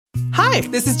Hi,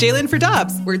 this is Jalen for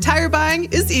Dobbs, where tire buying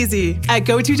is easy. At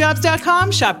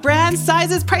GoToDobbs.com, shop brands,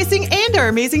 sizes, pricing, and our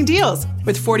amazing deals.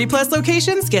 With 40-plus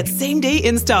locations, get same-day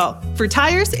install. For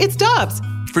tires, it's Dobbs.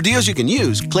 For deals you can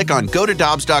use, click on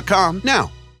GoToDobbs.com now.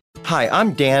 Hi,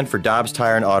 I'm Dan for Dobbs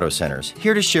Tire and Auto Centers,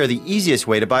 here to share the easiest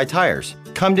way to buy tires.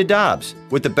 Come to Dobbs.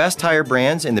 With the best tire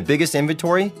brands and the biggest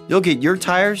inventory, you'll get your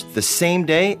tires the same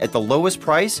day at the lowest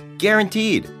price,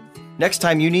 guaranteed. Next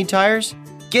time you need tires,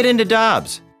 get into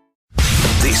Dobbs.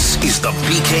 This is the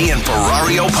BK and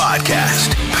Ferrario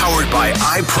podcast, powered by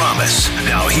I Promise.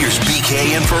 Now here's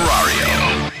BK and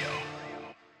Ferrario.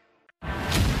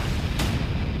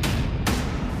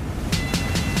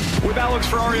 With Alex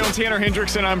Ferrario and Tanner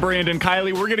Hendrickson, I'm Brandon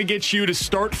Kiley. We're going to get you to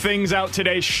start things out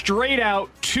today, straight out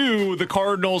to the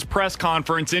Cardinals press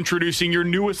conference, introducing your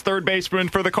newest third baseman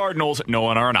for the Cardinals,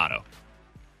 Nolan Arenado.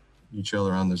 Each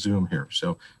other on the Zoom here.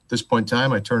 So at this point in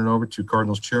time, I turn it over to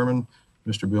Cardinals chairman,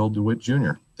 Mr. Bill DeWitt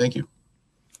Jr. Thank you.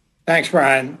 Thanks,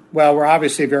 Brian. Well, we're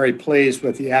obviously very pleased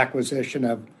with the acquisition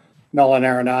of Nolan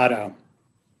Arenado.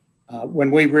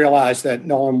 When we realized that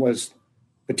Nolan was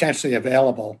potentially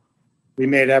available, we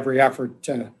made every effort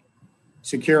to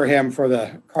secure him for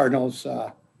the Cardinals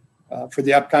for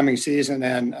the upcoming season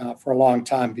and for a long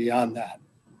time beyond that.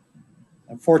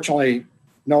 Unfortunately,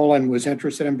 Nolan was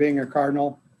interested in being a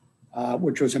Cardinal,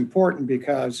 which was important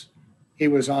because he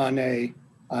was on a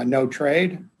no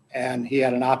trade and he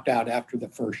had an opt-out after the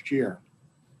first year.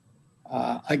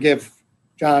 I give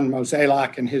John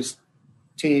Mozeliak and his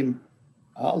team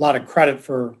a lot of credit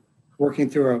for working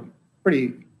through a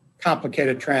pretty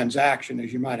complicated transaction,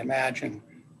 as you might imagine.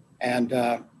 And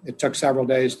it took several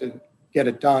days to get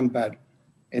it done, but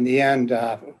in the end,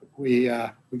 we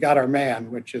got our man,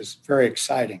 which is very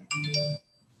exciting.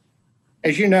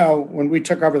 As you know, when we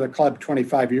took over the club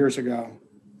 25 years ago,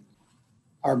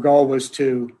 our goal was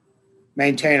to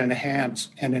maintain and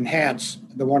enhance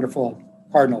the wonderful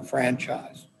Cardinal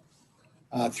franchise.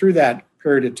 Through that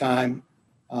period of time,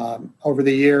 over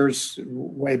the years,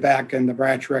 way back in the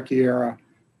Branch Rickey era,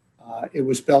 it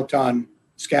was built on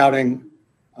scouting,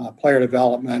 player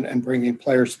development, and bringing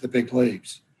players to the big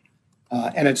leagues.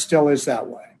 And it still is that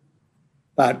way.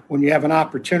 But when you have an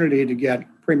opportunity to get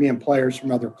premium players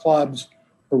from other clubs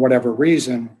for whatever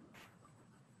reason,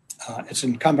 it's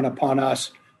incumbent upon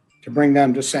us to bring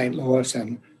them to St. Louis.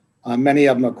 And many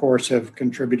of them, of course, have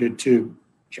contributed to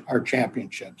our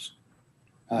championships.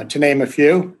 To name a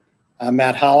few,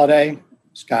 Matt Holliday,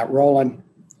 Scott Rowland,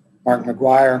 Mark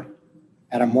McGuire,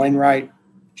 Adam Wainwright,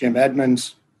 Jim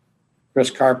Edmonds,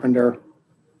 Chris Carpenter.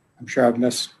 I'm sure I've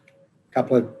missed a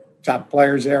couple of top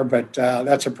players there, but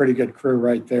that's a pretty good crew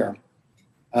right there.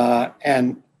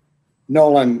 And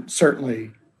Nolan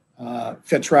certainly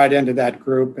fits right into that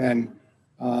group, and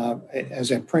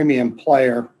as a premium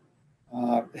player,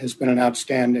 has been an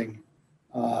outstanding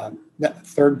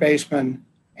third baseman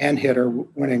and hitter,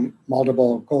 winning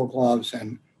multiple Gold Gloves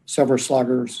and Silver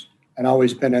Sluggers, and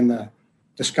always been in the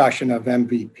discussion of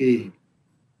MVP.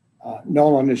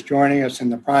 Nolan is joining us in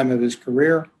the prime of his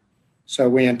career, so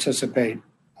we anticipate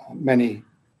many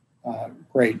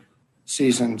great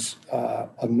seasons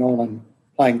of Nolan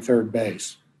playing third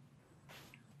base.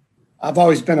 I've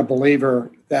always been a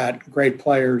believer that great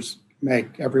players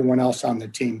make everyone else on the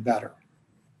team better.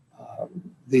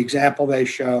 The example they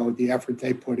show, the effort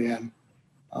they put in,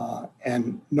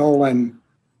 and Nolan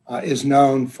is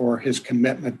known for his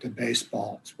commitment to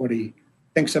baseball. It's what he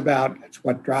thinks about, it's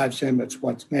what drives him, it's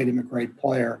what's made him a great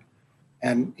player.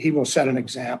 And he will set an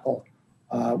example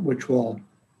which will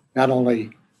not only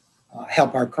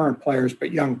help our current players,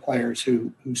 but young players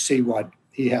who see what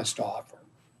he has to offer.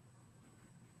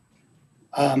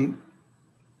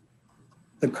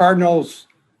 The Cardinals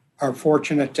are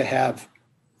fortunate to have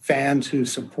fans who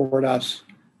support us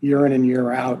year in and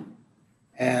year out,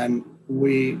 and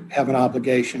we have an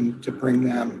obligation to bring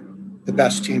them the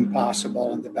best team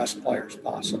possible and the best players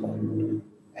possible,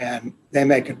 and they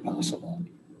make it possible.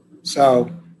 So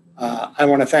I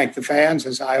want to thank the fans,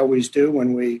 as I always do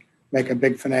when we make a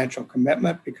big financial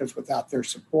commitment, because without their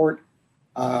support,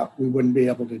 we wouldn't be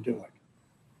able to do it.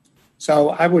 So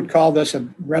I would call this a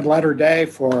red letter day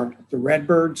for the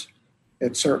Redbirds.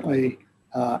 It's certainly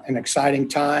an exciting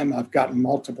time. I've gotten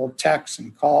multiple texts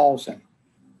and calls and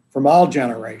from all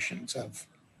generations of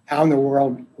how in the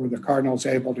world were the Cardinals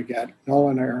able to get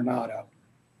Nolan Arenado.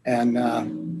 And,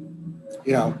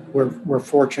 we're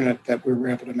fortunate that we were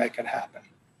able to make it happen.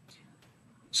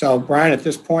 So, Brian, at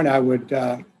this point, I would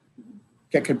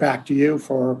kick it back to you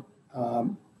for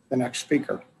the next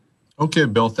speaker. Okay,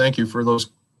 Bill, thank you for those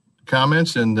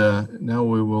comments. And now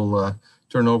we will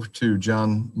turn over to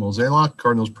John Mozeliak,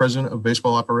 Cardinals President of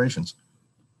Baseball Operations.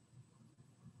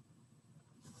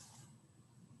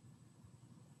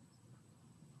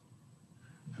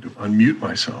 to unmute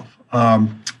myself.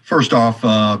 First off,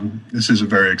 this is a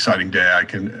very exciting day. I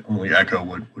can only echo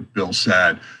what Bill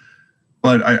said.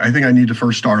 But I think I need to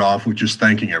first start off with just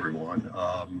thanking everyone,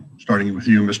 starting with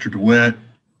you, Mr. DeWitt,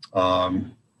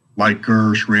 Mike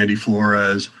Gersh, Randy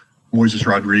Flores, Moises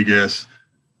Rodriguez.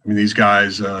 I mean, these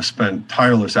guys spent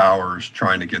tireless hours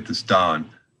trying to get this done.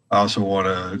 I also want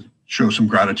to show some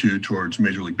gratitude towards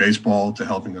Major League Baseball to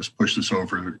helping us push this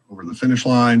over the finish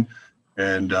line,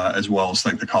 and as well as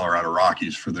thank the Colorado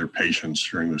Rockies for their patience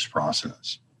during this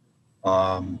process.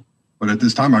 But at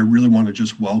this time, I really want to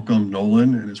just welcome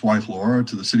Nolan and his wife, Laura,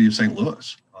 to the city of St.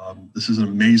 Louis. This is an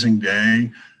amazing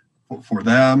day for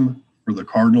them, for the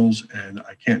Cardinals, and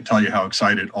I can't tell you how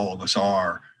excited all of us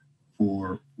are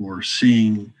for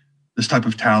seeing this type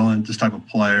of talent, this type of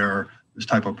player, this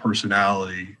type of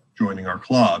personality joining our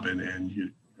club.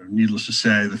 And needless to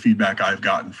say, the feedback I've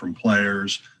gotten from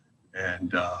players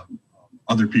and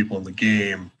other people in the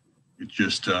game, it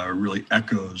just really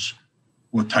echoes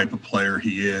what type of player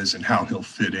he is and how he'll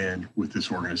fit in with this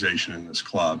organization and this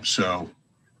club. So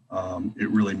it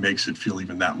really makes it feel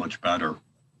even that much better.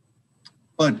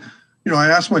 But, I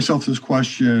asked myself this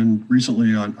question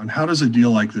recently on how does a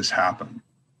deal like this happen?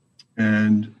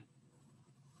 And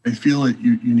I feel that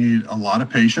you need a lot of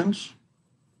patience,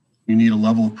 you need a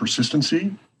level of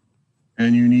persistency,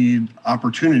 and you need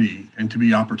opportunity and to be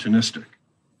opportunistic.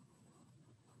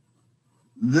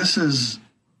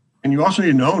 And you also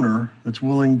need an owner that's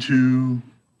willing to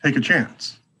take a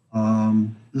chance.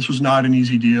 This was not an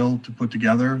easy deal to put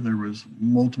together. There was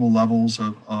multiple levels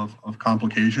of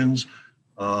complications,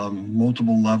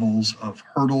 multiple levels of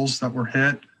hurdles that were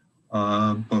hit,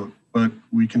 but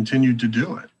we continued to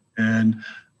do it. And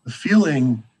the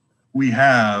feeling we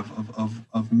have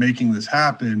of making this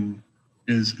happen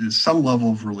is some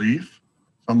level of relief,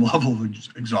 some level of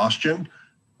exhaustion,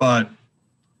 but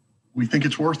we think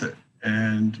it's worth it.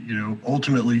 And,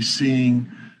 ultimately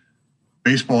seeing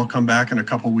baseball come back in a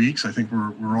couple weeks, I think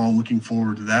we're all looking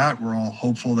forward to that. We're all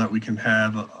hopeful that we can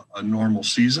have a normal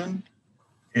season.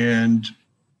 And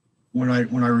when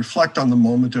I reflect on the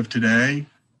moment of today,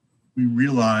 we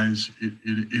realize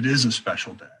it is a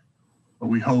special day. But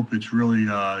we hope it's really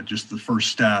just the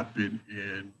first step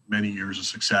in many years of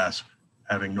success,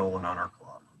 having Nolan on our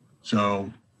club.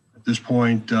 So at this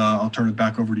point, I'll turn it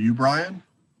back over to you, Brian,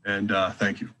 and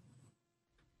thank you.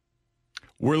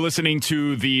 We're listening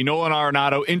to the Nolan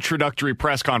Arenado introductory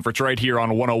press conference right here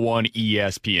on 101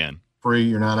 ESPN. Free,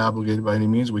 you're not obligated by any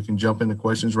means. We can jump into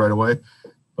questions right away.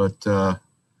 But I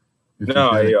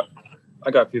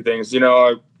got a few things.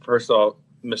 First of all,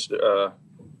 Mr.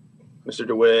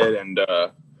 DeWitt and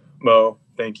Mo,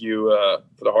 thank you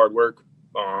for the hard work.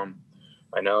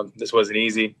 I know this wasn't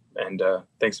easy, and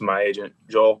thanks to my agent,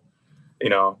 Joel.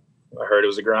 I heard it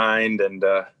was a grind, and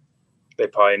they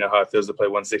probably know how it feels to play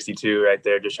 162 right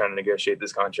there, just trying to negotiate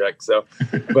this contract. So,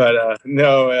 but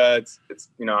it's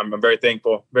I'm very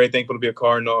thankful to be a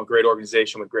Cardinal, a great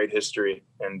organization with great history,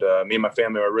 and me and my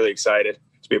family are really excited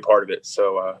to be a part of it.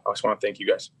 So I just want to thank you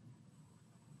guys.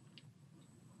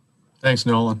 Thanks,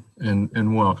 Nolan,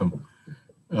 and welcome.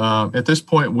 At this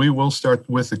point, we will start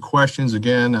with the questions.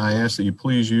 Again, I ask that you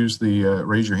please use the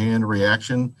raise your hand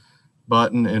reaction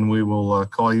button, and we will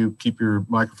call you. Keep your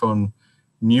microphone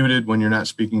muted when you're not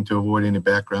speaking to avoid any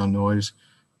background noise.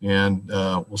 And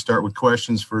we'll start with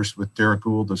questions first with Derek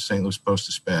Gould of St. Louis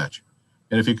Post-Dispatch.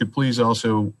 And if you could please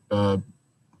also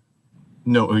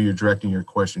note who you're directing your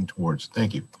question towards.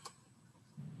 Thank you.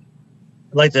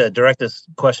 I'd like to direct this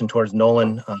question towards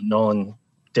Nolan.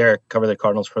 Derek, cover the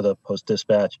Cardinals for the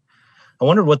Post-Dispatch. I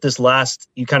wondered what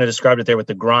you kind of described it there with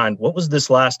the grind. What was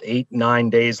this last 8-9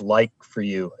 days like for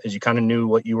you as you kind of knew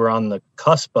what you were on the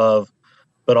cusp of,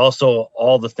 but also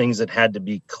all the things that had to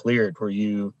be cleared? Were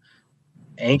you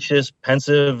anxious,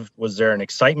 pensive? Was there an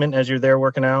excitement as you're there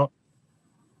working out?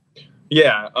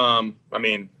 Yeah.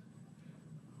 Probably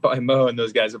Mo and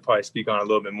those guys would probably speak on it a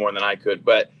little bit more than I could,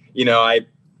 but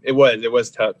it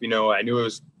was tough. I knew it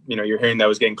was, you're hearing that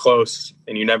was getting close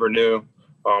and you never knew.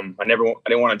 I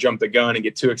didn't want to jump the gun and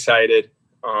get too excited.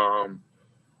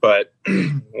 But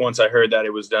once I heard that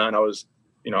it was done, I was,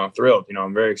 thrilled.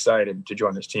 I'm very excited to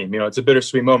join this team. It's a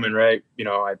bittersweet moment, right?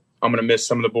 I'm going to miss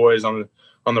some of the boys on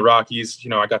the Rockies.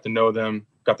 I got to know them,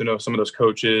 got to know some of those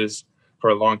coaches for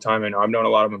a long time. I've known a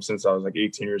lot of them since I was like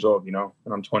 18 years old, and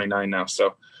I'm 29 now.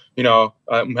 So,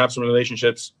 I have some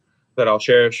relationships that I'll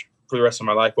cherish for the rest of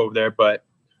my life over there. But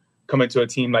coming to a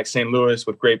team like St. Louis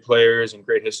with great players and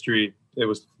great history, it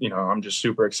was, I'm just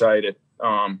super excited.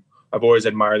 I've always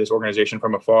admired this organization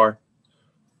from afar.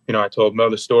 I told Mo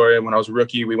the story. When I was a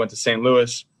rookie, we went to St.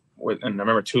 Louis, and I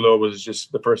remember Tulo was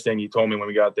just the first thing he told me when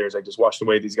we got there is like, just watch the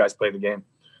way these guys play the game,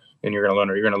 and you're going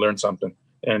to learn something.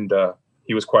 And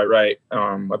he was quite right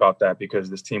about that, because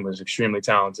this team was extremely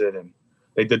talented and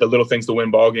they did the little things to win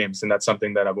ball games. And that's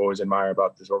something that I've always admired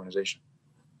about this organization.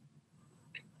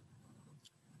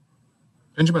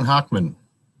 Benjamin Hockman,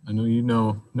 I know you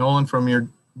know Nolan from your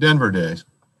Denver days.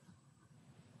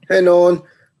 Hey, Nolan.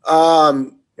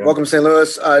 Welcome to St.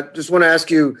 Louis. Just want to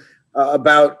ask you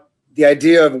about the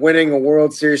idea of winning a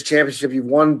World Series championship. You've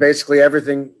won basically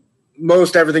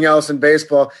most everything else in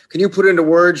baseball. Can you put into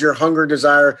words your hunger,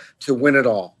 desire to win it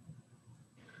all?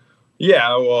 Yeah,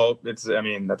 well, that's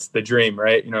the dream,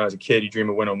 right? As a kid, you dream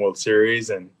of winning a World Series,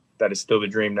 and that is still the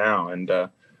dream now. And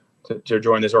to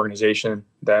join this organization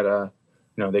that,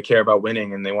 they care about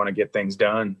winning and they want to get things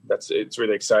done, it's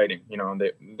really exciting.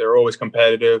 They're always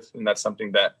competitive, and that's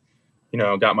something that,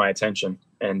 got my attention.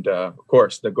 And of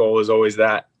course, the goal is always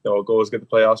that. The goal is get the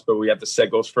playoffs, but we have to set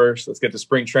goals first. Let's get to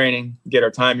spring training, get our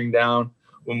timing down.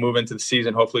 We'll move into the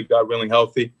season, hopefully, God willing,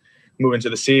 healthy. Move into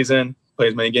the season, play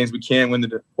as many games as we can,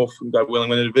 hopefully, God willing,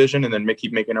 win the division, and then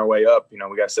keep making our way up. We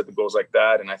got to set the goals like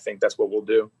that, and I think that's what we'll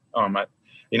do.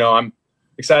 I'm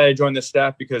excited to join this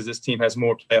staff because this team has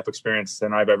more playoff experience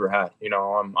than I've ever had.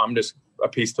 I'm just a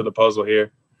piece to the puzzle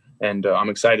here, and I'm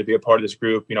excited to be a part of this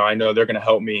group. I know they're going to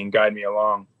help me and guide me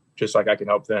along, just like I can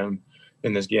help them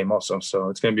in this game also. So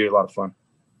it's going to be a lot of fun.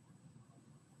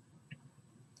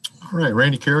 All right,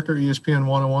 Randy Carricker, ESPN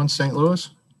 101, St.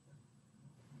 Louis.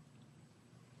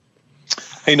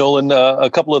 Hey, Nolan, a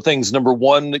couple of things. Number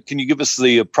one, can you give us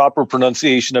the proper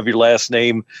pronunciation of your last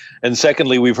name? And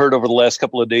secondly, we've heard over the last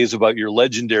couple of days about your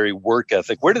legendary work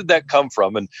ethic. Where did that come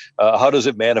from, and how does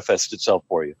it manifest itself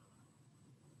for you?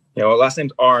 Last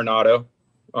name's Arenado.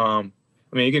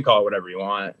 You can call it whatever you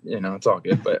want. It's all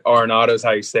good. But Arenado is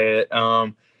how you say it.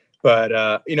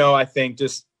 I think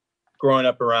just growing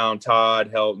up around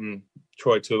Todd Helton,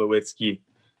 Troy Tulowitzki,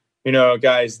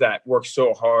 guys that work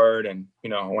so hard. And,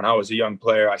 when I was a young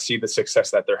player, I see the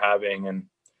success that they're having, and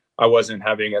I wasn't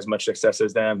having as much success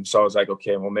as them. So I was like,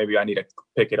 okay, well, maybe I need to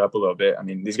pick it up a little bit.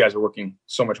 These guys are working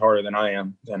so much harder than I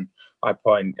am, and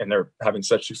they're having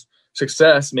such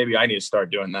success. Maybe I need to start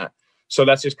doing that. So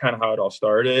that's just kind of how it all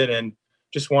started. And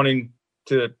just wanting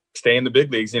to stay in the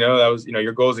big leagues, that was,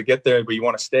 your goal is to get there, but you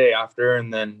want to stay after,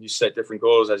 and then you set different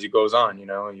goals as it goes on.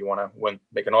 You want to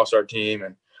make an all-star team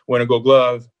and win a Gold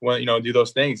Glove, do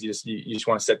those things. You just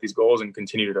want to set these goals and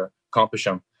continue to accomplish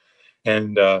them.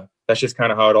 And that's just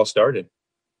kind of how it all started.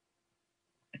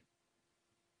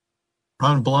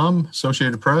 Ron Blum,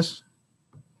 Associated Press.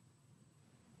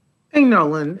 Hey,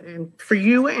 Nolan, and for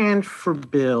you and for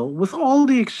Bill, with all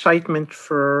the excitement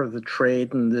for the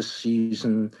trade in this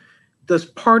season, does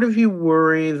part of you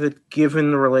worry that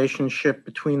given the relationship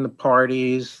between the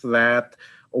parties that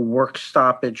a work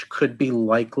stoppage could be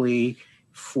likely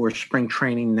for spring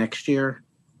training next year?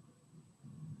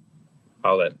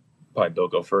 I'll let probably Bill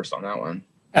go first on that one.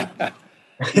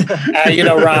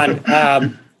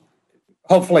 Ron,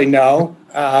 hopefully no.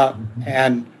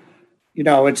 And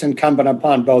it's incumbent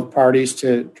upon both parties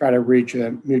to try to reach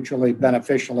a mutually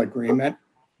beneficial agreement.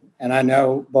 And I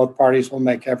know both parties will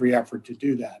make every effort to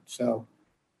do that. So,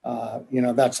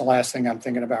 that's the last thing I'm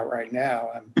thinking about right now.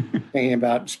 I'm thinking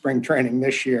about spring training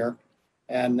this year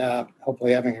and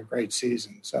hopefully having a great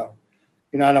season. So,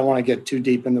 I don't want to get too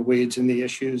deep in the weeds and the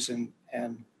issues and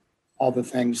all the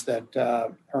things that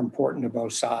are important to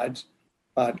both sides.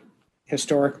 But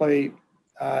historically,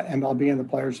 MLB and the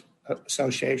Players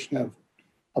Association have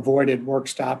avoided work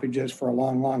stoppages for a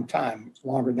long, long time. It's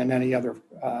longer than any other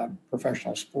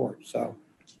professional sport. So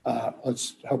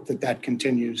let's hope that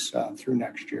continues through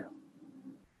next year.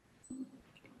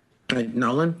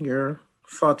 Nolan, your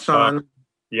thoughts on?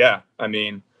 Yeah, I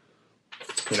hope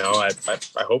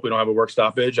we don't have a work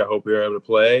stoppage. I hope we're able to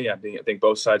play. I think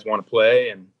both sides want to play,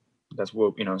 and that's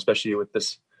what, especially with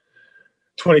this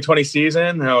 2020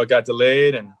 season, how it got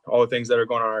delayed and all the things that are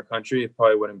going on in our country, it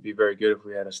probably wouldn't be very good if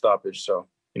we had a stoppage. So,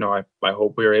 I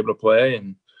hope we are able to play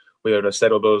and we're able to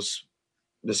settle those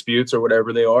disputes or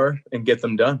whatever they are and get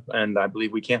them done. And I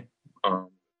believe we can.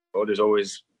 There's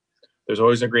always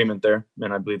agreement there,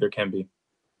 and I believe there can be.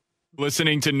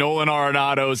 Listening to Nolan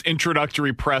Arenado's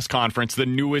introductory press conference, the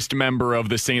newest member of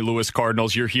the St. Louis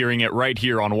Cardinals. You're hearing it right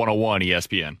here on 101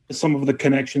 ESPN. Some of the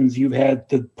connections you've had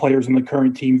to players on the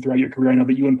current team throughout your career. I know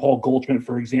that you and Paul Goldschmidt,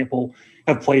 for example,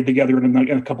 have played together in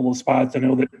a couple of spots. I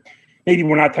know that maybe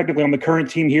we're not technically on the current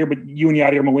team here, but you and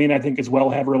Yadier Molina, I think, as well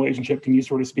have a relationship. Can you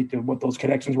sort of speak to what those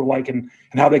connections were like and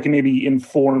how they can maybe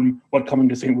inform what coming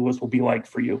to St. Louis will be like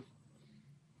for you?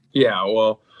 Yeah,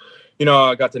 well,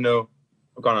 I got to know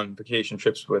gone on vacation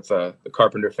trips with the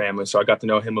Carpenter family, so I got to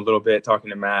know him a little bit, talking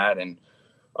to Matt, and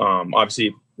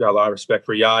obviously got a lot of respect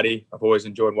for Yadi. I've always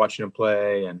enjoyed watching him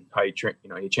play and how he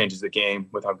changes the game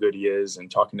with how good he is,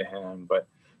 and talking to him. But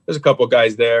there's a couple of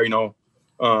guys there,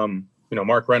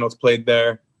 Mark Reynolds played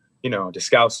there,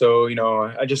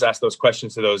 Descalso, I just asked those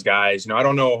questions to those guys. I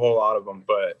don't know a whole lot of them,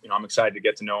 but, I'm excited to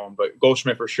get to know them. But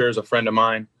Goldschmidt for sure is a friend of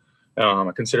mine.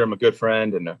 I consider him a good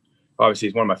friend, and obviously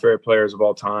he's one of my favorite players of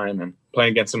all time. And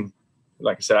playing against him,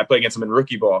 like I said, I played against him in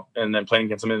rookie ball, and then playing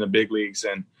against him in the big leagues,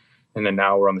 and then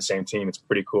now we're on the same team. It's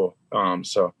pretty cool.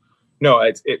 It's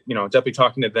definitely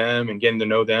talking to them and getting to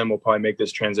know them will probably make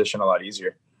this transition a lot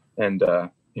easier. And,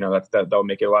 that'll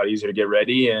make it a lot easier to get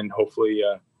ready and hopefully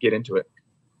get into it.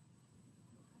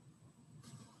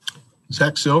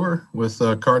 Zach Silver with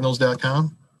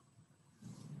Cardinals.com.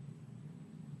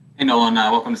 Hey, Nolan.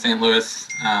 Welcome to St. Louis.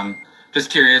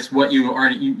 Just curious, what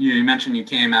you mentioned you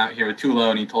came out here with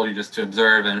Tulo, and he told you just to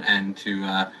observe and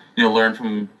to learn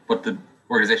from what the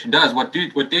organization does. What do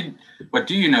you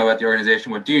know about the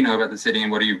organization? What do you know about the city, and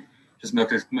what are you just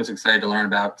most excited to learn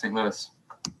about St. Louis?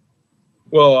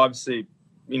 Well, obviously,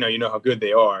 you know how good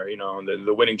they are.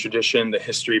 The winning tradition, the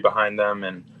history behind them,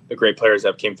 and the great players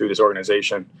that came through this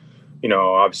organization.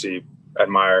 Obviously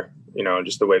admire,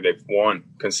 just the way they've won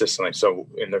consistently.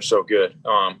 And they're so good.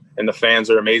 And the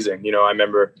fans are amazing. I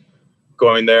remember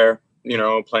going there,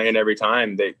 playing every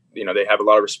time. They have a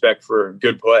lot of respect for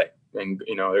good play, and,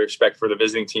 respect for the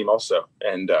visiting team also.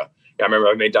 And I remember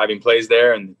I made diving plays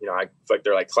there, and, I feel like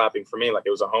they're like clapping for me like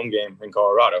it was a home game in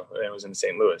Colorado, and it was in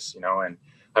St. Louis, and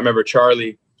I remember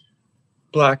Charlie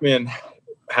Blackmon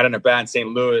had an at-bat in St.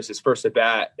 Louis, his first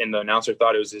at-bat, and the announcer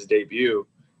thought it was his debut.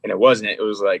 And it wasn't. It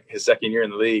was like his second year in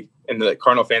the league, and the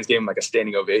Cardinal fans gave him like a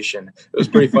standing ovation. It was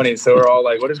pretty funny. So we're all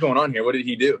like, "What is going on here? What did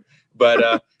he do?"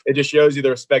 But it just shows you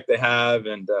the respect they have,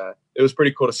 and it was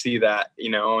pretty cool to see that,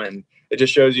 And it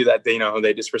just shows you that they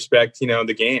just respect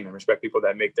the game and respect people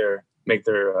that make their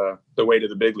the way to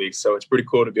the big leagues. So it's pretty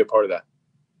cool to be a part of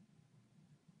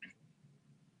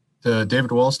that.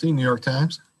 David Wallstein, New York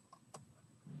Times.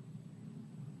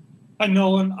 Hi,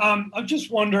 Nolan. I'm just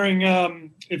wondering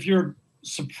if you're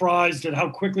surprised at how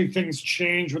quickly things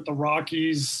change with the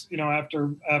Rockies,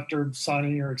 after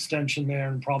signing your extension there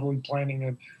and probably planning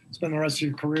to spend the rest of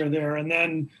your career there. And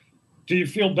then do you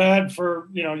feel bad for,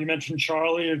 you mentioned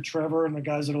Charlie and Trevor and the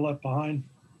guys that are left behind?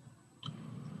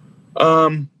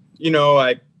 When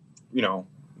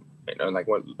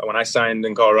I signed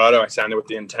in Colorado, I signed it with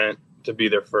the intent to be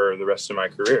there for the rest of my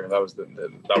career. That was the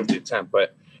intent,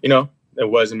 but, it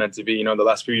wasn't meant to be. The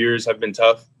last few years have been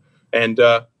tough, and,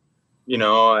 I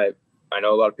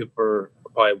know a lot of people are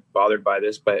probably bothered by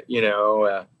this, but,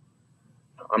 I'm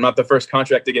not the first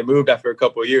contract to get moved after a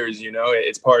couple of years.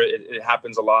 It's it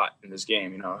happens a lot in this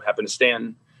game. It happened to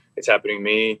Stanton. It's happening to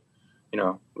me.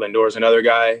 Lindor's another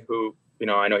guy who,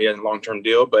 I know he has a long-term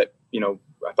deal, but,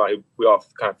 I thought we all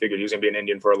kind of figured he was going to be an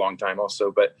Indian for a long time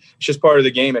also, but it's just part of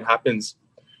the game. It happens.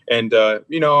 And, I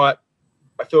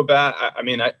feel bad.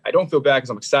 I don't feel bad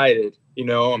because I'm excited,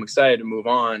 I'm excited to move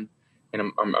on.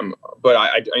 And but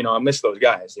I miss those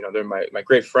guys. They're my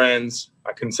great friends.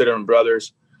 I consider them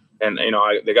brothers, and they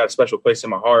got a special place in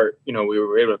my heart. We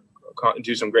were able to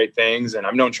do some great things, and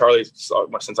I've known Charlie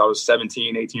since I was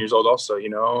 17, 18 years old. Also,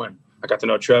 and I got to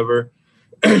know Trevor,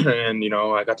 and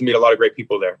I got to meet a lot of great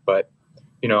people there. But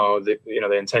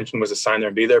the intention was to sign there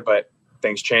and be there, but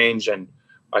things changed, and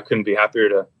I couldn't be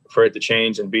happier for it to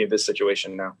change and be in this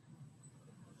situation now.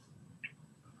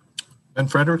 Ben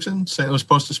Frederickson, St. Louis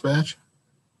Post-Dispatch.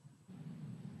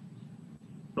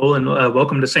 Nolan,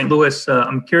 welcome to St. Louis.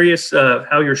 I'm curious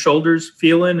how your shoulder's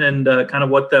feeling and kind of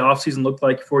what the offseason looked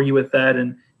like for you with that.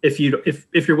 And if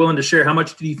you're willing to share, how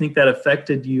much do you think that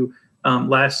affected you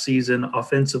last season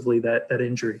offensively, that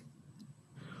injury?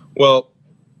 Well,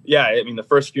 yeah, the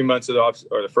first few months of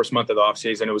the first month of the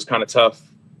offseason, it was kind of tough.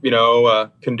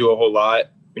 Couldn't do a whole lot.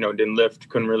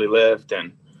 Couldn't really lift,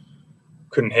 and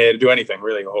couldn't do anything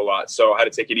really a whole lot. So I had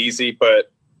to take it easy,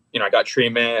 but I got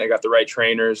treatment. I got the right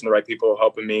trainers and the right people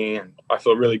helping me, and I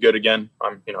feel really good again.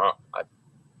 I'm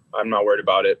not worried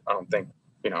about it. I don't think,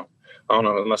 I don't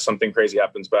know, unless something crazy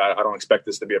happens, but I don't expect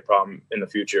this to be a problem in the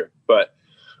future. But,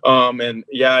 and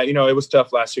yeah, it was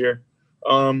tough last year.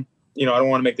 I don't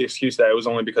want to make the excuse that it was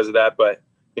only because of that, but,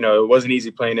 it wasn't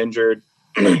easy playing injured.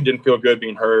 Didn't feel good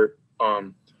being hurt.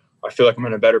 I feel like I'm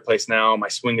in a better place now. My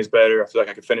swing is better. I feel like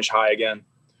I can finish high again.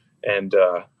 And,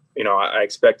 I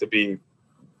expect to be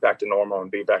back to normal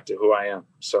and be back to who I am.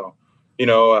 So,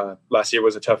 last year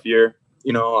was a tough year,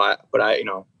 but I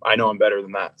know I'm better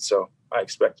than that. So I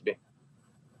expect to be.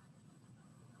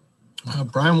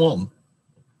 Brian Walton.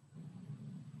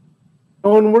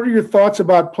 Owen, what are your thoughts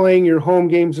about playing your home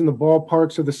games in the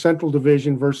ballparks of the Central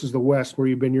Division versus the West, where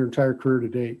you've been your entire career to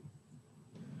date?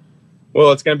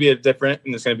 Well, it's going to be different,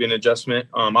 and it's going to be an adjustment.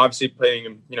 Obviously,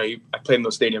 playing, I played in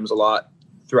those stadiums a lot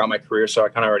throughout my career, so I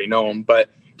kind of already know them. But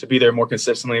to be there more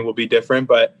consistently will be different.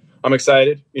 But I'm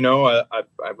excited.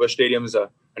 Busch Stadium's I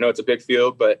know it's a big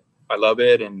field, but I love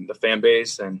it and the fan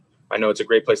base, and I know it's a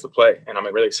great place to play. And I'm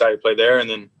really excited to play there. And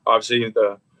then obviously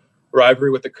the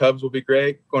rivalry with the Cubs will be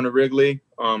great. Going to Wrigley,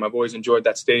 I've always enjoyed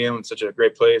that stadium. It's such a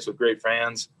great place with great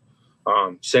fans.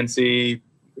 Cincy,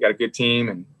 we got a good team,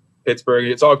 and Pittsburgh.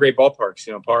 It's all great ballparks.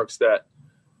 Parks that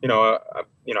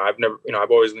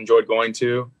I've always enjoyed going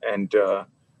to, and I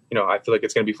feel like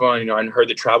it's going to be fun. I heard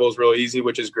the travel is real easy,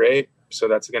 which is great. So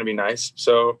that's going to be nice.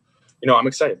 So, I'm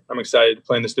excited. I'm excited to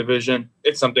play in this division.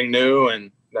 It's something new,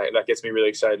 and that gets me really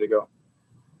excited to go.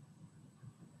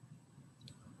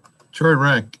 Troy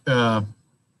Renck,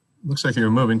 looks like you're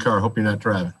a moving car. Hope you're not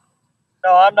driving.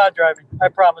 No, I'm not driving. I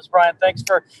promise, Brian. Thanks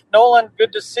for Nolan.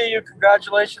 Good to see you.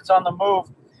 Congratulations on the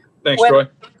move. Thanks, Troy.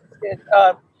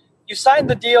 You signed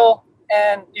the deal,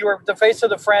 and you were the face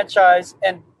of the franchise.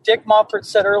 And Dick Monfort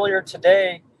said earlier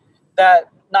today that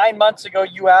 9 months ago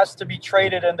you asked to be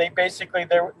traded, and they basically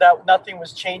that nothing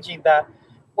was changing. That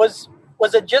was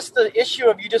it just the issue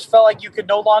of you just felt like you could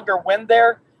no longer win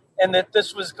there, and that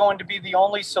this was going to be the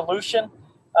only solution?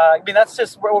 That's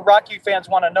just what Rocky fans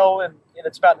want to know, and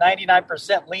it's about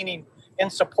 99% leaning in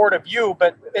support of you.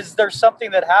 But is there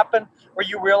something that happened where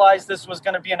you realized this was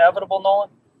going to be inevitable, Nolan?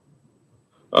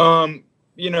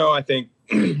 I think,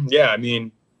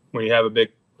 when you have a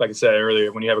big, like I said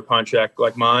earlier, when you have a contract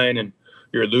like mine and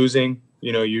you're losing,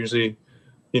 usually,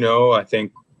 I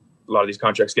think a lot of these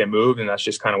contracts get moved, and that's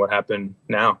just kind of what happened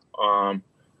now.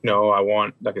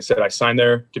 Like I said, I signed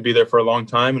there to be there for a long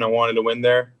time, and I wanted to win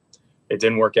there. It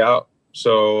didn't work out.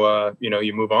 So,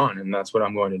 you move on, and that's what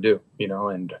I'm going to do,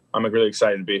 and I'm really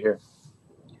excited to be here.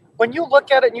 When you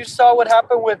look at it and you saw what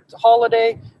happened with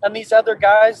Holiday and these other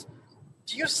guys,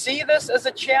 do you see this as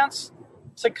a chance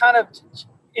to kind of,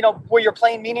 where you're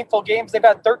playing meaningful games? They've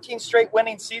had 13 straight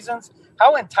winning seasons.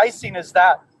 How enticing is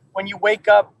that when you wake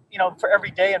up, for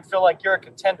every day and feel like you're a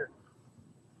contender?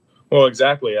 Well,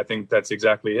 exactly. I think that's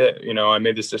exactly it. I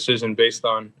made this decision based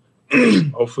on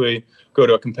hopefully go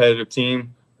to a competitive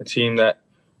team, a team that,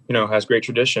 has great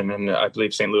tradition. And I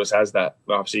believe St. Louis has that.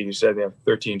 Obviously, you said they have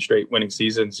 13 straight winning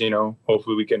seasons.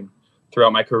 Hopefully we can,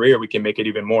 throughout my career, we can make it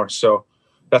even more. So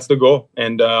that's the goal.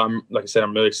 And like I said,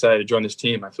 I'm really excited to join this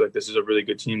team. I feel like this is a really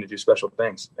good team to do special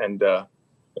things. And,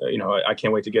 I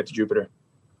can't wait to get to Jupiter.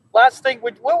 Last thing,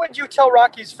 what would you tell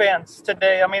Rockies fans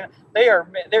today?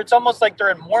 It's almost like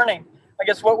they're in mourning. I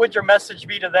guess, what would your message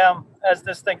be to them as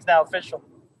this thing's now official?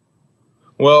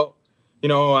 Well,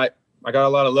 I got a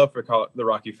lot of love for the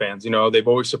Rocky fans. They've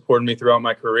always supported me throughout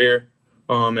my career.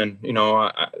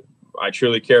 I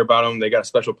truly care about them. They got a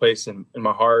special place in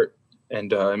my heart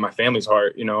and in my family's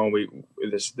heart.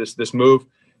 This move,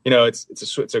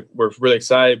 we're really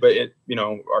excited, but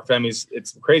our families,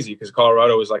 it's crazy because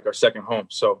Colorado is like our second home.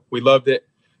 So we loved it.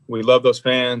 We love those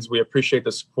fans. We appreciate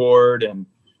the support. And,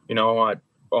 the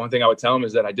only thing I would tell them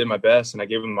is that I did my best and I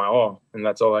gave them my all. And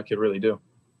that's all I could really do.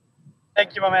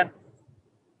 Thank you, my man.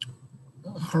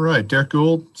 All right. Derek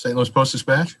Gould, St. Louis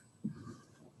Post-Dispatch.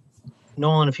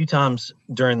 Nolan, a few times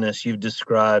during this, you've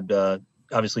described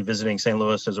obviously visiting St.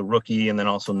 Louis as a rookie and then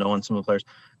also knowing some of the players.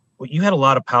 Well, you had a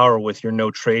lot of power with your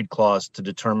no trade clause to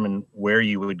determine where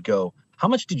you would go. How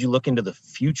much did you look into the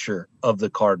future of the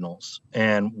Cardinals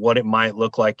and what it might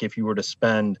look like if you were to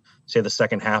spend, say, the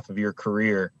second half of your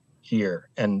career here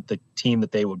and the team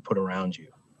that they would put around you?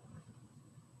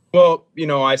 Well,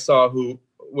 I saw who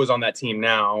was on that team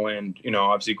now, and,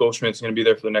 obviously Goldschmidt's going to be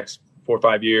there for the next 4 or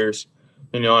 5 years,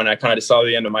 and I kind of saw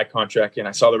the end of my contract, and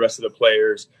I saw the rest of the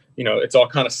players. It's all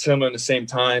kind of similar at the same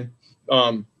time.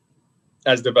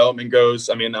 As development goes,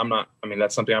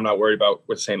 that's something I'm not worried about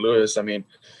with St. Louis.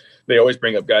 They always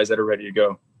bring up guys that are ready to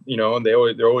go, and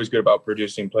they're always good about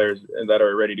producing players that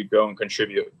are ready to go and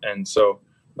contribute. And so,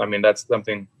 that's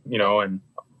something, and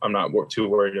I'm not too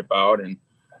worried about. And,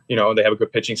 they have a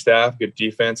good pitching staff, good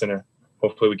defense, and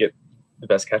hopefully we get the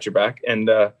best catcher back and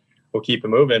we'll keep it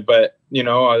moving. But,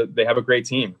 they have a great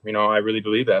team. I really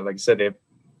believe that. Like I said,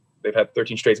 they've had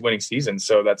 13 straight winning seasons.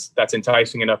 So that's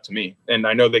enticing enough to me. And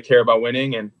I know they care about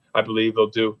winning, and I believe they'll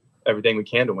do everything we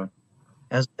can to win.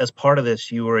 As part of this,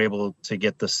 you were able to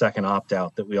get the second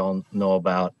opt-out that we all know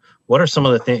about. What are some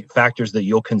of the factors that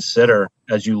you'll consider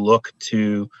as you look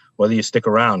to whether you stick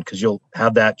around? Because you'll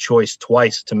have that choice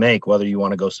twice to make whether you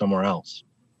want to go somewhere else.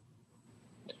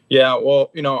 Yeah, well,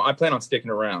 I plan on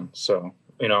sticking around. So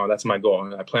that's my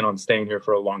goal. I plan on staying here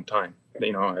for a long time.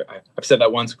 I've said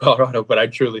that once in Colorado, but I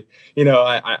truly,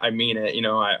 I mean it.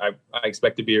 I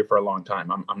expect to be here for a long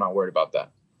time. I'm not worried about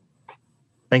that.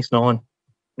 Thanks, Nolan.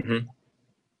 Mm-hmm.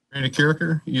 Randy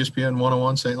Kiriker, ESPN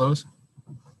 101 St. Louis.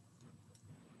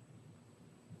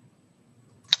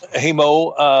 Hey,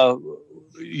 Mo,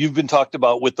 you've been talked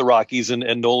about with the Rockies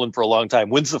and Nolan for a long time.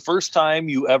 When's the first time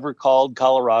you ever called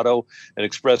Colorado and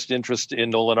expressed interest in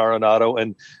Nolan Arenado?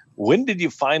 And when did you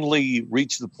finally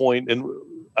reach the point? And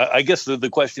I guess the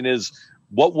question is,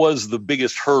 what was the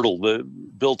biggest hurdle?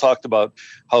 Bill talked about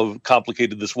how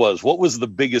complicated this was. What was the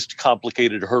biggest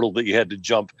complicated hurdle that you had to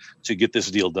jump to get this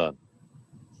deal done?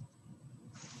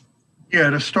 Yeah,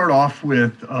 to start off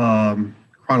with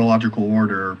chronological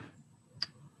order,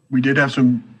 we did have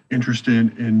some interest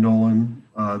in Nolan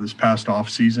this past off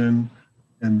season,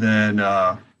 and then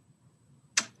I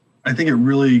think it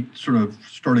really sort of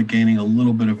started gaining a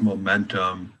little bit of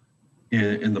momentum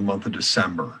in the month of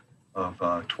December of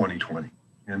 2020,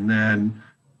 and then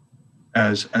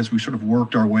as we sort of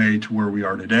worked our way to where we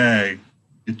are today,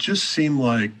 it just seemed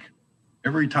like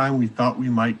every time we thought we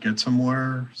might get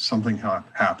somewhere, something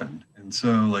happened. And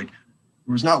so, like,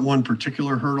 there was not one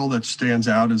particular hurdle that stands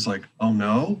out as like, oh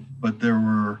no, but there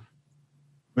were,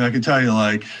 I can tell you,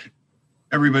 like,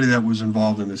 everybody that was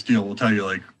involved in this deal will tell you,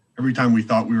 like, every time we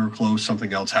thought we were close,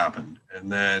 something else happened.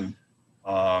 And then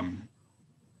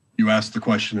you asked the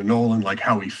question to Nolan, like,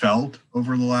 how he felt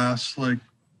over the last,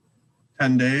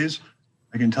 10 days.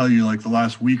 I can tell you, like, the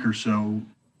last week or so,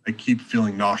 I keep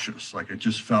feeling nauseous. Like, it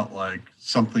just felt like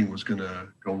something was going to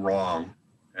go wrong.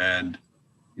 And,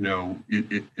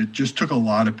 it just took a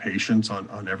lot of patience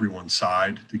on everyone's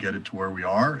side to get it to where we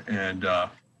are. And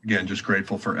again, just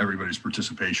grateful for everybody's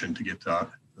participation to get to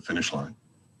the finish line.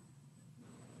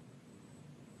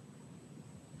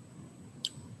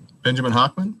 Benjamin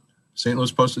Hockman, St.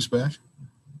 Louis Post-Dispatch.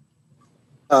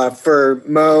 For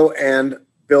Mo and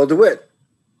Bill DeWitt,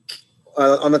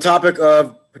 on the topic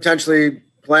of potentially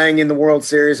playing in the World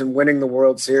Series and winning the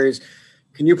World Series,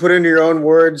 can you put into your own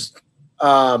words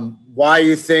why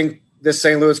you think this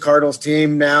St. Louis Cardinals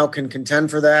team now can contend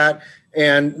for that,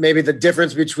 and maybe the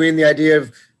difference between the idea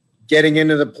of getting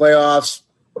into the playoffs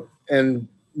and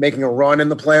making a run in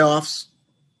the playoffs?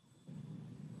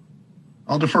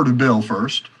 I'll defer to Bill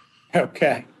first.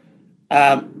 Okay.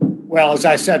 Well, as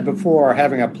I said before,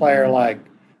 having a player like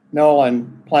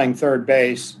Nolan playing third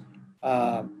base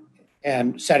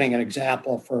and setting an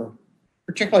example for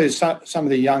particularly some of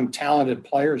the young, talented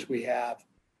players we have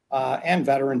and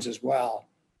veterans as well,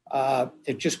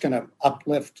 it's just going to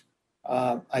uplift,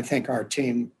 I think, our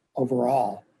team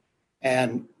overall.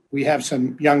 And we have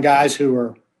some young guys who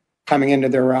are coming into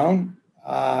their own,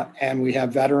 and we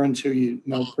have veterans who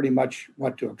pretty much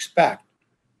what to expect.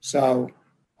 So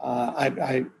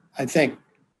I think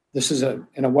this is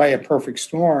in a way a perfect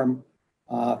storm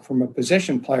from a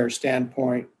position player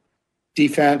standpoint.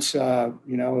 Defense,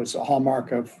 is a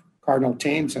hallmark of Cardinal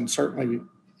teams, and certainly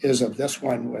is of this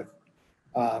one with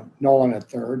Nolan at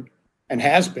third, and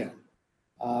has been.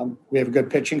 We have a good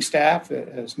pitching staff,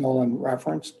 as Nolan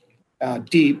referenced.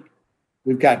 Deep,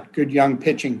 we've got good young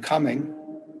pitching coming,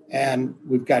 and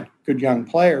we've got good young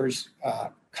players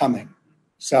coming.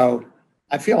 So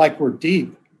I feel like we're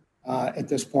deep at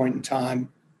this point in time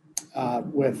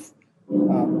with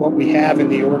what we have in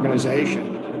the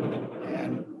organization.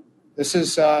 And this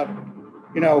is,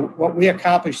 what we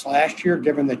accomplished last year,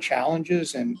 given the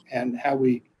challenges and how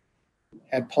we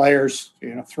had players,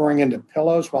 throwing into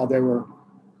pillows while they were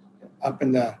up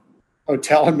in the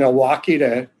hotel in Milwaukee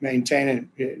to maintain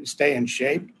and stay in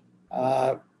shape.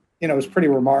 It was pretty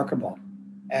remarkable.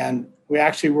 And we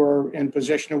actually were in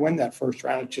position to win that first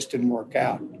round. It just didn't work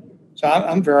out. So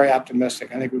I'm very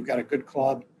optimistic. I think we've got a good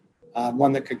club,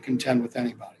 one that could contend with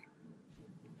anybody.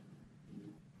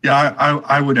 Yeah,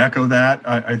 I would echo that.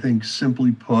 I think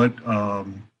simply put,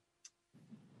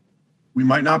 we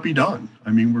might not be done.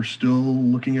 I mean, we're still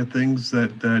looking at things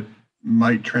that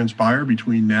might transpire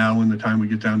between now and the time we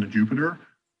get down to Jupiter.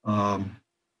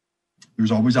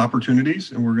 There's always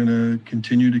opportunities, and we're going to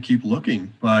continue to keep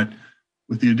looking. But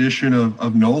with the addition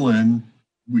of Nolan,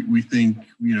 we think,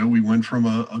 we went from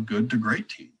a good to great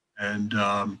team.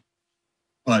 And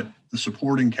but the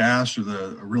supporting cast or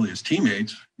really his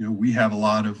teammates, we have a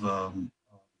lot of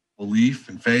belief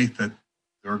and faith that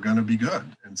they're going to be good.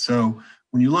 And so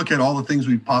when you look at all the things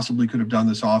we possibly could have done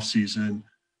this offseason,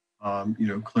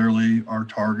 clearly our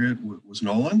target was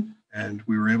Nolan, and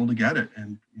we were able to get it.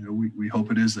 And, we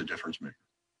hope it is the difference maker.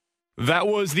 That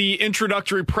was the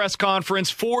introductory press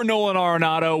conference for Nolan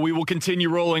Arenado. We will continue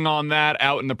rolling on that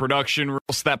out in the production.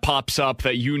 Else that pops up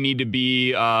that you need to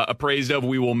be appraised of,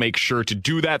 we will make sure to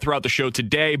do that throughout the show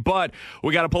today. But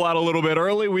we got to pull out a little bit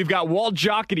early. We've got Walt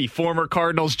Jocketty, former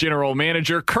Cardinals general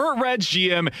manager, current Reds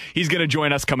GM. He's going to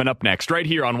join us coming up next, right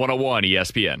here on 101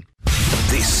 ESPN.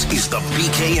 This is the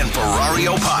BK and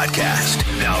Ferrario podcast.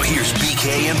 Now here's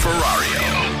BK and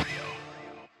Ferrario.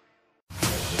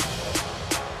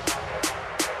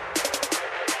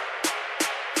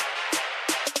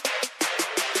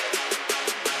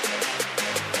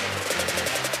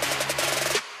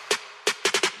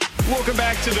 Welcome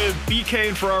back to the BK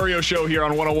and Ferrario show here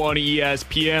on 101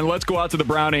 ESPN. Let's go out to the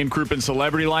Brown Name Crouppen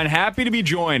Celebrity Line. Happy to be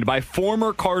joined by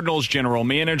former Cardinals general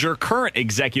manager, current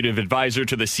executive advisor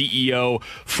to the CEO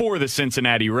for the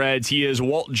Cincinnati Reds. He is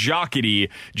Walt Jocketty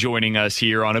joining us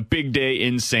here on a big day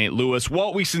in St. Louis.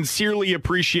 Walt, we sincerely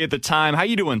appreciate the time. How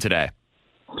you doing today?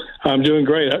 I'm doing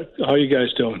great. How are you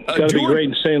guys doing? It's got to be great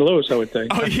in St. Louis, I would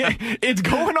think. Oh, yeah, it's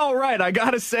going all right, I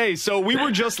got to say. So we were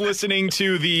just listening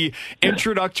to the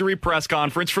introductory press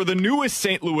conference for the newest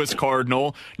St. Louis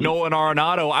Cardinal, Nolan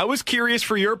Arenado. I was curious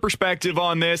for your perspective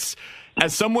on this.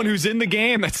 As someone who's in the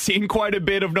game, that's seen quite a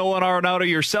bit of Nolan Arenado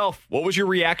yourself, what was your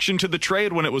reaction to the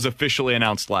trade when it was officially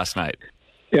announced last night?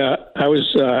 Yeah, I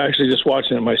was actually just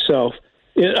watching it myself.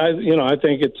 I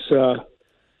think it's...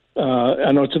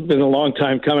 I know it's been a long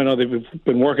time coming. I know they've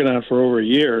been working on it for over a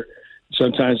year.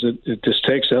 Sometimes it just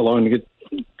takes that long to get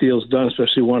deals done,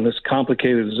 especially one as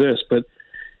complicated as this. But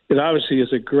it obviously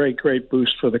is a great, great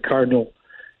boost for the Cardinal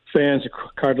fans, the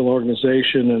Cardinal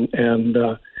organization, and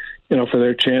for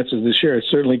their chances this year. It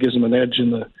certainly gives them an edge in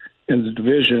the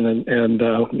division, and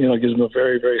it gives them a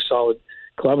very, very solid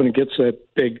club, and it gets that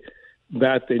big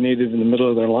bat they needed in the middle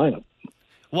of their lineup.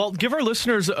 Well, give our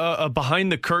listeners a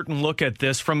behind-the-curtain look at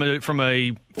this from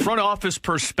a front office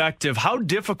perspective. How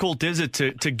difficult is it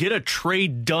to get a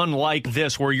trade done like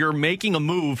this, where you're making a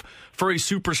move for a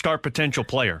superstar potential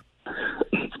player?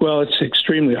 Well, it's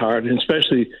extremely hard, and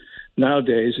especially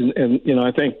nowadays. And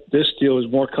I think this deal is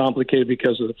more complicated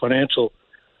because of the financial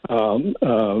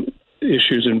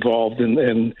issues involved,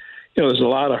 and there's a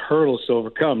lot of hurdles to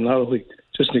overcome. Not only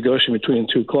just negotiating between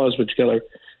two clubs, but you got to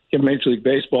get Major League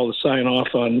Baseball to sign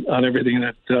off on everything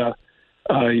that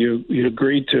you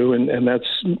agreed to, and that's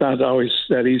not always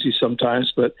that easy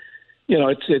sometimes. But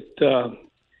I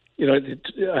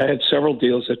had several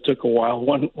deals that took a while.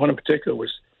 One in particular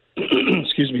was,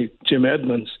 Jim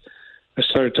Edmonds. I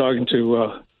started talking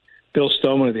to Bill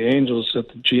Stoneman of the Angels at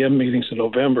the GM meetings in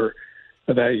November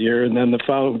of that year, and then the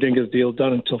following we didn't get the deal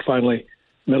done until finally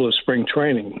middle of spring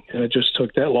training, and it just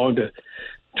took that long to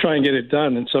try and get it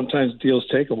done, and sometimes deals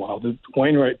take a while. The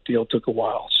Wainwright deal took a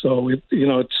while, so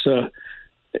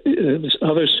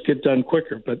others get done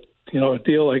quicker. But a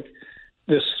deal like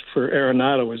this for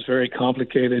Arenado was very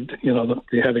complicated.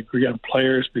 They had to agree on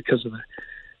players because of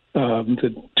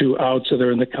the two outs that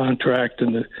are in the contract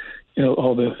and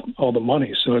all the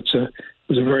money. So it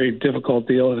was a very difficult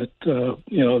deal, and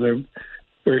they're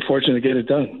very fortunate to get it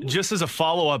done. Just as a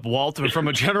follow-up, Walter, from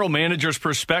a general manager's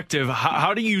perspective,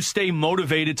 how do you stay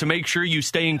motivated to make sure you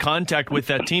stay in contact with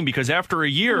that team? Because after a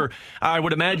year, I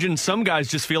would imagine some guys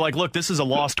just feel like, look, this is a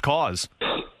lost cause.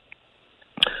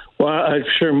 Well, I'm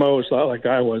sure Mo was a lot like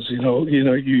I was.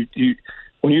 You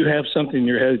when you have something in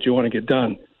your head that you want to get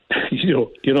done, you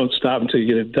don't stop until you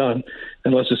get it done,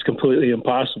 unless it's completely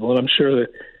impossible. And I'm sure that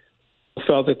I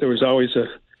felt that there was always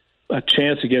a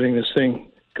chance of getting this thing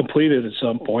completed at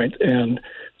some point, and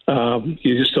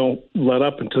you just don't let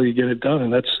up until you get it done.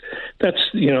 And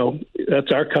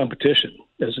that's our competition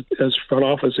as front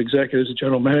office executives and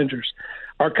general managers.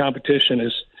 Our competition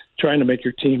is trying to make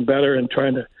your team better and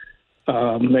trying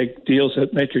to make deals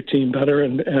that make your team better,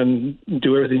 and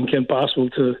do everything you can possible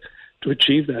to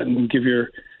achieve that and give your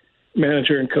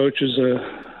manager and coaches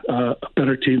a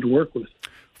better team to work with.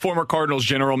 Former Cardinals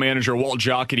general manager Walt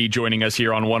Jocketty joining us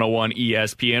here on 101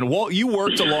 ESPN. Walt, you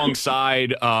worked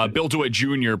alongside Bill DeWitt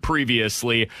Jr.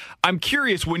 previously. I'm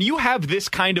curious, when you have this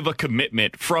kind of a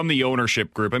commitment from the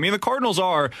ownership group, I mean, the Cardinals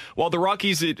are, while the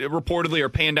Rockies reportedly are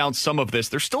paying down some of this,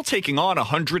 they're still taking on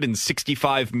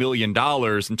 $165 million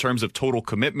in terms of total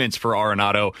commitments for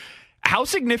Arenado. How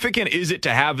significant is it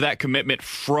to have that commitment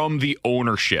from the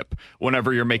ownership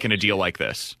whenever you're making a deal like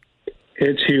this?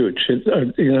 It's huge.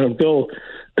 Bill,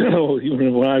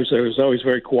 even when I was there, was always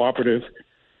very cooperative.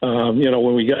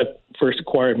 When we first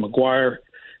acquired McGuire,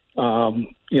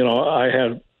 I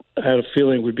had a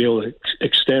feeling we'd be able to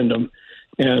extend him,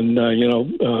 and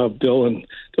Bill and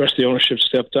the rest of the ownership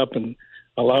stepped up and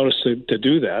allowed us to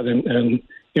do that, and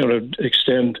to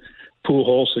extend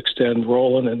Pujols, extend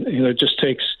Rolen, and it just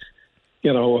takes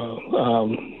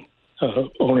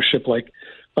ownership like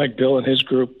Bill and his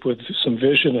group with some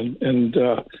vision and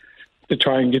to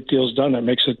try and get deals done. That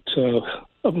makes it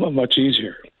much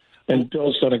easier, and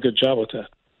Bill's done a good job with that.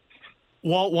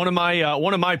 Walt, one of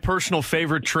my personal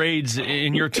favorite trades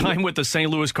in your time with the St.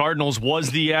 Louis Cardinals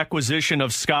was the acquisition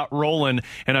of Scott Rolen,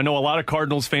 and I know a lot of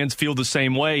Cardinals fans feel the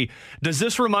same way. Does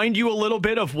this remind you a little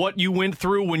bit of what you went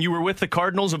through when you were with the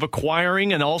Cardinals of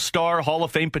acquiring an all-star Hall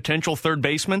of Fame potential third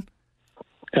baseman?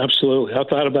 Absolutely. I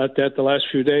thought about that the last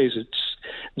few days.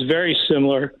 It's very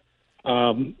similar.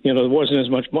 There wasn't as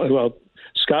much money. Well,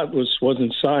 Scott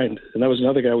wasn't signed, and that was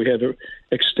another guy we had to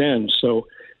extend. So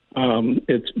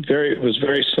it was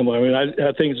very similar. I mean,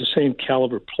 I think it's the same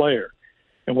caliber player,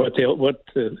 and what he'll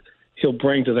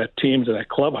bring to that team, to that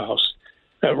clubhouse,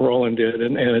 that Rolen did,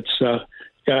 and it's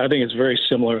I think it's very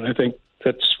similar, and I think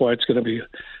that's why it's going to be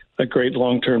a great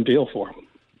long-term deal for him.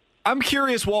 I'm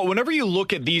curious, Walt, whenever you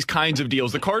look at these kinds of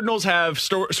deals, the Cardinals have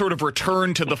sort of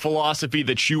returned to the philosophy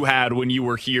that you had when you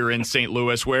were here in St.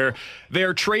 Louis, where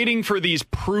they're trading for these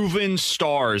proven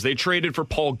stars. They traded for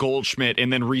Paul Goldschmidt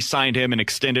and then re-signed him and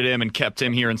extended him and kept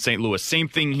him here in St. Louis. Same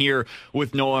thing here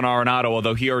with Nolan Arenado,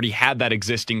 although he already had that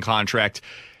existing contract.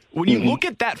 When you look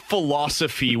at that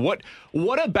philosophy, what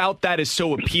about that is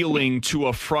so appealing to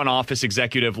a front office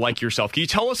executive like yourself? Can you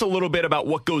tell us a little bit about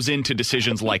what goes into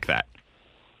decisions like that?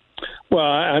 Well,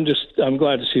 I'm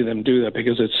glad to see them do that,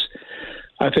 because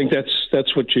I think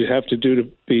that's what you have to do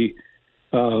to be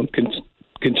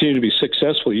continue to be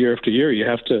successful year after year.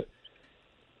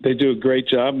 They do a great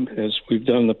job, as we've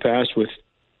done in the past, with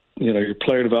your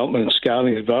player development and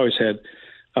scouting. They've always had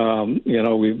I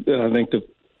think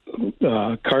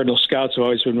the Cardinal scouts have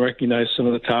always been recognized some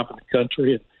of the top in the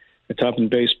country and the top in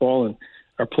baseball, and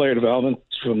our player development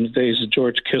from the days of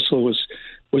George Kissel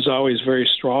was always very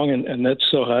strong, and that's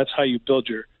how you build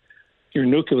your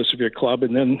nucleus of your club.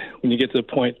 And then when you get to the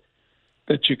point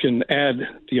that you can add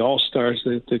the all-stars,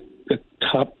 the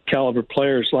top caliber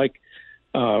players like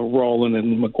Rolen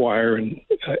and McGuire and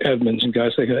Edmonds and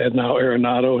guys like that, now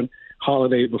Arenado and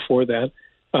Holiday before that,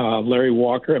 Larry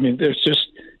Walker. I mean,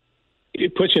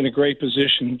 it puts you in a great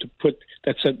position to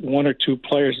that's one or two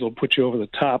players that will put you over the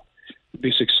top to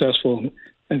be successful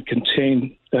and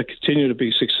continue to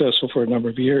be successful for a number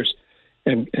of years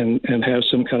and have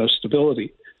some kind of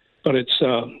stability. But it's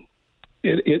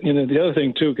the other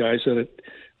thing too, guys, that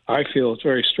I feel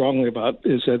very strongly about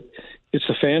is that it's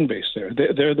the fan base there.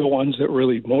 They're the ones that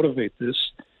really motivate this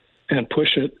and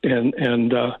push it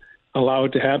and allow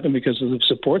it to happen because of the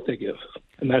support they give.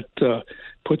 And that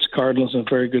puts Cardinals in a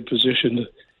very good position to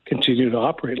continue to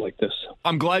operate like this.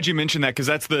 I'm glad you mentioned that, because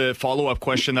that's the follow-up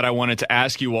question that I wanted to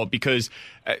ask you, Walt, because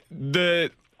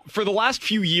for the last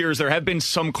few years, there have been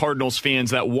some Cardinals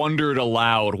fans that wondered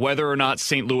aloud whether or not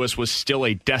St. Louis was still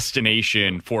a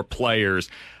destination for players.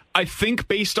 I think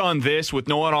based on this, with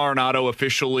Nolan Arenado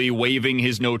officially waiving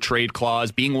his no-trade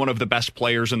clause, being one of the best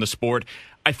players in the sport,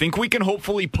 I think we can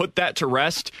hopefully put that to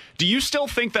rest. Do you still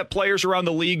think that players around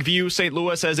the league view St.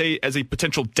 Louis as a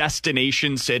potential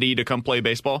destination city to come play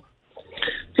baseball?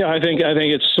 Yeah, I think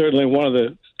it's certainly one of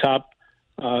the top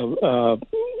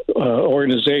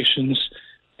organizations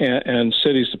and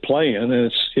cities to play in, and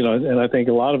it's and I think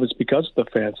a lot of it's because of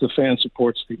the fans. The fan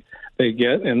supports they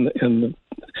get, and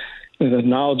the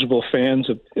knowledgeable fans.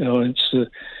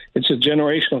 It's a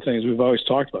generational thing, as we've always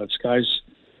talked about. It's guys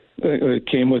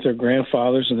came with their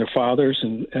grandfathers and their fathers,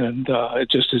 and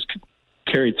it just has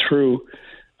carried through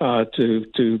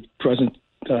to present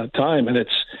time. And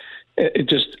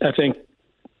I think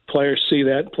players see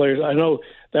that. I know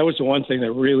that was the one thing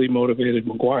that really motivated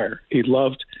McGuire. He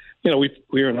loved, we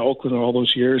were in Oakland all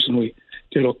those years, and we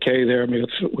did okay there,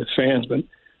 with fans, but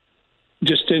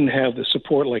just didn't have the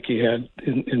support like he had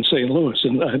in St. Louis.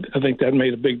 And I think that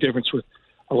made a big difference with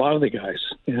a lot of the guys.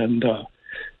 And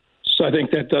so I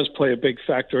think that does play a big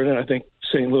factor in it. I think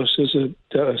St. Louis is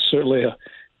certainly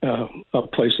a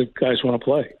place that guys want to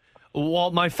play.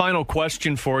 Walt, my final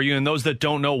question for you, and those that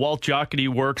don't know, Walt Jocketty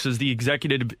works as the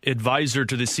executive advisor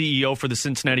to the CEO for the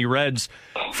Cincinnati Reds.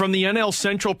 From the NL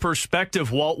Central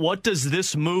perspective, Walt, what does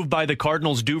this move by the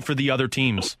Cardinals do for the other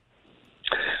teams?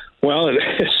 Well, it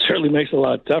certainly makes it a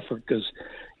lot tougher because,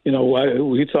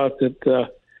 we thought that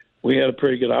we had a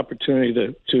pretty good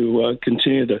opportunity to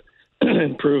continue to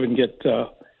improve and get,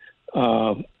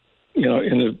 in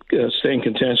the staying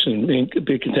contention and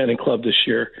be a contending club this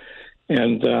year.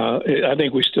 And I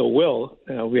think we still will.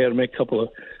 We had to make a couple of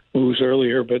moves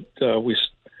earlier, but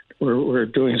we're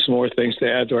doing some more things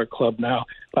to add to our club now.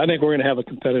 I think we're going to have a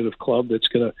competitive club that's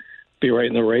going to be right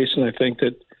in the race, and I think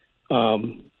that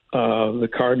the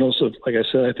Cardinals. Like I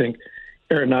said, I think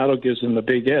Arenado gives them the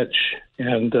big edge.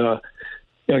 And,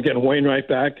 getting Wainwright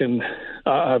back, and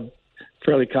I'm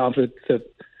fairly confident that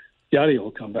Yadi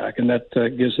will come back, and that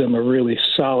gives them a really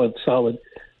solid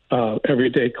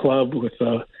everyday club with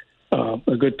a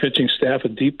good pitching staff, a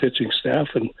deep pitching staff,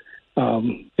 and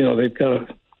they've got to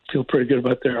feel pretty good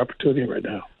about their opportunity right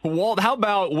now. Walt, how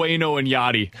about Waino and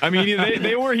Yadi? I mean,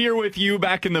 they were here with you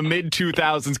back in the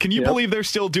mid-2000s. Can you believe they're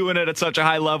still doing it at such a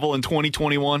high level in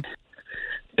 2021?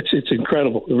 It's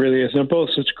incredible. It really is. They're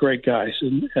both such great guys,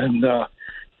 and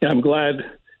I'm glad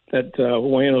that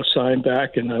Waino signed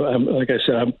back. And like I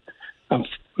said, I'm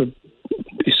would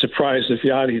be surprised if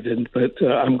Yadi didn't, but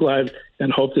I'm glad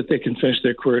and hope that they can finish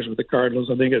their careers with the Cardinals.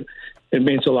 I think it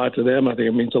means a lot to them. I think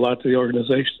it means a lot to the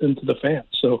organization and to the fans.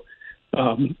 So,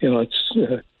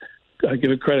 I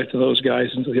give it credit to those guys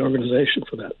and to the organization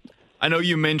for that. I know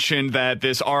you mentioned that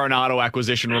this Arenado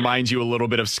acquisition reminds you a little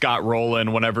bit of Scott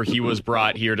Rowland whenever he was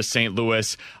brought here to St.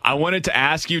 Louis. I wanted to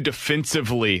ask you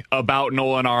defensively about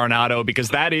Nolan Arenado, because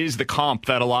that is the comp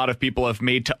that a lot of people have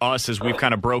made to us as we've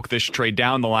kind of broke this trade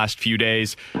down the last few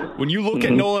days. When you look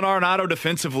at Nolan Arenado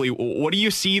defensively, what do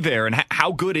you see there, and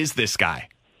how good is this guy?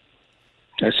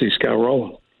 I see Scott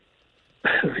Rowland,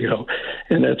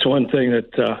 and that's one thing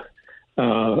that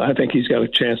I think he's got a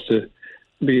chance to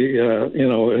be,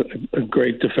 a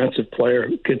great defensive player,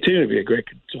 continue to be a great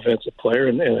defensive player,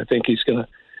 and I think he's going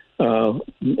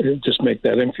to just make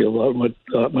that infield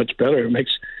much better. It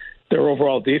makes their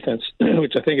overall defense,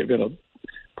 which I think had been a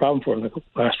problem for them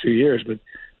the last few years, but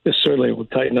this certainly will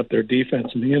tighten up their defense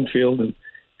in the infield,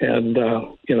 and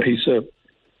he's a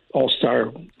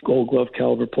all-star Gold Glove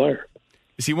caliber player.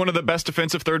 Is he one of the best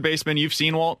defensive third basemen you've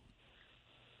seen, Walt?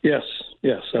 Yes,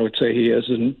 I would say he is,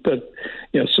 but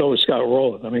so is Scott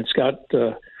Rowland. I mean, Scott,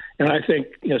 and I think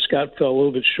Scott fell a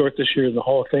little bit short this year in the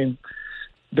Hall of Fame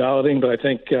balloting, but I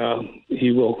think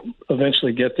he will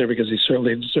eventually get there because he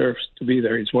certainly deserves to be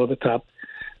there. He's one of the top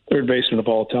third basemen of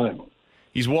all time.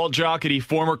 He's Walt Jocketty,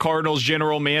 former Cardinals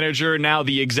general manager, now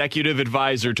the executive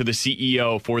advisor to the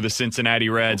CEO for the Cincinnati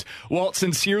Reds. Walt,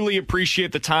 sincerely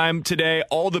appreciate the time today.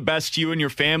 All the best to you and your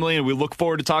family, and we look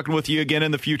forward to talking with you again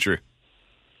in the future.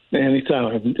 Anytime.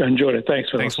 I've enjoyed it.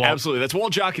 Thanks, Walt. Absolutely. That's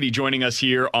Walt Jocketty joining us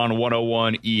here on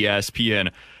 101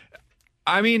 ESPN.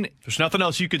 I mean, there's nothing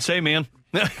else you could say, man.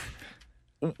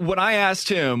 When I asked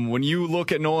him, when you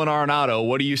look at Nolan Arenado,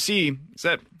 what do you see? He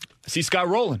said, I see Scott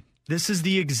Rowland. This is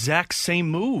the exact same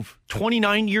move.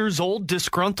 29 years old,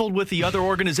 disgruntled with the other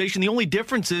organization. The only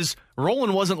difference is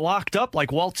Rowland wasn't locked up like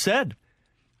Walt said.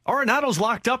 Arenado's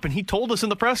locked up, and he told us in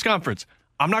the press conference,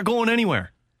 I'm not going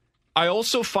anywhere. I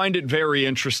also find it very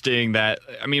interesting that,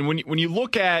 I mean, when you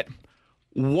look at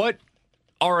what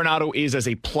Arenado is as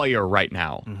a player right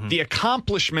now, the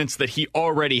accomplishments that he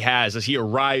already has as he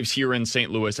arrives here in St.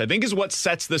 Louis, I think is what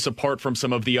sets this apart from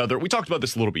some of the other, we talked about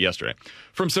this a little bit yesterday,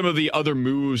 from some of the other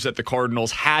moves that the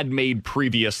Cardinals had made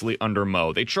previously under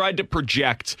Mo. They tried to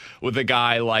project with a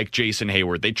guy like Jason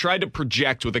Hayward. They tried to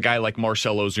project with a guy like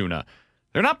Marcell Ozuna.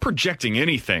 They're not projecting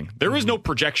anything. There is no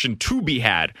projection to be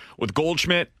had with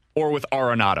Goldschmidt or with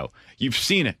Arenado. You've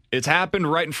seen it. It's happened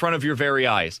right in front of your very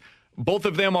eyes. Both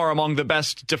of them are among the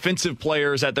best defensive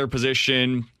players at their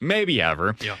position, maybe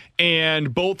ever. Yeah.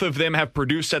 And both of them have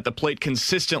produced at the plate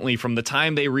consistently from the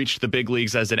time they reached the big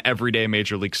leagues as an everyday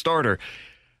major league starter.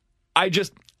 I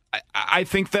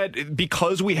think that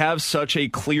because we have such a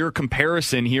clear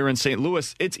comparison here in St.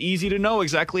 Louis, it's easy to know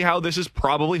exactly how this is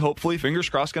probably, hopefully, fingers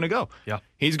crossed, going to go. Yeah.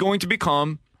 He's going to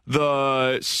become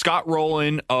the Scott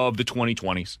Rowland of the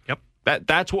 2020s. Yep.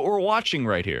 That's what we're watching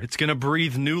right here. It's going to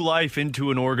breathe new life into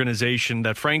an organization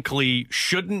that, frankly,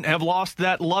 shouldn't have lost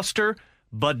that luster,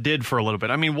 but did for a little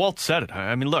bit. I mean, Walt said it.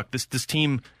 I mean, look, this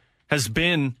team has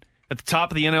been at the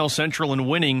top of the NL Central and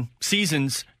winning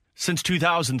seasons since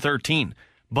 2013,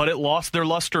 but it lost their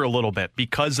luster a little bit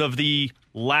because of the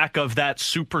lack of that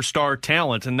superstar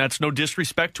talent, and that's no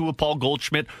disrespect to a Paul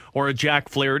Goldschmidt or a Jack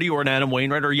Flaherty or an Adam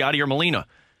Wainwright or Yadier Molina.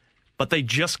 But they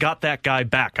just got that guy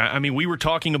back. I mean, we were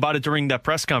talking about it during that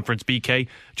press conference, BK.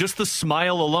 Just the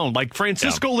smile alone. Like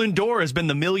Francisco Lindor has been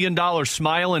the $1 million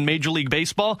smile in Major League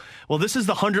Baseball. Well, this is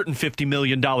the $150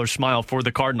 million smile for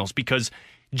the Cardinals because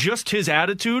just his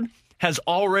attitude has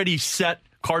already set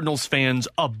Cardinals fans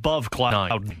above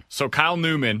cloud. So Kyle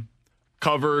Newman,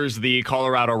 covers the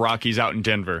Colorado Rockies out in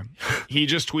Denver. He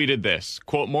just tweeted this,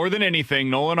 quote, "More than anything,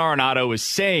 Nolan Arenado is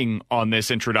saying on this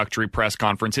introductory press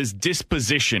conference, his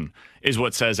disposition is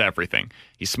what says everything.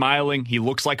 He's smiling. He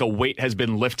looks like a weight has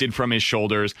been lifted from his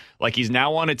shoulders, like he's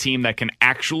now on a team that can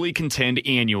actually contend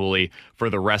annually for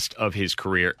the rest of his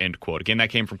career," end quote. Again, that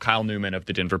came from Kyle Newman of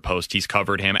the Denver Post. He's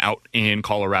covered him out in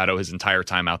Colorado his entire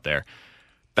time out there.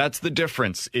 That's the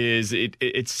difference, is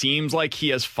it seems like he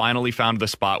has finally found the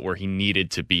spot where he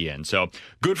needed to be in. So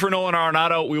good for Nolan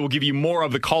Arenado. We will give you more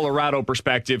of the Colorado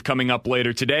perspective coming up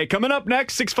later today. Coming up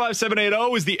next,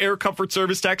 65780 is the Air Comfort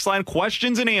Service text line.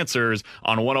 Questions and answers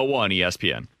on 101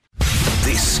 ESPN.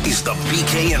 This is the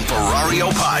BK and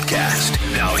Ferrario podcast.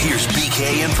 Now here's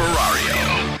BK and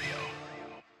Ferrario.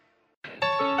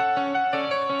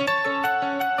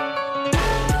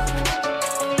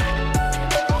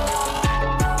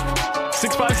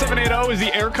 65780 is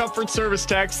the Air Comfort Service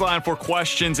text line for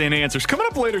questions and answers. Coming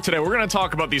up later today, we're going to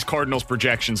talk about these Cardinals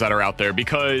projections that are out there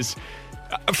because,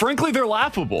 frankly, they're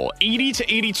laughable. 80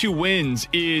 to 82 wins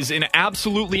is an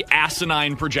absolutely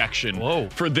asinine projection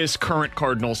for this current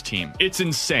Cardinals team. It's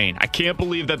insane. I can't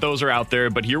believe that those are out there,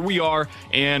 but here we are.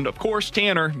 And, of course,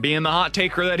 Tanner, being the hot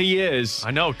taker that he is.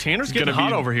 I know. Tanner's getting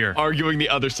hot over here. Arguing the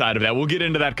other side of that. We'll get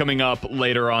into that coming up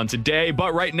later on today.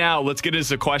 But right now, let's get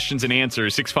into questions and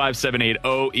answers. 65780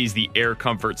 is the Air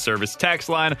Comfort Service text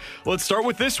line. Let's start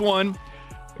with this one.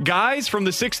 Guys from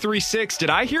the 636, did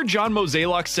I hear John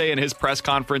Mozeliak say in his press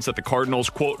conference that the Cardinals,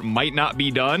 quote, might not be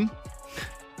done?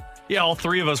 Yeah, all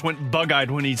three of us went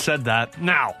bug-eyed when he said that.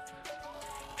 Now,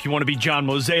 if you want to be John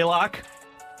Mozeliak,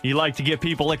 you like to get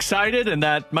people excited, and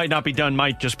that might not be done,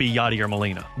 might just be Yadier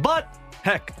Molina. But,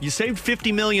 heck, you saved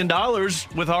 $50 million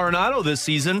with Arenado this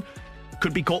season.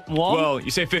 Could be Colton Wong. Well,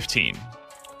 you say 15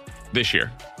 this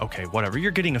year. Okay, whatever.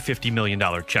 You're getting a $50 million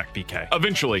check, BK.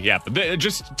 Eventually, yeah. But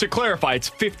just to clarify, it's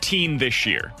 15 this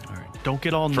year. All right. Don't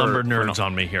get all number nerds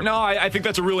on me here. No, I think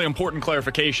that's a really important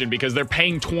clarification because they're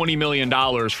paying $20 million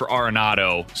for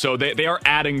Arenado. So they are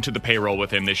adding to the payroll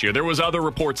with him this year. There was other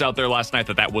reports out there last night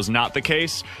that was not the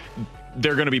case.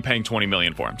 They're going to be paying $20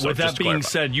 million for him. So with that being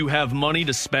said, you have money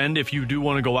to spend if you do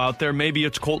want to go out there. Maybe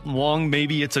it's Colton Wong.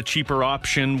 Maybe it's a cheaper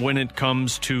option when it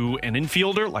comes to an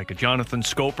infielder like a Jonathan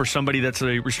Scope or somebody that's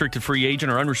a restricted free agent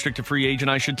or unrestricted free agent,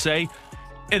 I should say.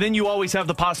 And then you always have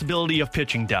the possibility of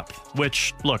pitching depth,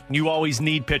 which, look, you always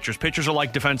need pitchers. Pitchers are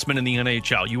like defensemen in the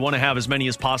NHL. You want to have as many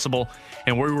as possible,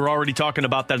 and we were already talking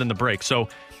about that in the break. So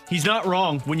he's not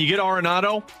wrong. When you get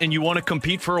Arenado and you want to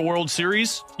compete for a World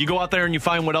Series, you go out there and you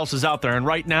find what else is out there. And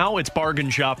right now, it's bargain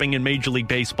shopping in Major League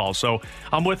Baseball. So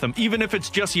I'm with him. Even if it's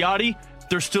just Yachty,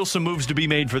 there's still some moves to be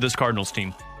made for this Cardinals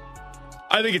team.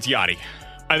 I think it's Yachty.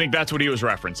 I think that's what he was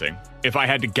referencing, if I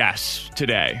had to guess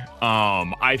today.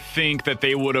 I think that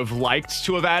they would have liked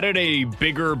to have added a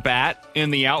bigger bat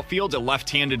in the outfield, a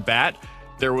left-handed bat.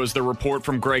 There was the report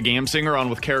from Greg Amsinger on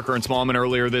with Carricker and Smallman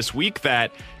earlier this week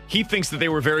that he thinks that they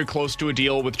were very close to a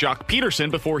deal with Jock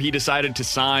Peterson before he decided to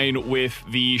sign with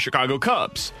the Chicago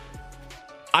Cubs.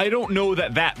 I don't know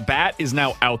that bat is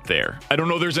now out there. I don't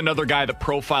know there's another guy that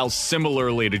profiles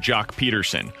similarly to Jock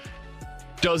Peterson.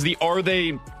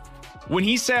 When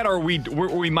he said,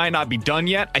 we might not be done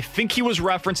yet, I think he was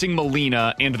referencing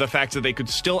Molina and the fact that they could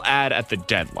still add at the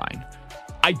deadline.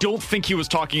 I don't think he was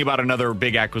talking about another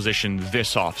big acquisition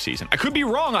this offseason. I could be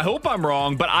wrong. I hope I'm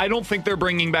wrong, but I don't think they're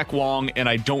bringing back Wong, and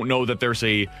I don't know that there's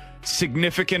a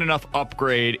significant enough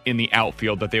upgrade in the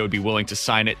outfield that they would be willing to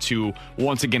sign it to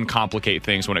once again complicate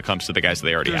things when it comes to the guys that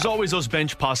they already have. There's always those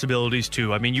bench possibilities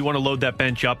too. I mean, you want to load that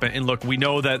bench up, and look, we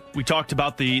know that we talked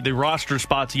about the roster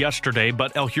spots yesterday,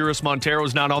 but Elhuris Montero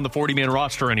is not on the 40-man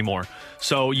roster anymore.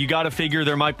 So you got to figure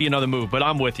there might be another move, but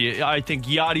I'm with you. I think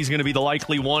Yachty's going to be the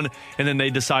likely one, and then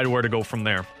they decide where to go from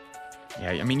there.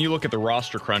 Yeah, I mean, you look at the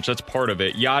roster crunch, that's part of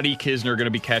it. Yachty, Kisner going to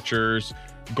be catchers.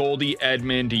 Goldie,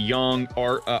 Edman, DeYoung,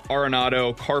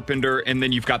 Arenado, Carpenter, and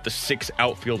then you've got the 6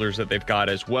 outfielders that they've got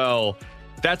as well.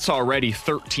 That's already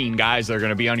 13 guys that are going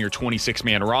to be on your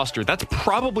 26-man roster. That's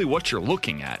probably what you're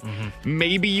looking at. Mm-hmm.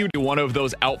 Maybe you do one of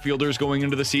those outfielders going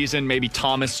into the season. Maybe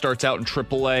Thomas starts out in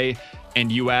AAA, and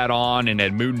you add on an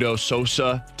Edmundo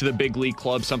Sosa to the big league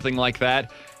club, something like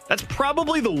that. That's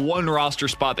probably the one roster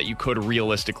spot that you could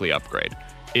realistically upgrade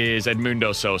is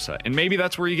Edmundo Sosa. And maybe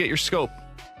that's where you get your Scope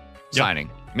signing.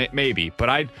 Maybe. But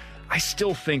I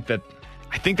still think that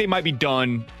I think they might be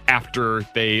done after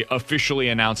they officially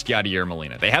announced Yadier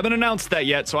Molina. They haven't announced that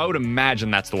yet, so I would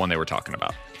imagine that's the one they were talking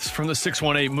about. It's from the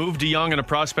 618. Move DeYoung and a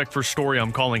prospect for Story,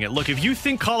 I'm calling it. Look, if you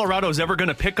think Colorado's ever going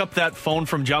to pick up that phone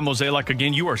from John Mozeliak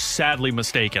again, you are sadly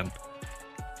mistaken.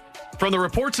 from the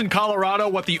reports in Colorado,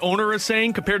 what the owner is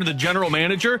saying compared to the general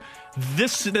manager, the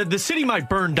city might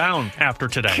burn down after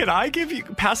today. Can I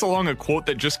pass along a quote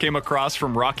that just came across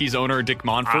from Rockies owner Dick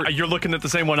Monfort? You're looking at the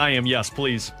same one I am. Yes,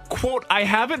 please. Quote, I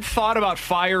haven't thought about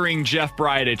firing Jeff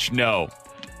Bridich, no.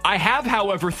 I have,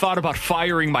 however, thought about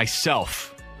firing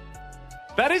myself.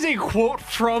 That is a quote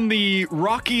from the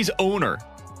Rockies owner.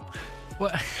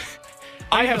 What?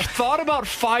 I have thought about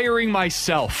firing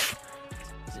myself.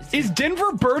 Is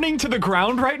Denver burning to the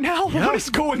ground right now? Yeah. What is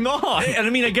going on? And I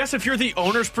mean, I guess if you're the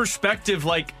owner's perspective,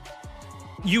 like,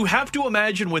 you have to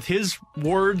imagine with his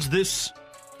words this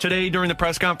today during the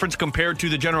press conference compared to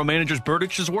the general manager's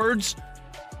Burdich's words,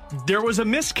 there was a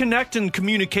misconnect in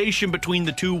communication between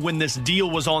the two when this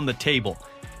deal was on the table.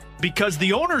 Because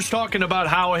the owner's talking about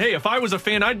how, hey, if I was a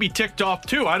fan, I'd be ticked off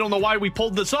too. I don't know why we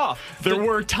pulled this off. There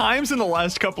were times in the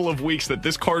last couple of weeks that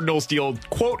this Cardinals deal,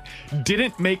 quote,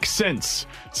 didn't make sense,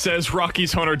 says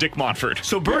Rockies owner Dick Monfort.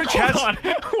 So Burdich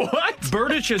what?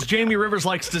 Burdich, as Jamie Rivers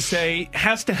likes to say,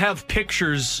 has to have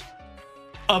pictures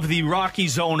of the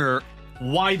Rockies owner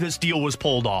why this deal was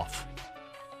pulled off.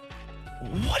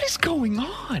 What is going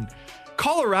on?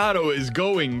 Colorado is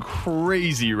going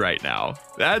crazy right now.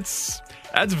 That's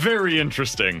very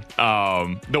interesting,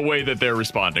 the way that they're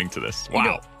responding to this. Wow. You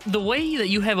know, the way that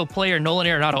you have a player, Nolan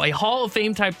Arenado, a Hall of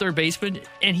Fame type third baseman,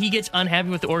 and he gets unhappy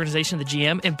with the organization, the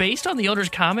GM, and based on the owner's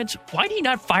comments, why did he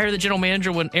not fire the general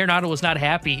manager when Arenado was not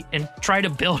happy and try to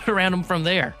build around him from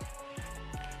there?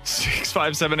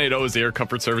 65780 is the Air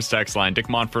Comfort Service text line. Dick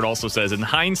Monfort also says, in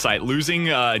hindsight, losing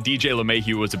DJ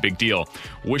LeMahieu was a big deal.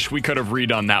 Wish we could have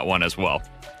redone that one as well.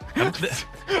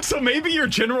 So maybe your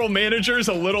general manager's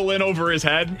a little in over his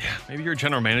head. Maybe your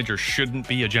general manager shouldn't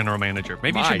be a general manager.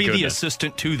 Maybe he should be the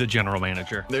assistant to the general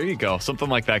manager. There you go. Something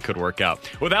like that could work out.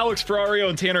 With Alex Ferrario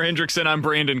and Tanner Hendrickson, I'm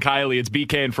Brandon Kiley. It's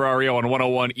BK and Ferrario on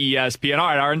 101 ESPN. All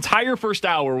right, our entire first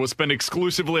hour was spent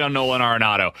exclusively on Nolan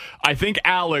Arenado. I think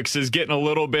Alex is getting a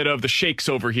little bit of the shakes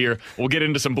over here. We'll get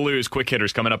into some Blues quick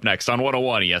hitters coming up next on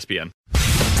 101 ESPN.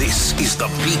 This is the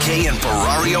BK and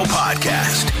Ferrario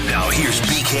podcast. Now here's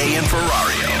BK and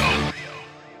Ferrario.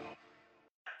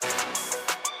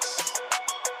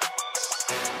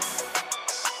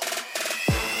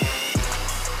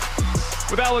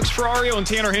 With Alex Ferrario and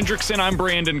Tanner Hendrickson, I'm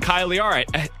Brandon Kiley. All right,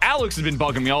 Alex has been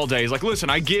bugging me all day. He's like,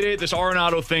 listen, I get it. This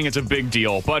Arenado thing, it's a big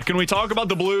deal. But can we talk about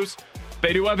the Blues?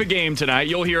 They do have a game tonight.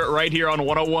 You'll hear it right here on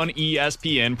 101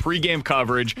 ESPN. Pregame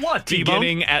coverage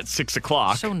beginning at 6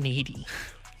 o'clock. So needy.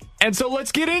 And so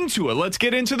let's get into it. Let's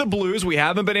get into the Blues. We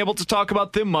haven't been able to talk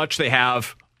about them much. They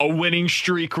have a winning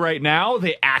streak right now.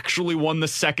 They actually won the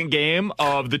second game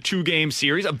of the two-game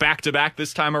series, a back-to-back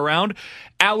this time around.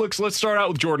 Alex, let's start out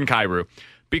with Jordan Kyrou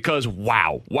because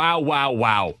wow.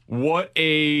 What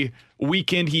a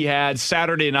weekend he had.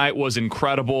 Saturday night was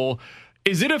incredible.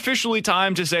 Is it officially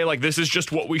time to say, like, this is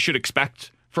just what we should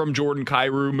expect from Jordan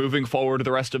Kyrou moving forward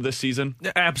the rest of this season?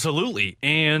 Absolutely.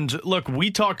 And look,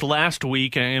 we talked last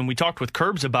week and we talked with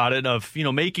Curbs about it of,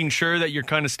 making sure that you're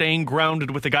kind of staying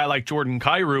grounded with a guy like Jordan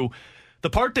Kyrou. The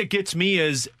part that gets me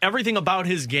is everything about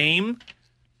his game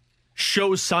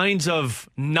shows signs of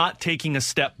not taking a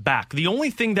step back. The only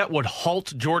thing that would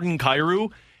halt Jordan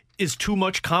Kyrou is too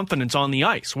much confidence on the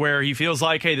ice where he feels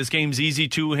like, hey, this game's easy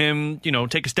to him,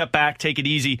 take a step back, take it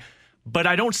easy. But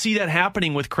I don't see that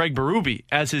happening with Craig Berube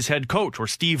as his head coach or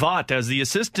Steve Ott as the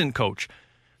assistant coach.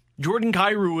 Jordan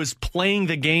Kyrou is playing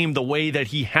the game the way that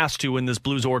he has to in this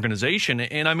Blues organization.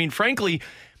 And I mean, frankly,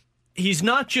 he's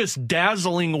not just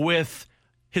dazzling with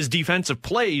his defensive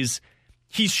plays.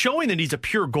 He's showing that he's a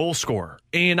pure goal scorer.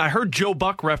 And I heard Joe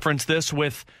Buck reference this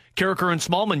with Carricker and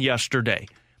Smallman yesterday.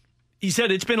 He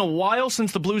said it's been a while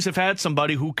since the Blues have had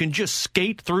somebody who can just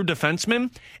skate through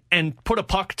defensemen and put a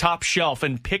puck top shelf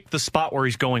and pick the spot where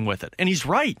he's going with it. And he's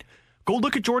right. Go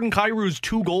look at Jordan Kyrou's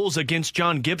 2 goals against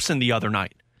John Gibson the other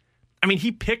night. I mean,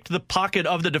 he picked the pocket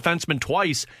of the defenseman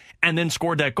twice and then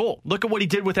scored that goal. Look at what he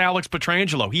did with Alex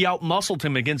Pietrangelo. He outmuscled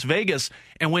him against Vegas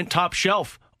and went top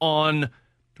shelf on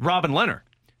Robin Lehner.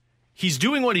 He's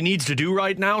doing what he needs to do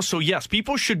right now. So, yes,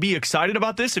 people should be excited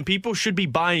about this and people should be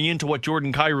buying into what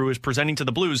Jordan Kyrou is presenting to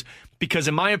the Blues because,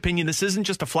 in my opinion, this isn't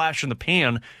just a flash in the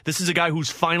pan. This is a guy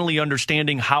who's finally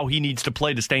understanding how he needs to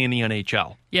play to stay in the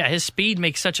NHL. Yeah, his speed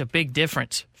makes such a big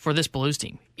difference for this Blues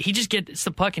team. He just gets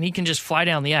the puck and he can just fly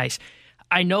down the ice.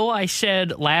 I know I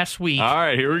said last week. All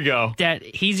right, here we go. That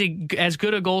he's as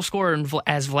good a goal scorer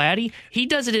as Vladdy. He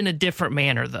does it in a different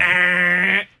manner, though.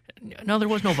 No, there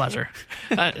was no buzzer.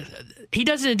 He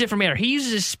does it in a different manner. He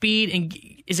uses his speed and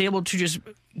is able to just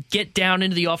get down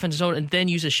into the offensive zone and then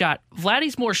use a shot.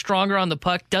 Vladdy's more stronger on the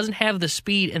puck, doesn't have the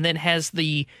speed, and then has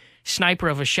the sniper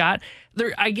of a shot.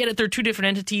 I get it. They're two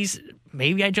different entities.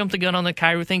 Maybe I jumped the gun on the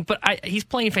Kyrou thing, but he's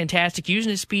playing fantastic, using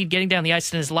his speed, getting down the ice,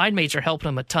 and his line mates are helping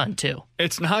him a ton, too.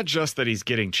 It's not just that he's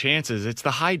getting chances. It's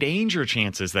the high danger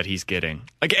chances that he's getting.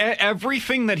 Like,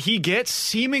 everything that he gets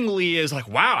seemingly is like,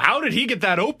 wow, how did he get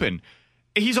that open?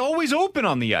 He's always open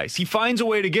on the ice. He finds a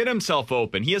way to get himself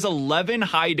open. He has 11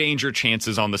 high danger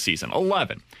chances on the season.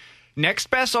 11. Next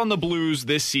best on the Blues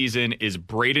this season is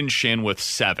Brayden Schenn with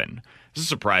 7. This is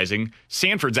surprising.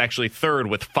 Sanford's actually third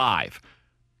with 5.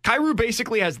 Kyrou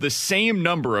basically has the same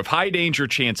number of high danger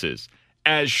chances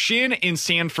as Schenn and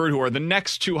Sanford, who are the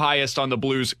next two highest on the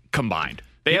Blues combined.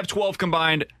 They have 12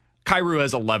 combined. Kyrou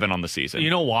has 11 on the season.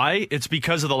 You know why? It's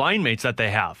because of the line mates that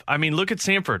they have. I mean, look at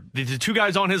Sanford. The two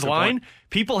guys on his line,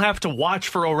 people have to watch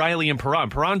for O'Reilly and Perron.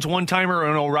 Perron's one-timer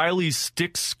and O'Reilly's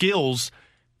stick skills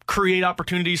create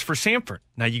opportunities for Sanford.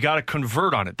 Now, you got to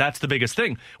convert on it. That's the biggest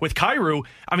thing. With Kyrou,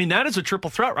 I mean, that is a triple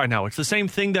threat right now. It's the same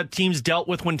thing that teams dealt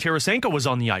with when Tarasenko was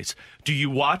on the ice. Do you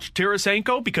watch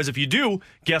Tarasenko? Because if you do,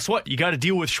 guess what? You got to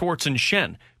deal with Schwartz and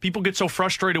Schenn. People get so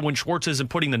frustrated when Schwartz isn't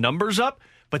putting the numbers up,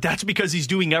 but that's because he's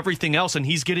doing everything else and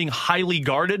he's getting highly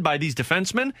guarded by these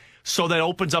defensemen. So that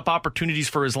opens up opportunities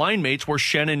for his line mates where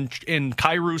Schenn and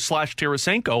Kyrou /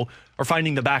 Tarasenko are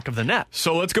finding the back of the net.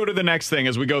 So let's go to the next thing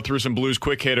as we go through some Blues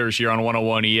quick hitters here on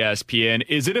 101 ESPN.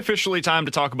 Is it officially time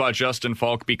to talk about Justin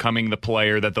Falk becoming the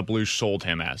player that the Blues sold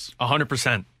him as?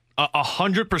 100%.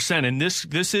 100%. And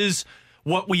this is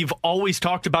what we've always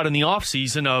talked about in the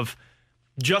offseason of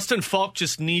Justin Falk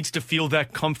just needs to feel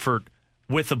that comfort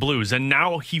with the Blues, and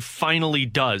now he finally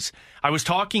does. I was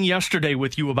talking yesterday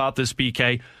with you about this,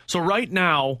 BK. So right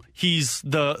now, he's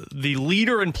the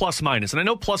leader in plus-minus, and I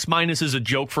know plus-minus is a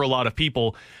joke for a lot of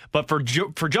people, but for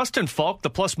Justin Falk, the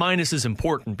plus-minus is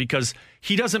important because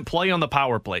he doesn't play on the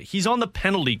power play. He's on the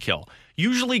penalty kill.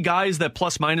 Usually guys that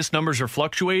plus-minus numbers are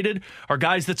fluctuated are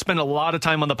guys that spend a lot of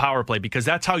time on the power play because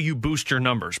that's how you boost your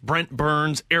numbers. Brent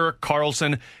Burns, Erik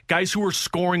Karlsson, guys who are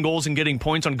scoring goals and getting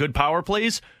points on good power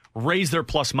plays raise their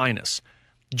plus-minus.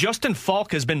 Justin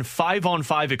Falk has been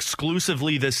 5-on-5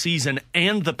 exclusively this season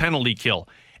and the penalty kill.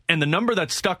 And the number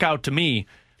that stuck out to me,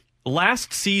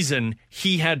 last season,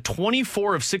 he had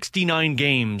 24 of 69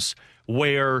 games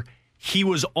where he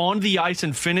was on the ice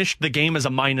and finished the game as a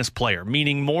minus player,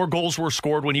 meaning more goals were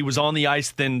scored when he was on the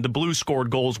ice than the Blues scored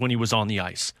goals when he was on the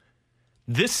ice.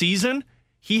 This season,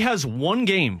 he has one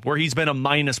game where he's been a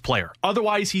minus player.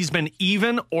 Otherwise, he's been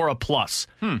even or a plus.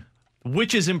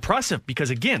 Which is impressive because,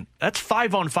 again, that's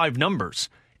 5-on-5 numbers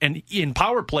and in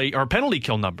power play or penalty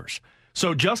kill numbers.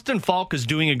 So Justin Falk is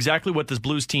doing exactly what this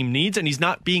Blues team needs, and he's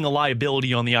not being a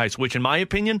liability on the ice, which, in my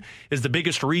opinion, is the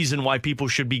biggest reason why people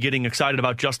should be getting excited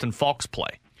about Justin Falk's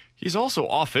play. He's also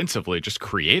offensively just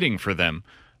creating for them.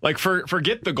 Like,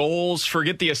 forget the goals,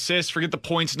 forget the assists, forget the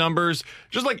points numbers.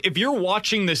 Just like if you're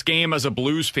watching this game as a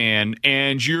Blues fan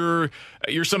and you're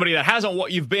somebody that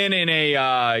you've been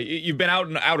out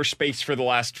in outer space for the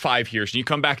last 5 years and you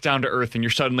come back down to earth and you're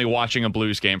suddenly watching a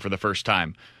Blues game for the first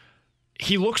time.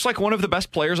 He looks like one of the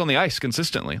best players on the ice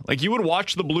consistently. Like, you would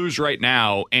watch the Blues right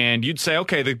now and you'd say,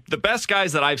 okay, the best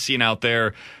guys that I've seen out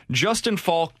there, Justin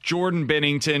Falk, Jordan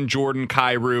Binnington, Jordan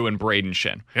Kyrou, and Brayden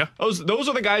Schenn. Yeah. Those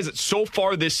are the guys that so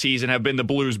far this season have been the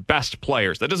Blues' best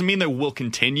players. That doesn't mean they will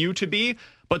continue to be,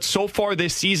 but so far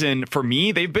this season, for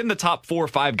me, they've been the top 4 or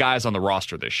 5 guys on the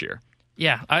roster this year.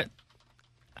 Yeah, I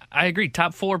agree.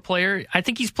 Top 4 player. I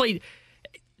think he's played...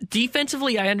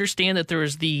 Defensively, I understand that there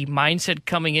was the mindset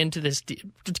coming into this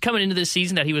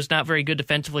season that he was not very good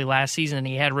defensively last season and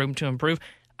he had room to improve.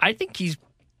 I think he's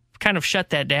kind of shut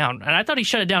that down. And I thought he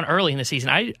shut it down early in the season.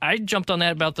 I jumped on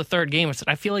that about the third game and said,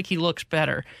 I feel like he looks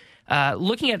better.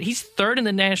 He's third in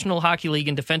the National Hockey League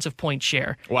in defensive point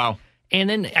share. Wow. And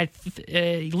then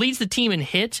he leads the team in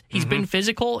hits. He's been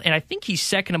physical, and I think he's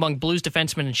second among Blues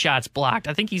defensemen in shots blocked.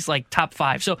 I think he's like top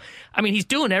 5. So, I mean, he's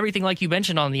doing everything like you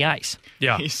mentioned on the ice.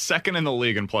 Yeah. He's second in the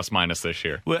league in plus-minus this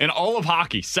year. In all of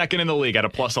hockey, second in the league at a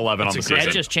 +11 on the season. That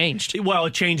just changed. Well,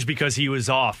 it changed because he was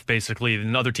off, basically.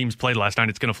 And other teams played last night.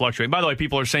 It's going to fluctuate. By the way,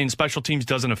 people are saying special teams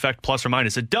doesn't affect plus or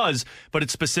minus. It does, but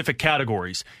it's specific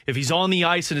categories. If he's on the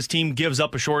ice and his team gives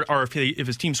up if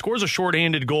his team scores a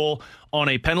shorthanded goal on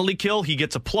a penalty kill, he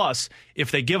gets a plus. If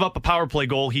they give up a power play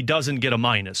goal, he doesn't get a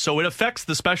minus. So it affects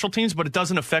the special teams, but it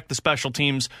doesn't affect the special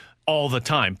teams all the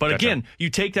time. But again,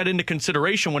 you take that into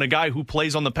consideration when a guy who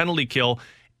plays on the penalty kill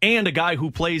and a guy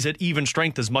who plays at even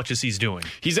strength as much as he's doing.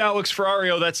 He's Alex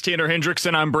Ferrario. That's Tanner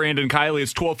Hendrickson. I'm Brandon Kiley.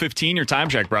 It's 12:15. Your time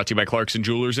check brought to you by Clarkson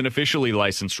Jewelers, an officially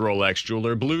licensed Rolex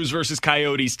jeweler. Blues versus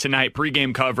Coyotes tonight.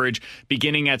 Pregame coverage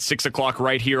beginning at 6 o'clock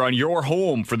right here on your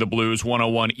home for the Blues,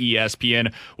 101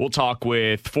 ESPN. We'll talk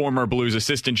with former Blues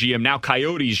assistant GM, now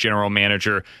Coyotes general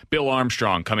manager, Bill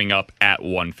Armstrong, coming up at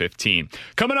 1:15.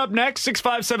 Coming up next,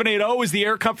 65780 is the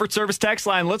Air Comfort Service text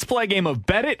line. Let's play a game of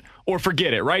Bet It or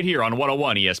Forget It right here on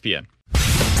 101 ESPN.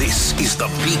 This is the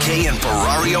BK and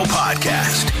Ferrario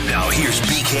podcast. Now here's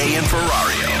BK and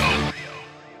Ferrario.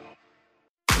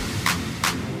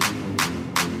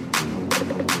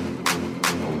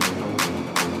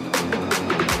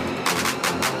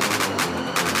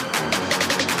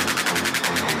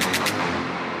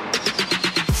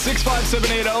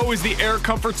 .780 is the Air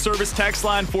Comfort Service text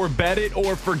line for Bet It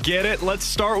or Forget It. Let's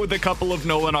start with a couple of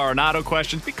Nolan Arenado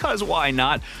questions, because why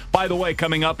not? By the way,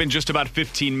 coming up in just about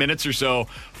 15 minutes or so,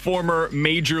 former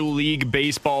Major League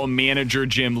Baseball manager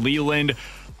Jim Leyland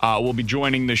will be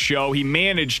joining the show. He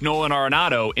managed Nolan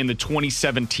Arenado in the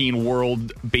 2017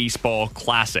 World Baseball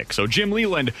Classic. So Jim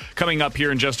Leyland coming up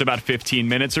here in just about 15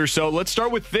 minutes or so. Let's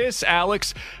start with this,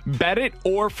 Alex. Bet it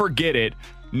or forget it.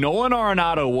 Nolan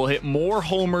Arenado will hit more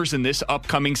homers in this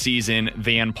upcoming season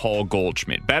than Paul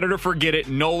Goldschmidt. Bet it or forget it,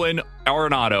 Nolan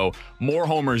Arenado, more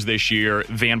homers this year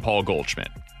than Paul Goldschmidt.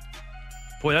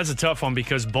 Boy, that's a tough one,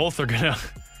 because both are gonna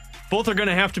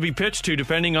have to be pitched to,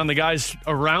 depending on the guys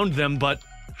around them. But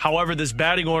however this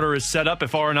batting order is set up,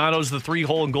 if Arenado's the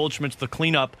 3-hole and Goldschmidt's the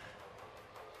cleanup,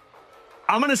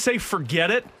 I'm gonna say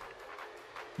forget it,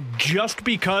 just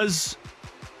because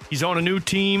he's on a new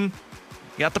team.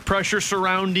 Got the pressure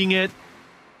surrounding it.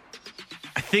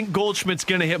 I think Goldschmidt's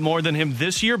going to hit more than him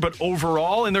this year, but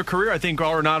overall in their career, I think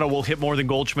Arenado will hit more than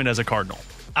Goldschmidt as a Cardinal.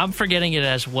 I'm forgetting it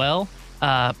as well.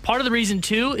 Part of the reason,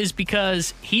 too, is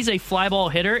because he's a fly ball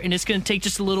hitter, and it's going to take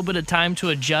just a little bit of time to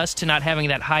adjust to not having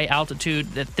that high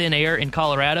altitude, that thin air in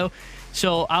Colorado.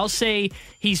 So I'll say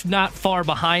he's not far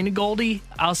behind Goldie.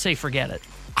 I'll say forget it.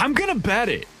 I'm going to bet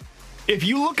it. If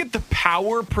you look at the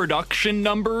power production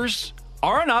numbers,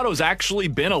 Arenado's actually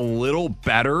been a little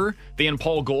better than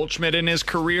Paul Goldschmidt in his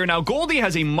career. Now, Goldie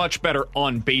has a much better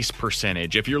on-base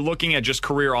percentage. If you're looking at just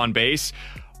career on-base,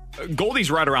 Goldie's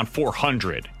right around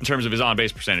 400 in terms of his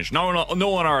on-base percentage. Nolan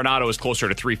Arenado is closer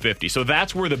to 350, so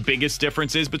that's where the biggest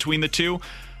difference is between the two.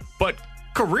 But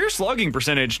career slugging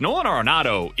percentage, Nolan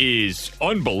Arenado is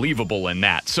unbelievable in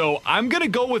that. So I'm going to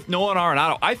go with Nolan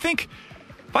Arenado. I think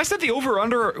if I set the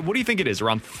over-under, what do you think it is?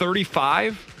 Around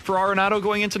 35 for Arenado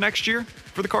going into next year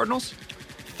for the Cardinals?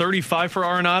 35 for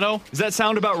Arenado? Does that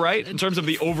sound about right in terms of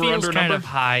the over-under number? Kind of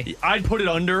high. I'd put it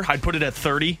under. I'd put it at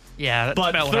 30. Yeah,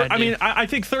 but I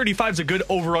think 35 is a good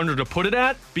over-under to put it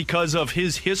at because of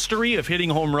his history of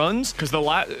hitting home runs.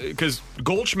 Because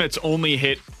Goldschmidt's only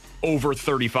hit over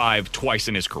 35 twice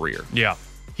in his career. Yeah.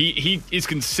 He is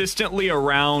consistently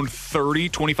around 30,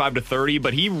 25 to 30,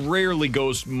 but he rarely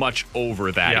goes much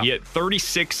over that. Yeah. He hit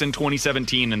 36 in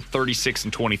 2017 and 36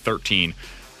 in 2013.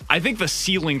 I think the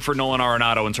ceiling for Nolan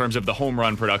Arenado in terms of the home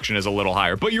run production is a little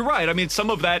higher. But you're right. I mean,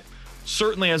 some of that,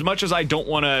 certainly, as much as I don't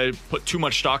want to put too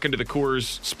much stock into the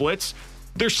Coors splits,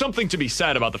 there's something to be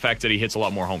said about the fact that he hits a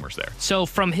lot more homers there. So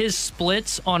from his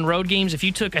splits on road games, if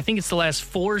you took, I think it's the last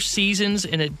 4 seasons,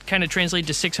 and it kind of translated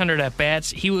to 600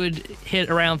 at-bats, he would hit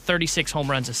around 36 home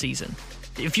runs a season.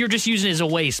 If you're just using his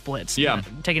away splits,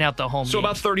 taking out the home So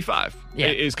games. about 35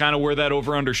 is kind of where that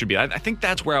over-under should be. I think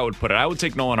that's where I would put it. I would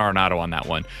take Nolan Arenado on that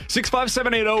one.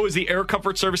 65780 is the Air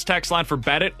Comfort Service text line for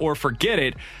Bet It or Forget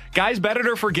It. Guys, bet it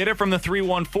or forget it from the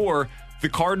 314. The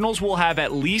Cardinals will have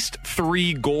at least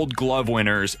 3 Gold Glove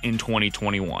winners in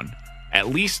 2021. At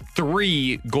least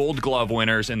 3 Gold Glove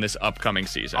winners in this upcoming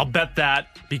season. I'll bet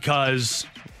that because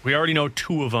we already know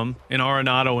 2 of them in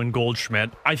Arenado and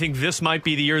Goldschmidt. I think this might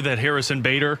be the year that Harrison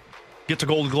Bader gets a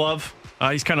Gold Glove.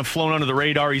 He's kind of flown under the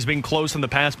radar. He's been close in the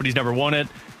past, but he's never won it.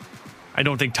 I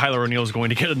don't think Tyler O'Neill is going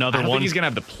to get another one. I one. think he's going to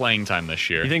have the playing time this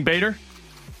year. You think Bader?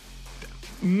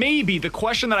 Maybe. The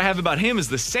question that I have about him is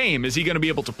the same. Is he going to be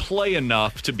able to play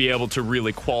enough to be able to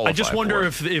really qualify? I just wonder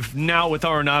if now with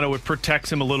Arenado it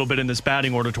protects him a little bit in this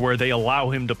batting order to where they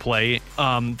allow him to play.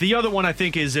 The other one I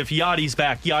think is if Yadi's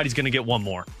back, Yadi's going to get one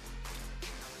more.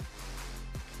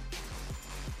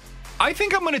 I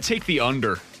think I'm going to take the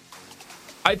under.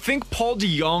 I think Paul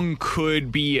DeJong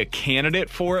could be a candidate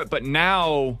for it, but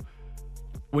now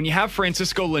when you have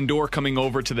Francisco Lindor coming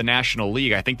over to the National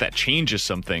League, I think that changes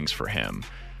some things for him.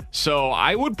 So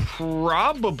I would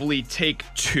probably take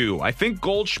 2. I think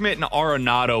Goldschmidt and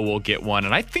Arenado will get one,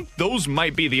 and I think those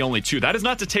might be the only 2. That is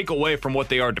not to take away from what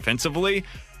they are defensively.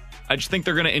 I just think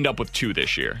they're going to end up with 2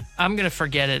 this year. I'm going to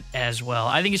forget it as well.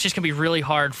 I think it's just going to be really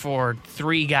hard for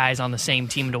 3 guys on the same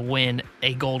team to win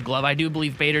a Gold Glove. I do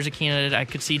believe Bader's a candidate. I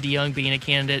could see DeYoung being a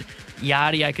candidate.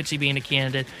 Yachty, I could see being a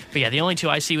candidate. But yeah, the only 2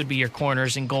 I see would be your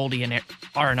corners and Goldie and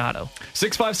Arenado.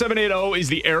 65780 is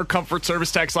the Air Comfort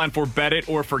Service text line for Bet It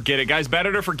or Forget It. Guys, bet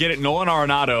it or forget it, Nolan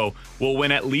Arenado will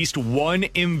win at least 1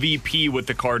 MVP with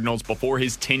the Cardinals before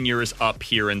his tenure is up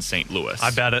here in St. Louis.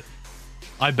 I bet it.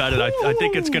 I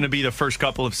think it's going to be the first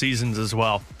couple of seasons as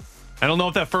well. I don't know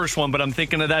if that first one, but I'm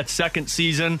thinking of that second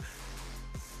season.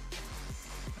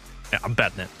 Yeah, I'm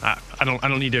betting it. I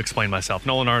don't need to explain myself.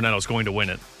 Nolan Arenado's going to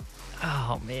win it.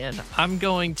 Oh, man. I'm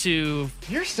going to...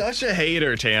 You're such a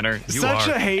hater, Tanner. You such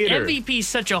are. a hater. MVP is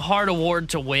such a hard award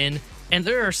to win, and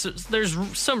there's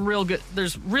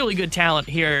really good talent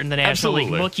here in the National League.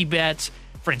 Mookie Betts,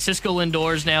 Francisco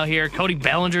Lindor's now here. Cody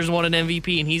Bellinger's won an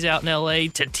MVP, and he's out in L.A.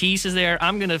 Tatis is there.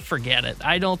 I'm going to forget it.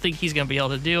 I don't think he's going to be able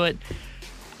to do it.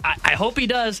 I hope he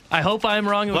does. I hope I'm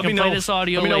wrong, and we can play this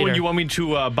audio later. Let me know when you want me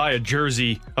to buy a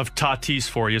jersey of Tatis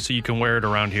for you so you can wear it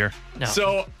around here. No.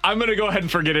 So I'm going to go ahead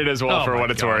and forget it as well for what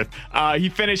it's worth. He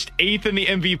finished 8th in the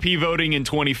MVP voting in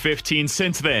 2015.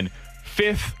 Since then,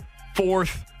 5th,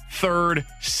 4th, 3rd,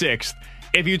 6th.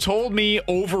 If you told me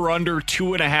over under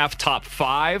 2.5 top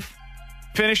 5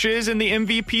 finishes in the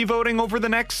MVP voting over the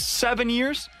next 7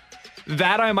 years,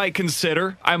 that I might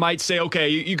consider. I might say, okay,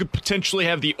 you could potentially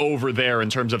have the over there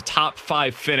in terms of top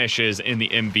 5 finishes in the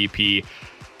MVP.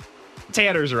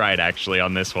 Tanner's right, actually,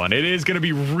 on this one. It is going to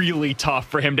be really tough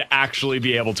for him to actually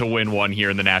be able to win one here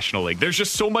in the National League. There's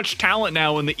just so much talent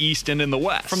now in the East and in the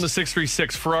West. From the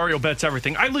 636, Ferrario bets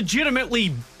everything. I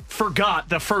legitimately forgot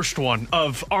the first one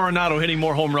of Arenado hitting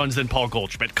more home runs than Paul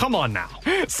Goldschmidt. Come on now.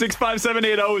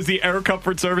 65780 is the Air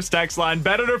Comfort Service text line.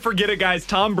 Bet it or forget it, guys.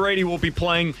 Tom Brady will be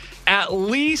playing at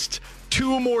least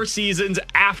 2 more seasons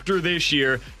after this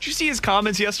year. Did you see his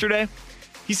comments yesterday?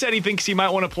 He said he thinks he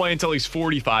might want to play until he's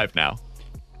 45 now.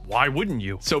 Why wouldn't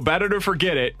you? So bet it or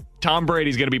forget it, Tom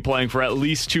Brady's going to be playing for at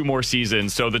least 2 more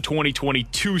seasons. So the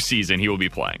 2022 season he will be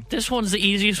playing. This one's the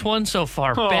easiest one so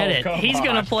far. Bet it. He's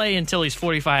going to play until he's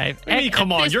 45.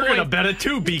 Come on. You're going to bet it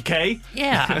too, BK.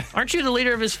 Yeah. Aren't you the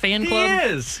leader of his fan club? He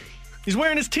is. He's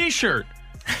wearing his T-shirt.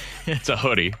 It's a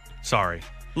hoodie. Sorry.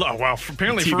 Well,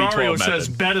 apparently Ferrario says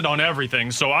bet it on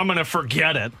everything, so I'm going to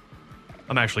forget it.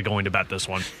 I'm actually going to bet this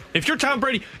one. If you're Tom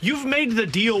Brady, you've made the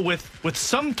deal with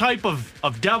some type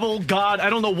of devil, God, I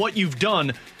don't know what you've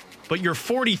done, but you're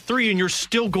 43 and you're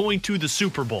still going to the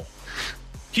Super Bowl.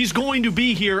 He's going to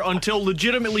be here until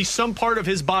legitimately some part of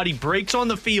his body breaks on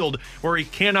the field where he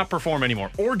cannot perform anymore,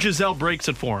 or Giselle breaks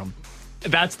it for him.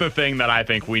 That's the thing that I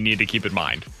think we need to keep in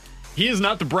mind. He is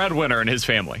not the breadwinner in his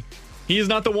family. He is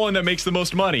not the one that makes the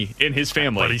most money in his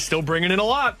family. But he's still bringing in a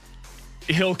lot.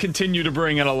 He'll continue to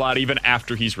bring in a lot even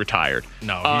after he's retired.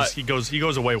 No, he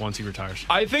goes away once he retires.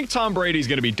 I think Tom Brady's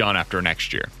going to be done after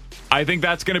next year. I think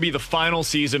that's going to be the final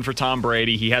season for Tom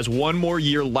Brady. He has 1 more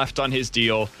year left on his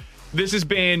deal. This has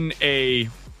been a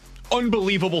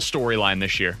unbelievable storyline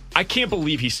this year. I can't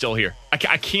believe he's still here.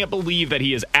 I can't believe that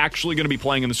he is actually going to be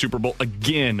playing in the Super Bowl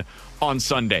again on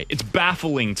Sunday. It's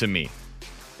baffling to me.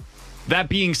 That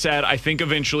being said, I think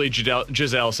eventually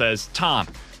Giselle says, Tom,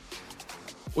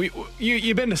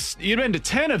 you've been to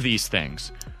 10 of these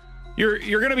things. You're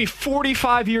going to be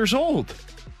 45 years old.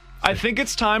 I think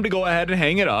it's time to go ahead and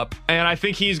hang it up, and I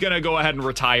think he's going to go ahead and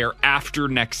retire after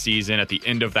next season at the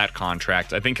end of that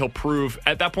contract. I think he'll prove,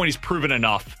 at that point, he's proven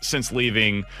enough since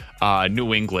leaving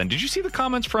New England. Did you see the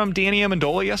comments from Danny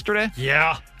Amendola yesterday?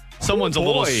 Yeah. Someone's a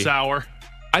little sour.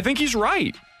 I think he's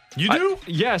right. You do?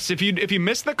 Yes. If you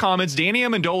missed the comments, Danny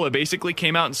Amendola basically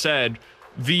came out and said,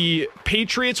 the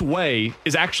Patriots way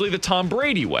is actually the Tom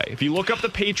Brady way. If you look up the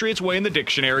Patriots way in the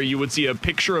dictionary, you would see a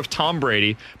picture of Tom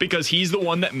Brady because he's the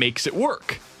one that makes it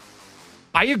work.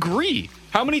 I agree.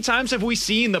 How many times have we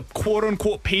seen the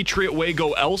quote-unquote Patriot way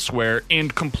go elsewhere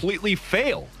and completely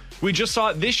fail? We just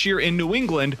saw it this year in New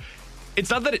England. It's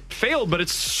not that it failed, but it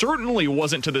certainly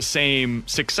wasn't to the same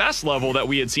success level that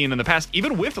we had seen in the past,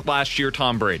 even with last year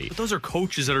Tom Brady. But those are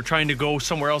coaches that are trying to go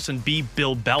somewhere else and be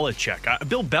Bill Belichick.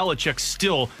 Bill Belichick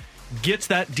still gets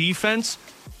that defense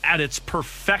at its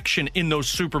perfection in those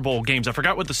Super Bowl games. I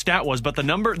forgot what the stat was, but the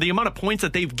amount of points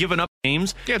that they've given up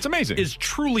games, yeah, it's amazing, is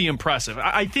truly impressive.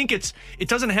 I think it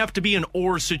doesn't have to be an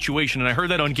or situation, and I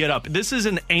heard that on Get Up. This is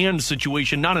an and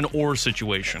situation, not an or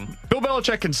situation. Bill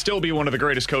Belichick can still be one of the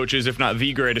greatest coaches, if not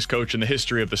the greatest coach in the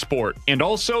history of the sport. And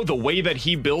also, the way that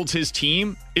he builds his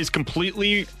team is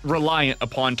completely reliant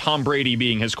upon Tom Brady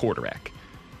being his quarterback.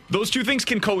 Those two things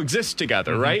can coexist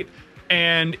together, right?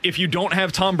 And if you don't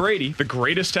have Tom Brady, the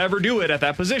greatest to ever do it at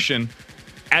that position,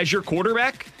 as your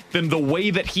quarterback, then the way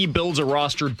that he builds a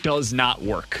roster does not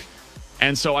work.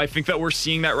 And so I think that we're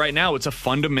seeing that right now. It's a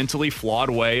fundamentally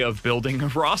flawed way of building a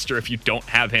roster if you don't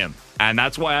have him. And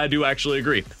that's why I do actually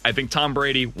agree. I think Tom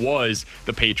Brady was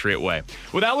the Patriot way.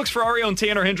 With Alex Ferrario and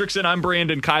Tanner Hendrickson, I'm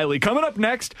Brandon Kiley. Coming up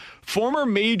next, former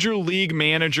Major League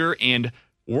manager and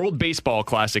World Baseball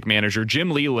Classic manager Jim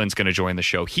Leyland's going to join the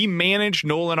show. He managed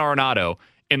Nolan Arenado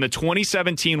in the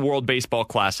 2017 World Baseball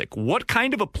Classic. What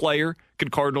kind of a player can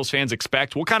Cardinals fans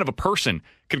expect? What kind of a person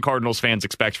can Cardinals fans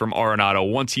expect from Arenado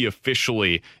once he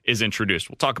officially is introduced?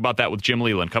 We'll talk about that with Jim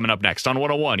Leyland coming up next on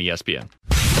 101 ESPN.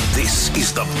 This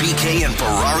is the BK and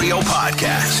Ferrario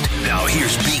podcast. Now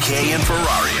here's BK and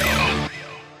Ferrario.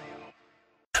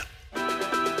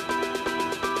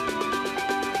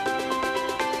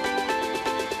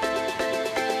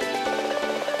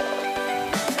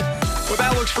 With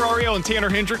Alex Ferrario and Tanner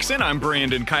Hendrickson, I'm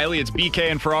Brandon Kiley. It's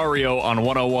BK and Ferrario on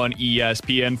 101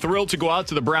 ESPN. Thrilled to go out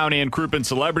to the Brown and Crouppen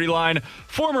Celebrity Line.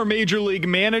 Former Major League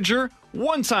manager,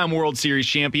 one-time World Series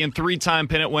champion, three-time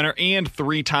pennant winner, and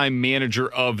three-time Manager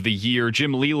of the Year.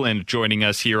 Jim Leyland joining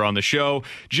us here on the show.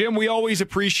 Jim, we always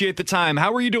appreciate the time.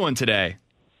 How are you doing today?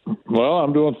 Well,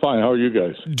 I'm doing fine. How are you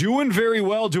guys? Doing very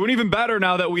well. Doing even better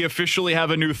now that we officially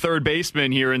have a new third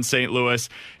baseman here in St. Louis.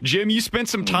 Jim, you spent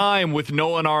some time with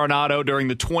Nolan Arenado during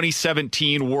the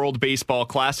 2017 World Baseball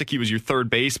Classic. He was your third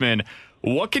baseman.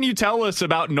 What can you tell us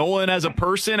about Nolan as a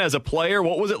person, as a player?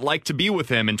 What was it like to be with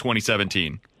him in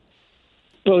 2017?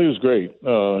 Well, he was great.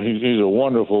 He's a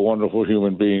wonderful, wonderful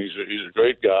human being. He's a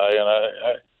great guy, and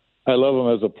I love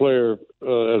him as a player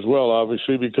as well,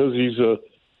 obviously, because he's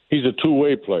a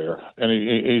two-way player, and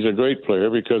he's a great player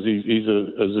because he's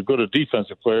as good a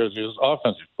defensive player as he is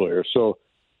offensive player. So,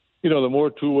 the more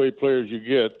two-way players you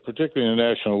get, particularly in the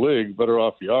National League, better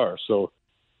off you are. So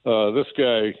this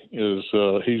guy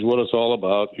he's what it's all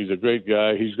about. He's a great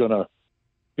guy. He's going to,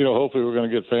 hopefully we're going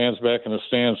to get fans back in the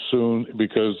stands soon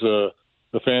because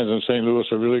the fans in St. Louis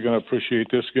are really going to appreciate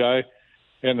this guy.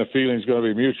 And the feeling's going to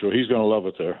be mutual. He's going to love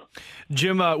it there.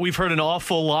 Jim, we've heard an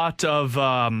awful lot of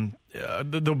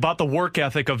about the work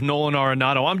ethic of Nolan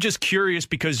Arenado. I'm just curious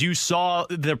because you saw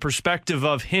the perspective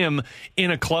of him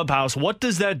in a clubhouse. What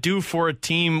does that do for a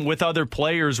team with other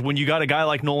players when you got a guy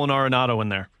like Nolan Arenado in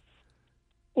there?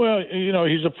 Well,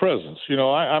 he's a presence.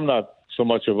 I'm not so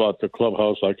much about the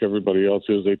clubhouse like everybody else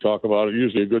is. They talk about it.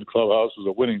 Usually a good clubhouse is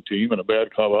a winning team and a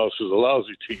bad clubhouse is a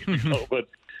lousy team.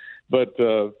 But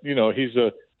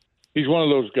he's one of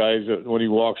those guys that when he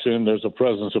walks in, there's a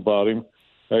presence about him.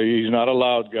 He's not a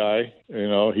loud guy.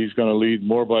 He's going to lead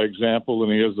more by example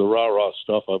than he is the rah-rah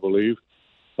stuff, I believe.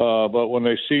 But when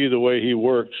they see the way he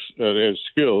works his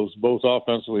skills, both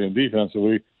offensively and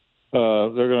defensively,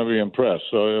 they're going to be impressed.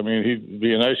 So, he'd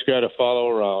be a nice guy to follow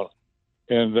around.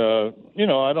 And,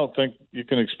 I don't think you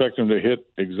can expect him to hit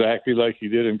exactly like he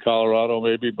did in Colorado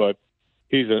maybe, but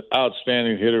he's an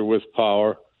outstanding hitter with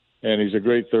power. And he's a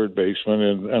great third baseman,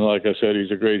 and like I said, he's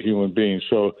a great human being.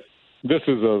 So this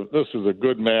is a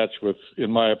good match with, in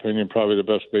my opinion, probably the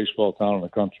best baseball town in the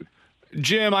country.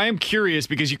 Jim, I am curious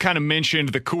because you kind of mentioned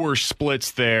the Coors splits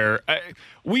there.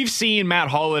 We've seen Matt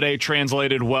Holliday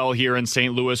translated well here in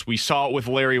St. Louis. We saw it with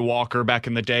Larry Walker back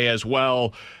in the day as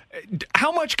well.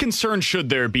 How much concern should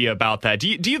there be about that? Do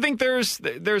you think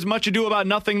there's much ado about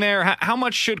nothing there? How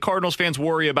much should Cardinals fans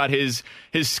worry about his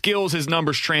skills, his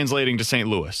numbers translating to St.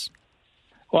 Louis?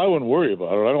 Well, I wouldn't worry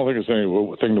about it. I don't think it's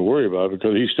anything to worry about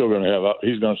because he's going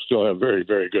to still have very,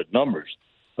 very good numbers.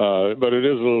 But it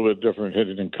is a little bit different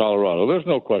hitting in Colorado. There's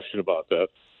no question about that.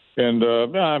 And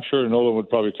I'm sure Nolan would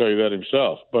probably tell you that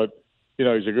himself. But, he's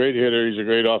a great hitter. He's a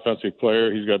great offensive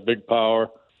player. He's got big power.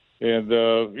 And,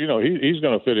 he's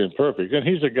going to fit in perfect. And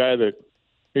he's a guy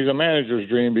he's a manager's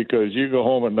dream because you go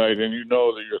home at night and you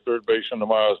know that your third baseman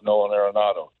tomorrow is Nolan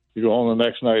Arenado. You go home the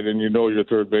next night and you know your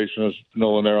third baseman is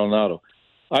Nolan Arenado.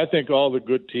 I think all the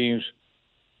good teams,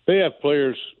 they have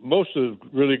players, most of the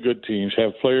really good teams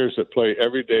have players that play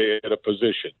every day at a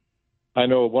position. I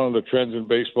know one of the trends in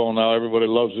baseball now, everybody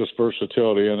loves this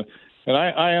versatility. And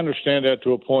I understand that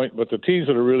to a point, but the teams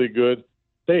that are really good,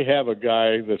 they have a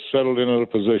guy that's settled into a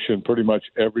position pretty much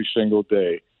every single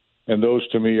day. And those,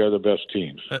 to me, are the best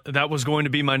teams. That was going to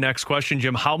be my next question,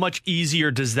 Jim. How much easier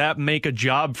does that make a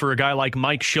job for a guy like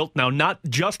Mike Shildt now, not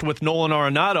just with Nolan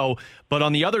Arenado, but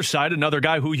on the other side, another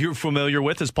guy who you're familiar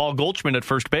with is Paul Goldschmidt at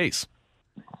first base?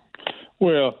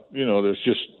 Well, they're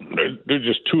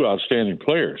just two outstanding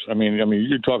players. I mean,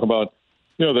 you talk about,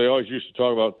 they always used to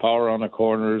talk about power on the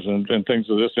corners and things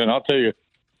of this. And I'll tell you,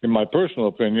 in my personal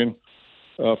opinion,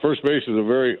 first base is a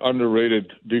very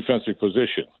underrated defensive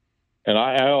position. And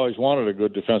I always wanted a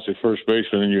good defensive first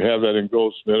baseman, and you have that in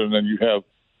Goldschmidt, and then you have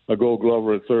a Gold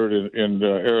Glover at third in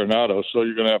Arenado. So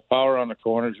you're going to have power on the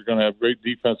corners. You're going to have great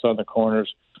defense on the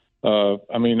corners.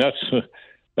 I mean,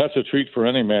 that's a treat for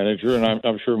any manager, and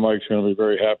I'm sure Mike's going to be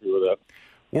very happy with that.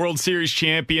 World Series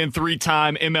champion,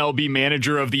 3-time MLB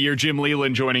Manager of the Year, Jim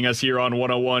Leyland, joining us here on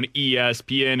 101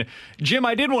 ESPN. Jim,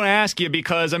 I did want to ask you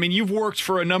because, I mean, you've worked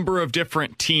for a number of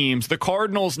different teams. The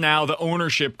Cardinals now, the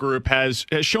ownership group, has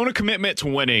shown a commitment to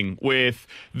winning with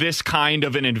this kind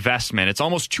of an investment. It's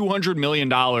almost $200 million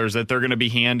that they're going to be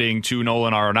handing to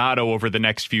Nolan Arenado over the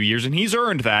next few years, and he's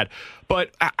earned that.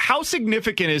 But how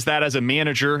significant is that as a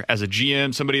manager, as a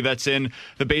GM, somebody that's in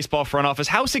the baseball front office?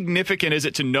 How significant is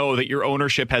it to know that your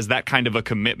ownership has that kind of a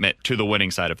commitment to the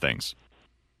winning side of things?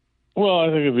 Well, I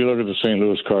think if you look at the St.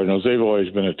 Louis Cardinals, they've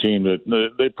always been a team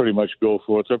that they pretty much go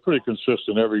for it. They're pretty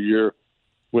consistent every year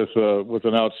with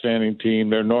an outstanding team.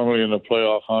 They're normally in the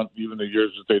playoff hunt, even the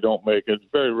years that they don't make it. It's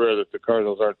very rare that the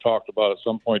Cardinals aren't talked about at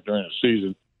some point during the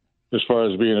season as far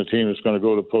as being a team that's going to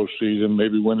go to postseason,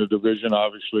 maybe win the division,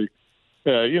 obviously.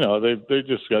 Yeah, you know, they've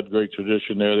just got great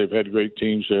tradition there. They've had great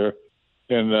teams there.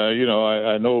 And, you know,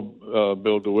 I know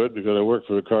Bill DeWitt because I worked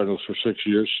for the Cardinals for 6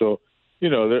 years. So,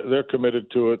 you know, they're committed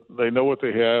to it. They know what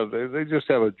they have. They just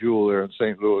have a jewel there in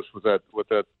St. Louis with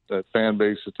that fan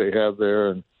base that they have there.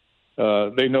 And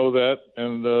they know that.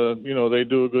 And, you know, they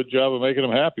do a good job of making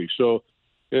them happy. So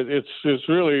it's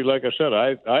really, like I said,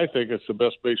 I think it's the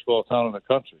best baseball town in the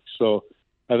country. So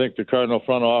I think the Cardinal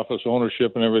front office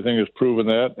ownership and everything has proven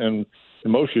that. And in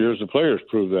most years, the players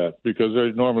prove that because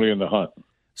they're normally in the hunt.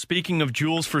 Speaking of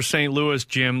jewels for St. Louis,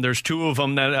 Jim, there's two of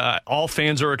them that all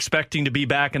fans are expecting to be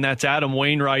back, and that's Adam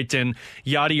Wainwright and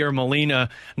Yadier Molina.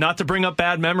 Not to bring up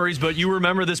bad memories, but you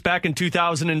remember this back in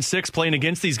 2006 playing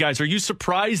against these guys. Are you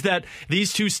surprised that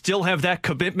these two still have that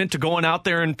commitment to going out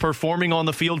there and performing on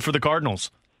the field for the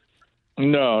Cardinals?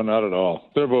 No, not at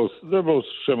all. They're both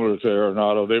similar to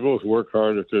Arenado. They both work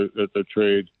hard at the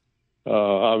trade.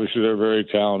 Obviously, they're very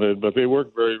talented, but they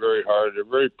work very, very hard. They're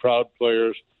very proud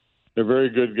players. They're very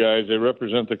good guys. They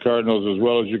represent the Cardinals as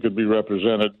well as you could be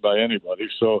represented by anybody.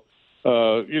 So,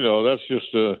 you know, that's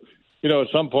just, you know, at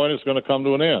some point it's going to come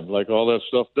to an end, like all that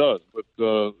stuff does. But,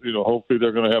 you know, hopefully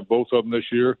they're going to have both of them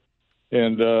this year.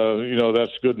 And, you know,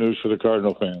 that's good news for the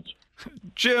Cardinal fans.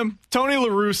 Jim, Tony La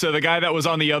Russa, the guy that was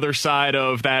on the other side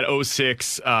of that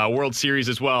 06 World Series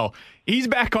as well, he's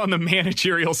back on the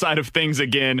managerial side of things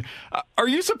again. Are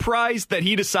you surprised that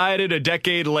he decided a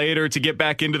decade later to get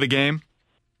back into the game?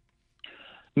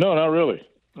 No, not really.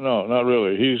 No, not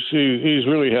really. He's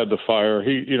really had the fire.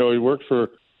 He worked for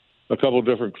a couple of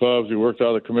different clubs. He worked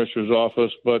out of the commissioner's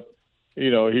office, but you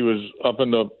know, he was up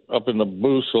in the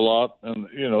booths a lot, and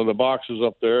you know, the boxes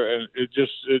up there, and it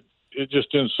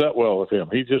just didn't set well with him.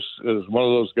 He just is one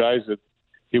of those guys that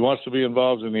he wants to be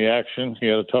involved in the action. He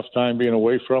had a tough time being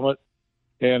away from it.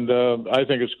 And I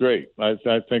think it's great. I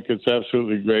think it's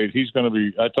absolutely great. He's going to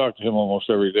be – I talk to him almost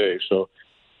every day. So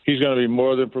he's going to be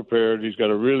more than prepared. He's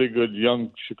got a really good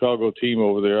young Chicago team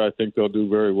over there. I think they'll do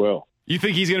very well. You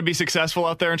think he's going to be successful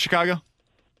out there in Chicago?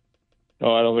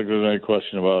 No, I don't think there's any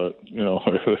question about it. You know,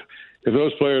 if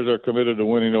those players are committed to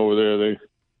winning over there,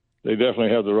 they definitely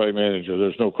have the right manager.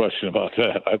 There's no question about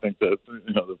that. I think that,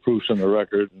 you know, the proof's in the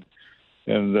record,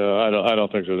 and I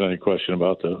don't think there's any question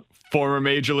about that. Former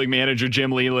Major League Manager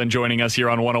Jim Leyland joining us here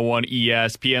on 101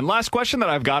 ESPN. Last question that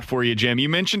I've got for you, Jim. You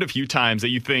mentioned a few times that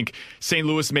you think St.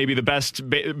 Louis may be the best,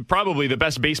 probably the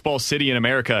best baseball city in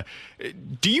America.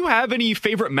 Do you have any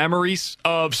favorite memories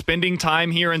of spending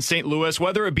time here in St. Louis,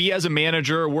 whether it be as a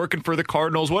manager or working for the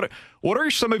Cardinals? What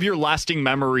are some of your lasting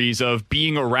memories of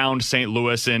being around St.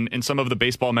 Louis and some of the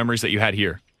baseball memories that you had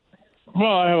here?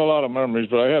 Well, I have a lot of memories,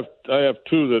 but I have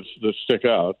two that stick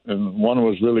out, and one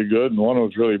was really good and one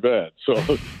was really bad. So,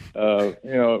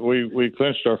 you know, we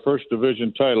clinched our first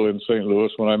division title in St. Louis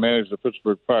when I managed the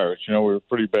Pittsburgh Pirates. You know, we were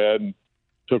pretty bad and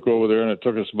took over there, and it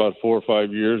took us about 4 or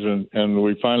 5 years, and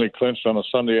we finally clinched on a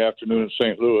Sunday afternoon in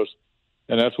St. Louis,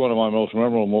 and that's one of my most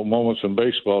memorable moments in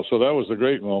baseball. So that was a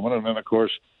great moment, and then, of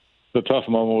course, the tough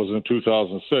moment was in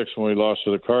 2006 when we lost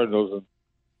to the Cardinals, and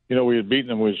you know, we had beaten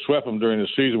them. We swept them during the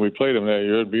season. We played them that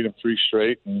year, beat them 3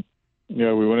 straight. And, you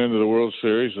know, we went into the World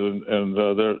Series, and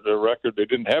their record, they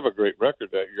didn't have a great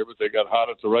record that year, but they got hot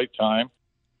at the right time.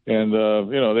 And,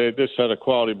 you know, they just had a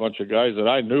quality bunch of guys that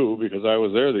I knew because I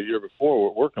was there the year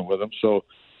before working with them. So,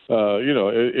 you know,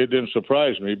 it didn't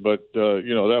surprise me. But,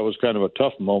 you know, that was kind of a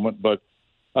tough moment. But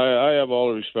I have all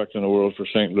the respect in the world for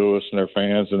St. Louis and their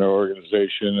fans and their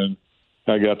organization, and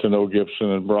I got to know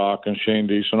Gibson and Brock and Shane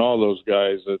Deese and all those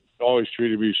guys that always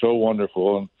treated me so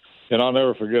wonderful, and I'll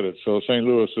never forget it. So St.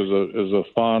 Louis is a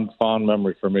fond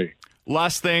memory for me.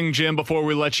 Last thing, Jim, before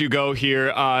we let you go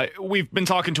here, we've been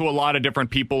talking to a lot of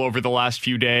different people over the last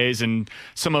few days, and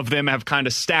some of them have kind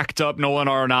of stacked up Nolan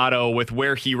Arenado with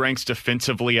where he ranks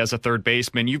defensively as a third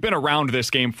baseman. You've been around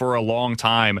this game for a long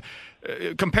time.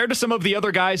 Compared to some of the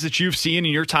other guys that you've seen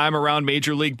in your time around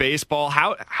Major League Baseball,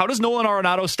 how does Nolan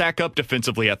Arenado stack up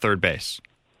defensively at third base?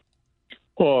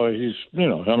 Well, he's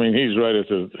right at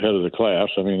the head of the class.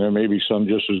 I mean, there may be some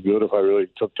just as good if I really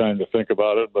took time to think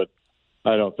about it, but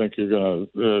I don't think you're going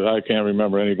to I can't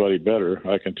remember anybody better.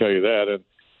 I can tell you that.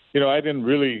 And, I didn't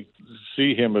really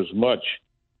see him as much.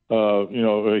 He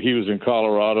was in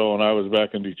Colorado and I was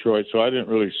back in Detroit, so I didn't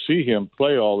really see him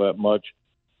play all that much,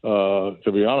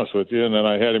 to be honest with you. And then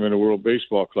I had him in the World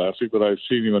Baseball Classic, but I've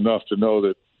seen him enough to know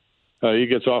that he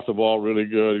gets off the ball really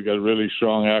good. He's got a really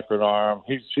strong, accurate arm.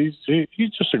 He's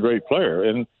just a great player.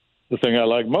 And the thing I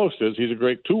like most is he's a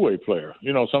great two-way player.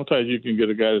 Sometimes you can get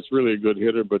a guy that's really a good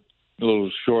hitter, but a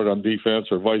little short on defense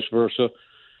or vice versa.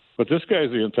 But this guy's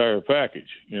the entire package.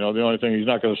 The only thing, he's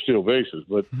not going to steal bases,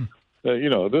 but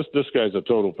this guy's a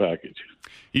total package.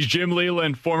 He's Jim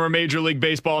Leyland, former Major League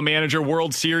Baseball manager,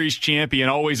 World Series champion.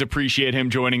 Always appreciate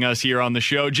him joining us here on the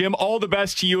show. Jim, all the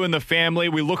best to you and the family.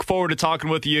 We look forward to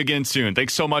talking with you again soon.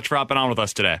 Thanks so much for hopping on with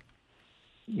us today.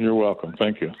 You're welcome.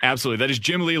 Thank you. Absolutely. That is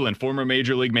Jim Leyland, former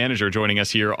Major League manager, joining us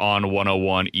here on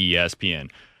 101 ESPN.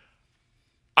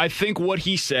 I think what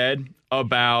he said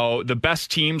about the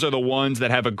best teams are the ones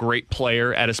that have a great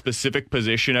player at a specific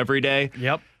position every day.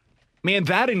 Yep. Man,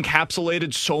 that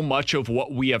encapsulated so much of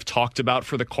what we have talked about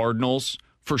for the Cardinals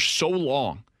for so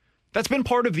long. That's been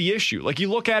part of the issue. Like, you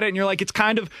look at it and you're like, it's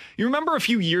kind of, you remember a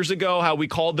few years ago how we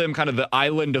called them kind of the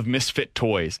island of misfit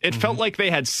toys? It felt like they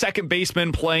had second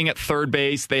basemen playing at third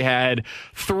base. They had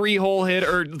 6-hole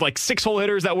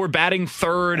hitters that were batting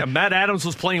third. Yeah, Matt Adams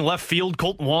was playing left field.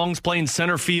 Colton Wong's playing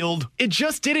center field. It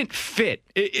just didn't fit.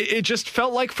 It just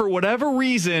felt like for whatever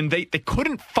reason, they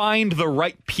couldn't find the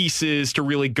right pieces to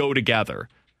really go together.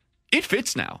 It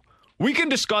fits now. We can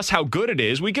discuss how good it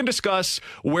is. We can discuss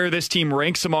where this team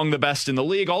ranks among the best in the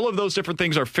league. All of those different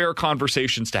things are fair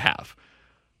conversations to have.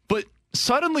 But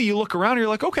suddenly you look around and you're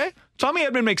like, okay, Tommy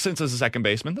Edman makes sense as a second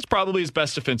baseman. That's probably his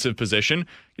best defensive position.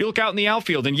 You look out in the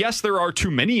outfield, and yes, there are too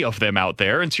many of them out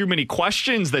there and too many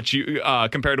questions that you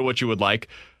compared to what you would like.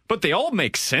 But they all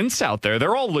make sense out there.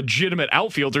 They're all legitimate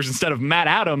outfielders instead of Matt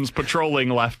Adams patrolling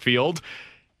left field.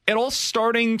 It all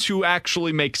starting to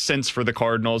actually make sense for the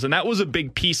Cardinals, and that was a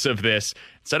big piece of this.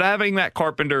 Instead of having Matt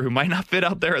Carpenter, who might not fit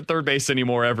out there at third base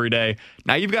anymore every day,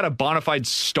 now you've got a bona fide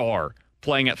star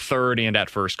playing at third and at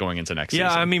first going into next season.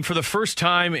 Yeah, I mean, for the first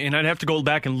time, and I'd have to go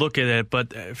back and look at it,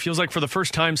 but it feels like for the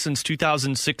first time since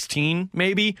 2016,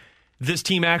 maybe, this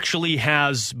team actually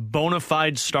has bona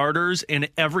fide starters in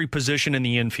every position in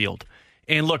the infield.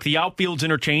 And look, the outfield's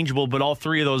interchangeable, but all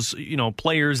three of those,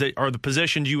 players that are the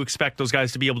positions you expect those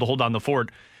guys to be able to hold down the fort.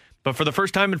 But for the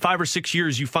first time in 5 or 6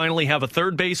 years, you finally have a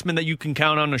third baseman that you can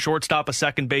count on, a shortstop, a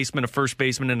second baseman, a first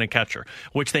baseman, and a catcher,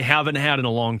 which they haven't had in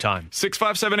a long time.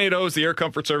 65780 is the Air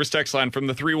Comfort Service text line from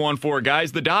the 314.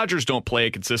 Guys, the Dodgers don't play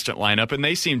a consistent lineup, and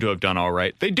they seem to have done all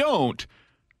right. They don't,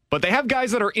 but they have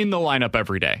guys that are in the lineup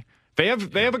every day. They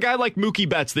have a guy like Mookie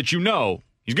Betts that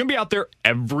he's going to be out there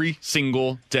every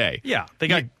single day. Yeah, they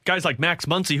got guys like Max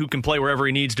Muncy who can play wherever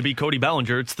he needs to be, Cody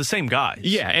Bellinger. It's the same guys.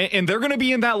 Yeah, and they're going to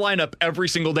be in that lineup every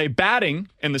single day, batting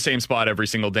in the same spot every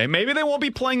single day. Maybe they won't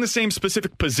be playing the same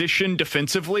specific position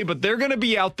defensively, but they're going to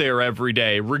be out there every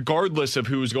day, regardless of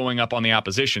who's going up on the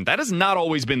opposition. That has not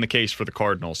always been the case for the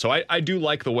Cardinals, so I do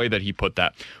like the way that he put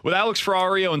that. With Alex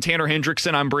Ferrario and Tanner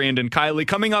Hendrickson, I'm Brandon Kiley.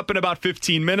 Coming up in about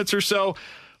 15 minutes or so,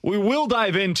 we will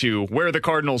dive into where the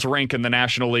Cardinals rank in the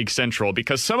National League Central,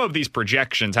 because some of these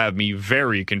projections have me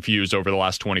very confused over the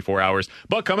last 24 hours.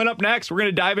 But coming up next, we're going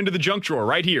to dive into the junk drawer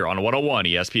right here on 101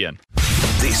 ESPN.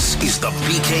 This is the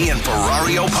BK and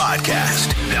Ferrario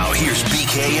podcast. Now here's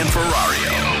BK and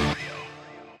Ferrario.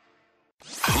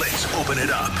 Let's open it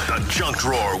up. The junk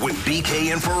drawer with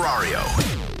BK and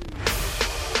Ferrario.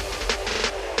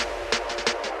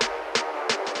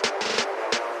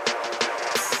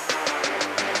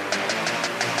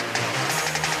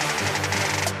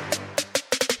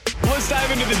 Let's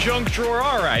dive into the junk drawer.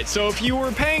 All right, so if you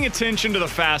were paying attention to the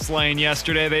Fast Lane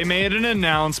yesterday, they made an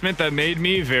announcement that made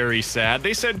me very sad.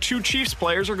 They said 2 Chiefs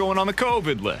players are going on the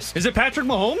COVID list. Is it Patrick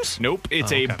Mahomes? Nope,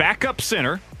 it's a backup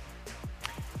center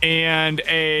and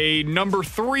a number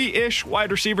 3-ish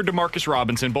wide receiver, Demarcus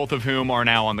Robinson, both of whom are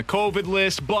now on the COVID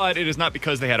list, but it is not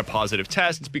because they had a positive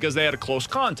test, it's because they had a close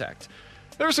contact.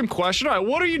 There's some question, all right,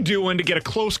 what are you doing to get a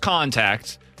close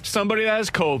contact to somebody that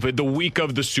has COVID the week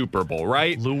of the Super Bowl,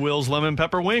 right? Lou Will's lemon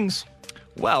pepper wings.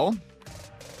 Well,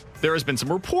 there has been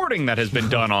some reporting that has been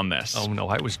done on this. Oh, no,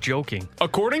 I was joking.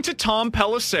 According to Tom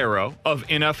Pelissero of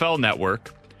NFL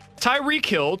Network, Tyreek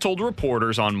Hill told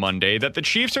reporters on Monday that the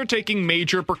Chiefs are taking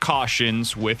major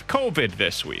precautions with COVID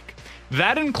this week.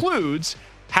 That includes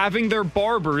having their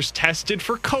barbers tested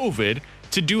for COVID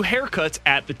to do haircuts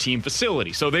at the team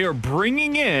facility. So they are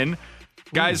bringing in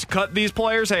guys, cut these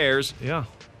players' hairs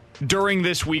during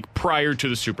this week prior to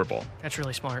the Super Bowl. That's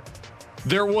really smart.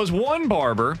 There was one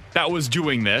barber that was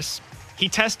doing this. He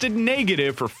tested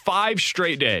negative for 5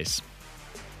 straight days.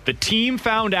 The team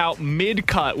found out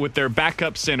mid-cut with their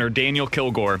backup center, Daniel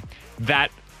Kilgore,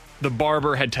 that the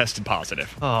barber had tested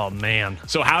positive. Oh, man.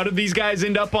 So how did these guys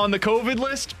end up on the COVID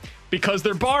list? Because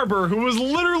their barber, who was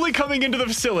literally coming into the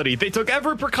facility, they took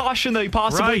every precaution they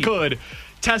possibly could,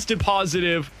 tested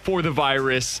positive for the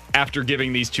virus after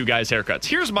giving these 2 guys haircuts.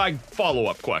 Here's my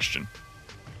follow-up question.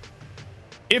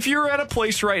 If you're at a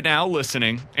place right now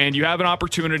listening and you have an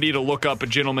opportunity to look up a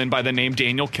gentleman by the name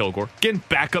Daniel Kilgore, again,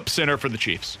 backup center for the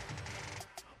Chiefs,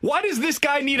 why does this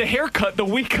guy need a haircut the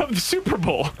week of the Super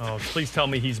Bowl? Oh, please tell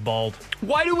me he's bald.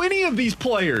 Why do any of these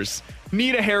players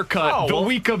need a haircut the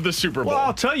week of the Super Bowl? Well,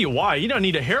 I'll tell you why. He doesn't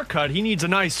need a haircut. He needs a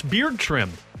nice beard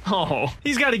trim. Oh.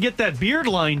 He's got to get that beard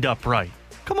lined up right.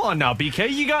 Come on now, BK.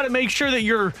 You got to make sure that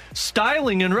you're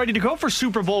styling and ready to go for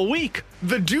Super Bowl week.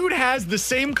 The dude has the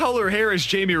same color hair as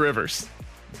Jamie Rivers.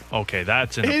 Okay,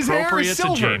 that's His hair inappropriate is to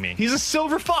silver. Jamie. He's a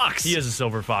silver fox. He is a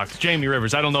silver fox. Jamie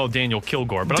Rivers. I don't know Daniel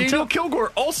Kilgore, but Daniel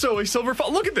Kilgore, also a silver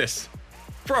fox. Look at this.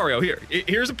 Ferrario,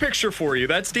 here's a picture for you.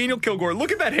 That's Daniel Kilgore.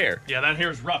 Look at that hair. Yeah, that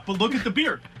hair's rough, but look at the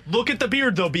beard. Look at the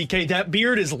beard, though, BK. That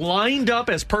beard is lined up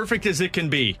as perfect as it can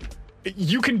be.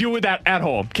 You can do that at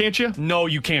home, can't you? No,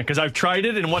 you can't, because I've tried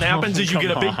it, and what happens is you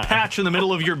get a big patch in the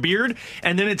middle of your beard,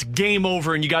 and then it's game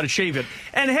over, and you got to shave it.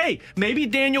 And hey, maybe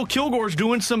Daniel Kilgore's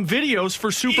doing some videos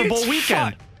for Super Bowl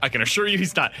weekend. I can assure you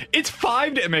he's not. It's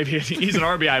 5 days. Maybe he's an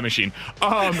RBI machine.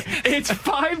 It's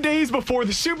 5 days before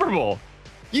the Super Bowl.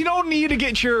 You don't need to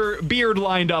get your beard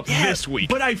lined up this week.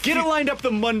 But get it lined up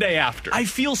the Monday after. I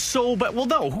feel so bad. Well,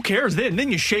 no, who cares then?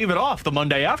 Then you shave it off the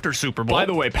Monday after Super Bowl. By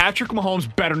the way, Patrick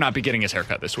Mahomes better not be getting his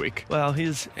haircut this week. Well,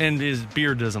 his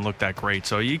beard doesn't look that great,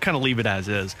 so you kind of leave it as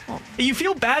is. You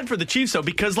feel bad for the Chiefs, though,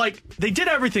 because, they did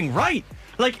everything right.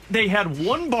 They had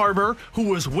one barber who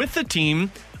was with the team.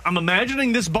 I'm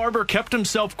imagining this barber kept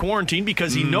himself quarantined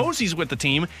because he knows he's with the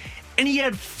team. And he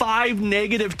had 5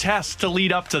 negative tests to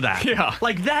lead up to that. Yeah.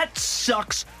 That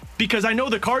sucks because I know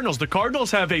the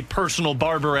Cardinals have a personal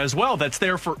barber as well that's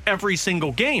there for every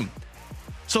single game.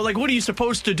 So, what are you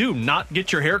supposed to do? Not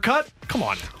get your hair cut? Come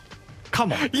on.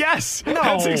 Yes, no.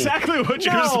 That's exactly what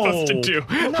you're supposed to do.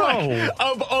 No.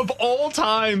 Of all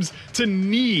times to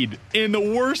need, in the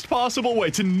worst possible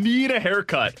way, to need a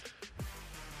haircut,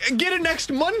 get it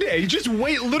next Monday. Just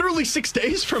wait literally 6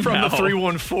 days from now. The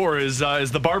 314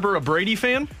 is the barber a Brady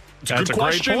fan? That's a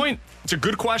great point. It's a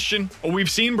good question. We've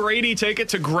seen Brady take it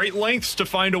to great lengths to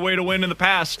find a way to win in the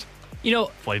past.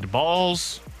 Play the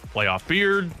balls, playoff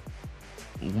beard,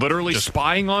 literally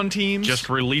spying on teams. Just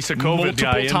release a COVID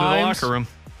guy into the locker room.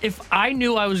 If I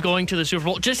knew I was going to the Super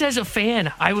Bowl, just as a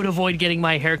fan, I would avoid getting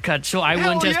my hair cut so I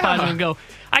wouldn't test positive and go.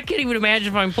 I can't even imagine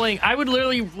if I'm playing. I would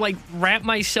literally wrap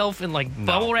myself in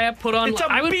bubble wrap, put on. It's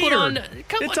a I would beard. put on.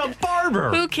 It's a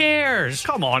barber. Who cares?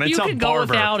 Come on, it's you a could barber.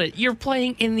 go without it. You're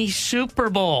playing in the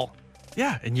Super Bowl.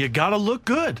 Yeah, and you gotta look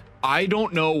good. I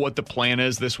don't know what the plan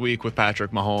is this week with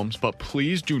Patrick Mahomes, but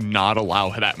please do not allow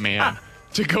that man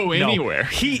to go anywhere. No,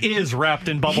 he is wrapped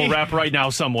in bubble wrap right now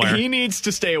somewhere. He needs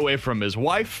to stay away from his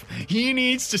wife. He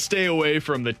needs to stay away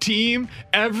from the team.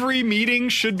 Every meeting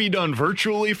should be done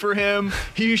virtually for him.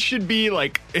 He should be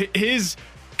his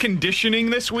conditioning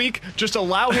this week. Just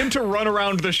allow him to run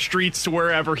around the streets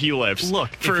wherever he lives. Look,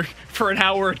 for an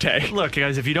hour a day. Look,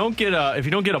 guys, if you don't get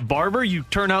a barber, you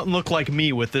turn out and look like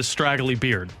me with this straggly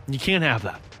beard. You can't have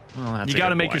that. Well, you got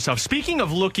to make yourself. Speaking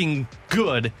of looking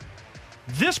good,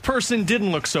 this person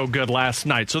didn't look so good last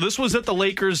night. So this was at the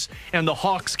Lakers and the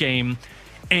Hawks game.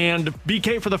 And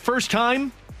BK, for the first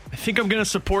time, I think I'm going to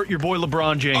support your boy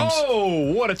LeBron James.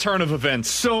 Oh, what a turn of events.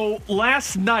 So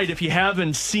last night, if you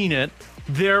haven't seen it,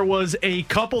 there was a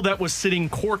couple that was sitting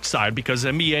courtside because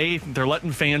NBA, they're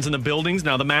letting fans in the buildings.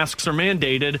 Now the masks are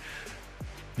mandated.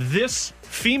 This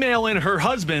female and her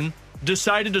husband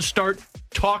decided to start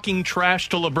talking trash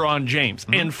to LeBron James.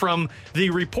 Mm-hmm. And from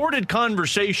the reported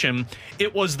conversation,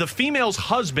 it was the female's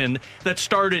husband that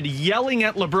started yelling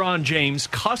at LeBron James,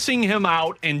 cussing him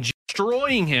out and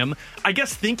destroying him. I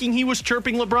guess thinking he was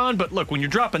chirping LeBron, but look, when you're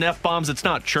dropping F-bombs, it's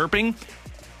not chirping.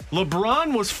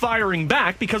 LeBron was firing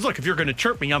back because, look, if you're going to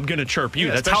chirp me, I'm going to chirp you.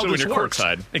 Yeah, that's how when this you're works.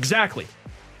 courtside. Exactly.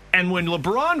 And when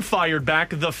LeBron fired back,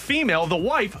 the female, the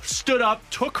wife, stood up,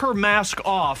 took her mask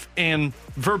off, and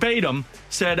verbatim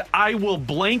said, "I will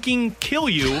blanking kill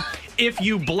you if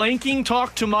you blanking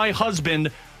talk to my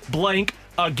husband blank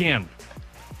again."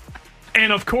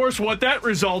 And of course, what that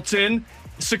results in,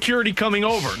 security coming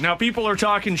over. Now, people are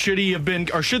talking, should they have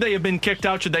been kicked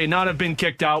out? Should they not have been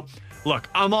kicked out? Look,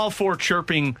 I'm all for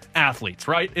chirping athletes,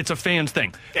 right? It's a fan's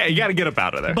thing. Yeah, you got to get up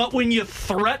out of there. But when you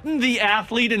threaten the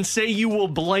athlete and say you will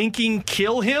blanking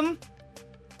kill him,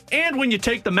 and when you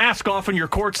take the mask off on your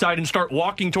courtside and start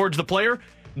walking towards the player,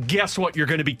 guess what? You're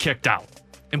going to be kicked out.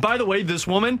 And by the way, this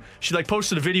woman, she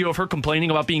posted a video of her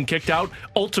complaining about being kicked out.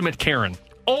 Ultimate Karen.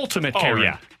 Ultimate Karen. Oh,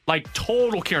 yeah.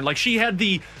 Total Karen. She had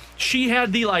the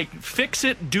fix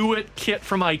it, do it kit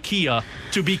from IKEA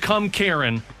to become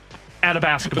Karen at a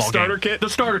basketball game. The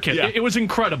starter kit. Yeah. It was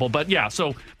incredible. But yeah,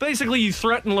 so basically you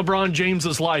threaten LeBron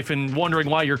James's life and wondering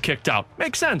why you're kicked out.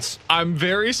 Makes sense. I'm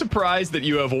very surprised that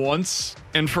you have once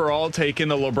and for all taken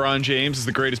the LeBron James as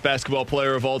the greatest basketball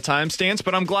player of all time stance,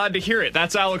 but I'm glad to hear it.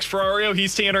 That's Alex Ferrario.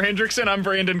 He's Tanner Hendrickson. I'm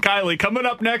Brandon Kiley. Coming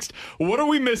up next, what are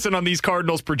we missing on these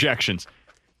Cardinals projections?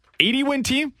 80-win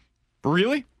team?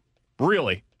 Really?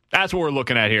 Really? That's what we're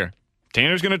looking at here.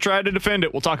 Tanner's going to try to defend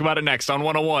it. We'll talk about it next on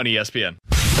 101 ESPN.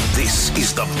 This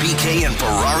is the BK and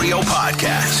Ferrario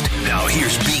podcast. Now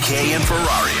here's BK and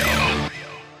Ferrario.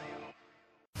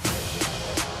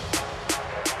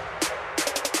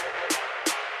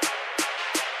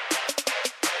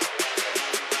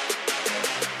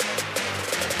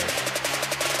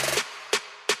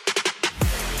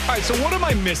 All right, so what am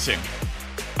I missing?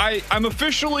 I'm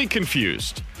officially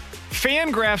confused.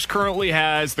 Fangraphs currently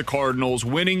has the Cardinals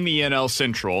winning the NL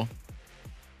Central.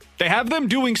 They have them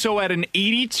doing so at an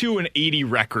 82-80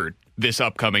 record this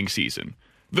upcoming season.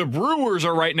 The Brewers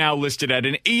are right now listed at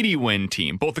an 80-win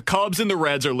team. Both the Cubs and the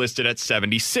Reds are listed at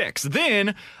 76.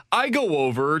 Then I go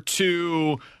over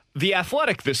to The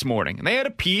Athletic this morning, and they had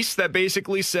a piece that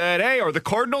basically said, hey, are the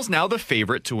Cardinals now the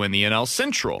favorite to win the NL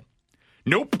Central?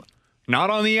 Nope.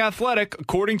 Not on The Athletic.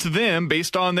 According to them,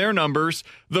 based on their numbers,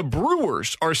 the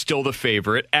Brewers are still the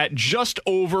favorite at just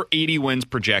over 80 wins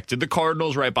projected. The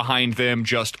Cardinals right behind them,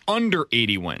 just under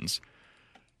 80 wins.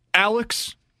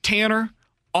 Alex, Tanner,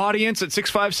 audience at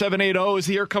 65780 is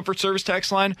the Air Comfort Service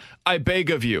text line. I beg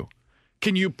of you,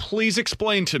 can you please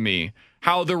explain to me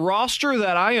how the roster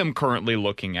that I am currently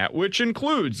looking at, which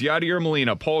includes Yadier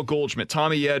Molina, Paul Goldschmidt,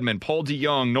 Tommy Edman, Paul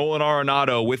DeYoung, Nolan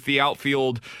Arenado, with the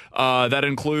outfield that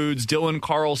includes Dylan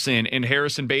Carlson and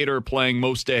Harrison Bader playing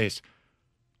most days,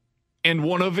 and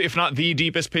one of, if not the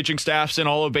deepest pitching staffs in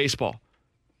all of baseball.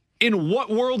 In what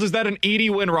world is that an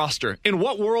 80-win roster? In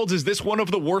what world is this one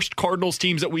of the worst Cardinals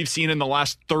teams that we've seen in the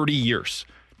last 30 years?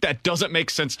 That doesn't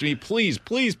make sense to me. Please,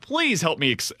 please, please help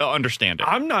me understand it.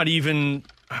 I'm not even...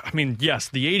 I mean, yes,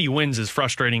 the 80 wins is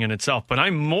frustrating in itself, but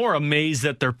I'm more amazed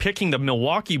that they're picking the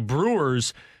Milwaukee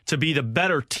Brewers to be the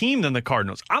better team than the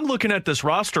Cardinals. I'm looking at this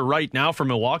roster right now for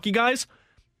Milwaukee, guys.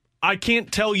 I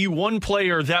can't tell you one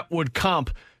player that would comp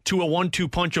to a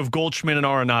 1-2 punch of Goldschmidt and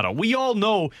Arenado. We all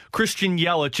know Christian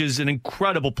Yelich is an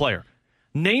incredible player.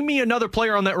 Name me another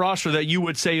player on that roster that you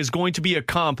would say is going to be a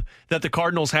comp that the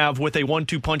Cardinals have with a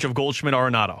 1-2 punch of Goldschmidt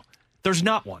Arenado. There's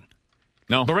not one.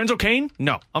 No. Lorenzo Cain?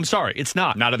 No. I'm sorry. It's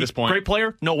not. Not at this point. Great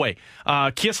player? No way.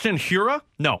 Kirsten Hura?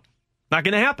 No. Not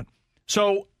going to happen.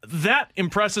 So that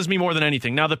impresses me more than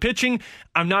anything. Now, the pitching,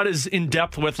 I'm not as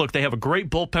in-depth with. Look, they have a great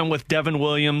bullpen with Devin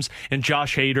Williams and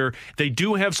Josh Hader. They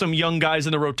do have some young guys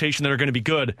in the rotation that are going to be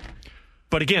good.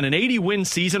 But again, an 80-win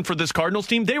season for this Cardinals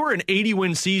team. They were an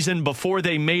 80-win season before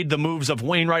they made the moves of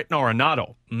Wainwright and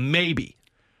Arenado. Maybe.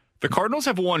 The Cardinals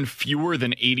have won fewer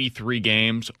than 83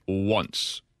 games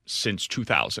once since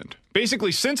 2000.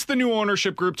 Basically, since the new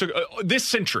ownership group took this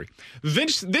century,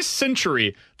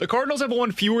 the Cardinals have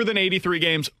won fewer than 83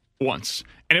 games once,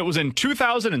 and it was in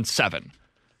 2007.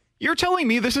 You're telling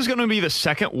me this is going to be the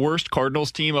second worst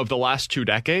Cardinals team of the last 2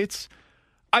 decades?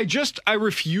 I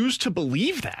refuse to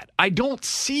believe that. I don't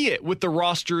see it with the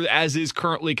roster as is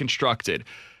currently constructed.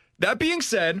 That being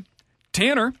said,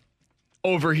 Tanner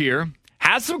over here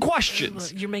has some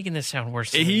questions. You're making this sound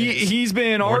worse than He's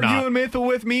been arguing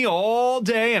with me all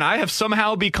day, and I have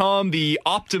somehow become the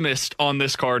optimist on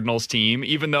this Cardinals team,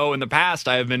 even though in the past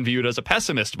I have been viewed as a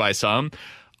pessimist by some.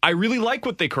 I really like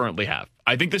what they currently have.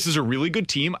 I think this is a really good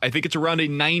team. I think it's around a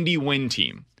 90-win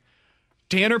team.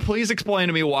 Tanner, please explain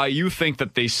to me why you think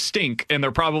that they stink and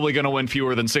they're probably going to win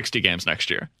fewer than 60 games next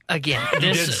year. Again, you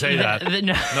did say that.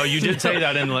 No, you did say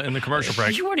that in the commercial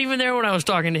break. You weren't even there when I was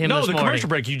talking to him this morning. Commercial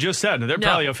break, you just said they're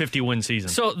probably a 50-win season.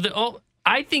 So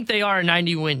I think they are a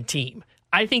 90-win team.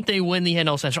 I think they win the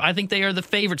NL Central. I think they are the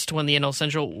favorites to win the NL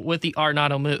Central with the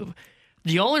Arenado move.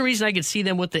 The only reason I could see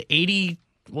them with the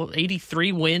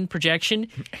 83 win projection.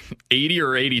 80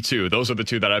 or 82. Those are the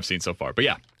two that I've seen so far. But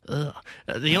yeah.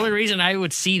 The only reason I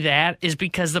would see that is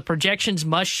because the projections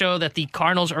must show that the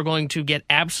Cardinals are going to get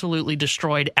absolutely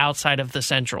destroyed outside of the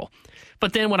Central.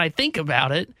 But then when I think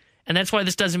about it, and that's why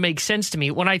this doesn't make sense to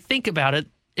me, when I think about it,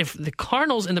 if the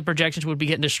Cardinals in the projections would be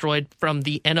getting destroyed from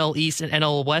the NL East and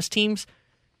NL West teams,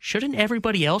 shouldn't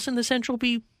everybody else in the Central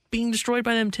be being destroyed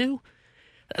by them too?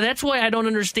 That's why I don't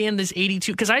understand this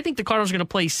 82, because I think the Cardinals are going to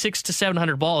play 600 to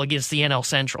 700 ball against the NL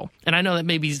Central. And I know that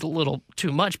maybe is a little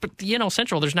too much, but the NL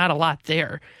Central, there's not a lot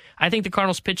there. I think the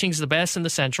Cardinals pitching is the best in the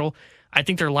Central. I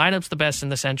think their lineup's the best in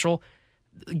the Central.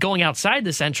 Going outside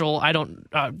the Central, I don't,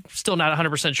 still not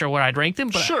 100% sure where I'd rank them.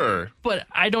 But sure. But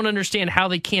I don't understand how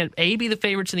they can't, be the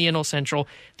favorites in the NL Central.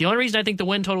 The only reason I think the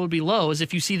win total would be low is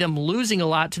if you see them losing a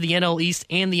lot to the NL East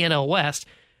and the NL West.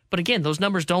 But again, those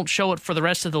numbers don't show it for the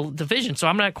rest of the division, so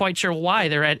I'm not quite sure why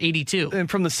they're at 82. And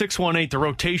from the 618, the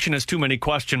rotation has too many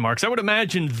question marks. I would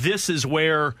imagine this is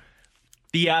where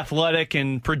the Athletic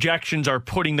and projections are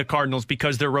putting the Cardinals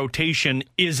because their rotation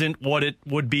isn't what it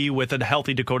would be with a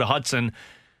healthy Dakota Hudson.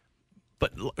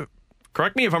 But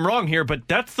correct me if I'm wrong here, but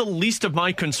that's the least of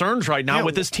my concerns right now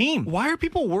with this team. Why are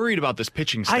people worried about this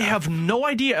pitching staff? I have no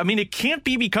idea. I mean, it can't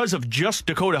be because of just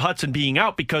Dakota Hudson being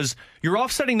out, because you're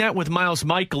offsetting that with Miles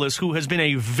Mikolas, who has been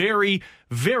a very,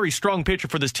 very strong pitcher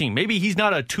for this team. Maybe he's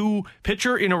not a 2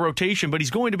 pitcher in a rotation, but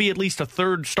he's going to be at least a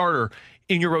 3rd starter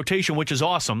in your rotation, which is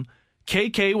awesome.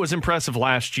 KK was impressive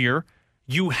last year.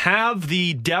 You have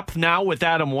the depth now with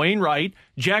Adam Wainwright.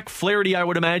 Jack Flaherty, I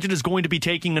would imagine, is going to be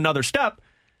taking another step.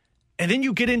 And then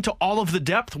you get into all of the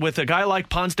depth with a guy like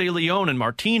Ponce de Leon and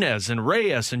Martinez and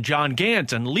Reyes and John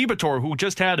Gant and Libator, who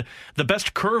just had the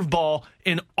best curveball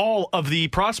in all of the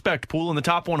prospect pool in the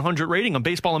top 100 rating on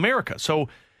Baseball America. So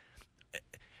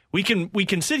we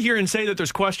can sit here and say that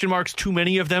there's question marks, too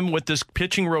many of them with this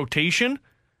pitching rotation,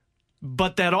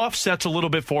 but that offsets a little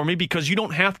bit for me because you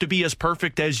don't have to be as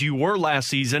perfect as you were last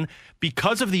season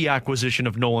because of the acquisition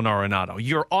of Nolan Arenado.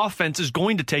 Your offense is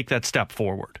going to take that step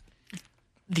forward.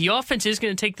 The offense is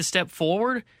going to take the step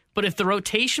forward, but if the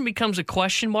rotation becomes a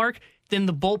question mark, then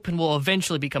the bullpen will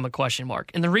eventually become a question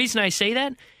mark. And the reason I say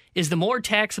that is the more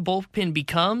taxed the bullpen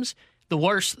becomes, the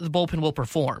worse the bullpen will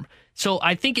perform. So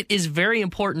I think it is very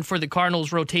important for the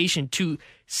Cardinals' rotation to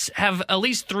have at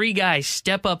least 3 guys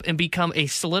step up and become a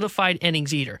solidified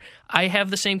innings eater. I have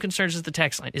the same concerns as the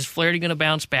text line. Is Flaherty going to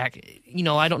bounce back?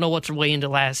 I don't know what's way into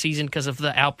last season because of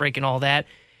the outbreak and all that.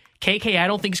 KK, I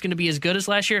don't think is going to be as good as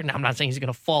last year. Now, I'm not saying he's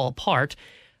going to fall apart.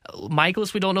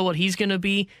 Mikolas, we don't know what he's going to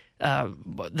be. That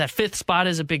 5th spot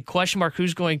is a big question mark.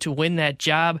 Who's going to win that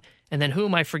job? And then who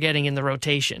am I forgetting in the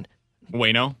rotation?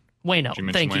 Wayno,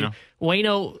 thank you.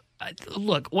 Wayno,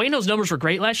 look, Wayno's numbers were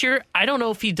great last year. I don't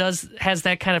know if he has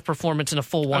that kind of performance in a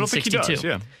full 162. I don't think he does,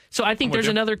 yeah. So I think there's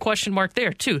another question mark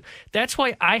there, too. That's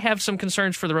why I have some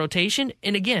concerns for the rotation.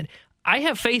 And again, I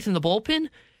have faith in the bullpen,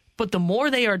 but the more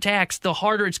they are taxed, the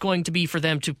harder it's going to be for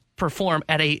them to perform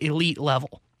at an elite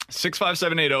level.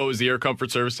 65780 is the Air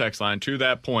Comfort Service text line. To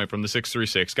that point from the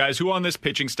 636. Guys, who on this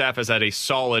pitching staff has had a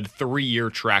solid 3-year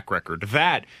track record?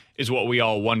 That is what we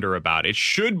all wonder about. It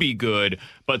should be good,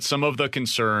 but some of the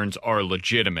concerns are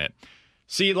legitimate.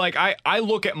 See, I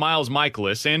look at Miles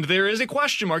Mikolas, and there is a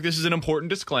question mark. This is an important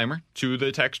disclaimer to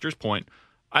the texter's point.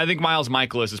 I think Miles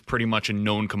Mikolas is pretty much a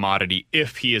known commodity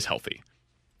if he is healthy.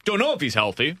 Don't know if he's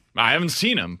healthy. I haven't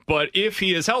seen him. But if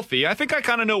he is healthy, I think I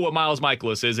kind of know what Miles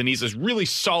Mikolas is, and he's a really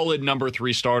solid number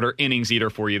 3 starter, innings eater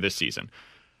for you this season.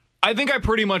 I think I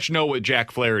pretty much know what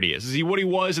Jack Flaherty is. Is he what he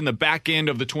was in the back end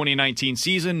of the 2019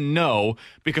 season? No,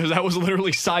 because that was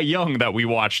literally Cy Young that we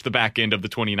watched the back end of the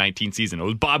 2019 season. It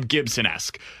was Bob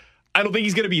Gibson-esque. I don't think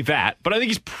he's going to be that, but I think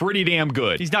he's pretty damn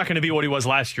good. He's not going to be what he was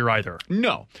last year either.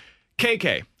 No.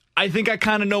 KK. I think I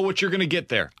kind of know what you're going to get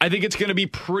there. I think it's going to be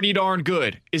pretty darn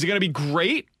good. Is it going to be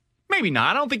great? Maybe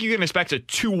not. I don't think you can expect a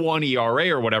 2.1 ERA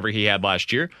or whatever he had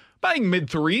last year. But I think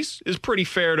mid-3s is pretty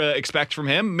fair to expect from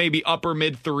him. Maybe upper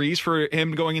mid-3s for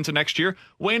him going into next year.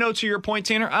 Wayno, to your point,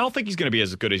 Tanner, I don't think he's going to be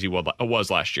as good as he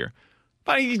was last year.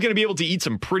 But I think he's going to be able to eat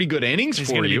some pretty good innings for you.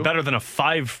 He's going to be better than a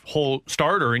 5-hole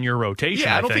starter in your rotation.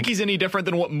 Yeah, I don't think he's any different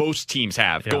than what most teams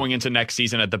have going into next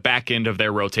season at the back end of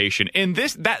their rotation. And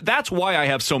that's why I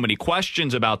have so many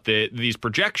questions about these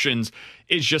projections.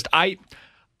 Is just I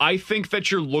think that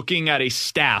you're looking at a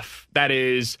staff that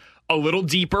is a little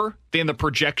deeper than the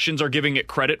projections are giving it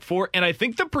credit for. And I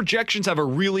think the projections have a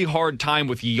really hard time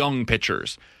with young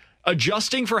pitchers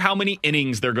adjusting for how many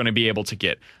innings they're going to be able to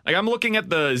get. I'm looking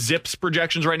at the Zips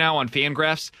projections right now on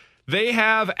Fangraphs. They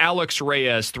have Alex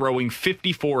Reyes throwing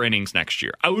 54 innings next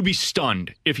year. I would be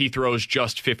stunned if he throws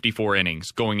just 54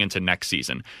 innings going into next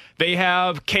season. They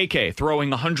have KK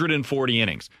throwing 140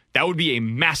 innings. That would be a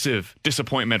massive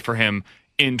disappointment for him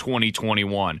in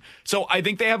 2021. So I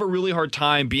think they have a really hard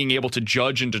time being able to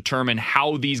judge and determine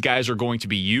how these guys are going to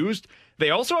be used. They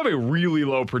also have a really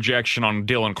low projection on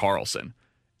Dylan Carlson.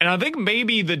 And I think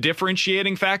maybe the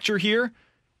differentiating factor here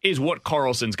is what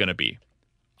Carlson's going to be.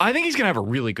 I think he's going to have a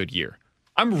really good year.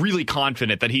 I'm really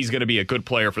confident that he's going to be a good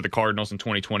player for the Cardinals in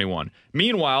 2021.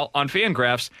 Meanwhile, on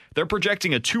Fangraphs, they're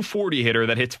projecting a 240 hitter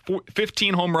that hits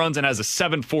 15 home runs and has a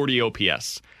 740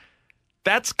 OPS.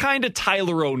 That's kind of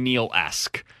Tyler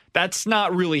O'Neill-esque. That's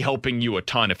not really helping you a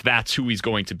ton if that's who he's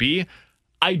going to be.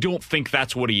 I don't think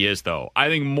that's what he is, though. I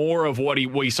think more of what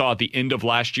we saw at the end of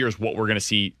last year is what we're going to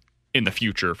see in the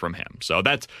future from him. So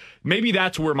that's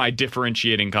where my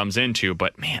differentiating comes into.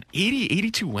 But man,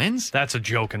 82 wins? That's a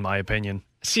joke in my opinion.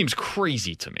 Seems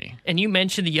crazy to me. And you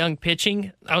mentioned the young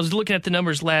pitching. I was looking at the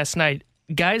numbers last night.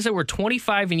 Guys that were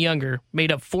 25 and younger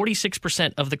made up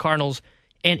 46% of the Cardinals'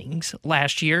 innings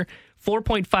last year.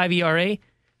 4.5 ERA.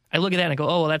 I look at that and I go,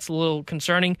 oh, well, that's a little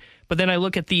concerning. But then I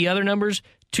look at the other numbers.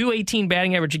 218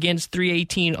 batting average against,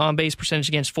 318 on-base percentage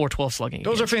against, 412 slugging.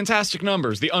 Those are fantastic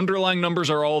numbers. The underlying numbers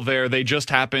are all there. They just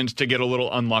happened to get a little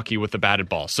unlucky with the batted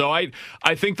ball. So I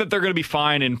think that they're going to be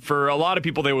fine. And for a lot of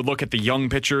people, they would look at the young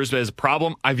pitchers as a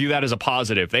problem. I view that as a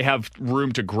positive. They have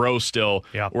room to grow still,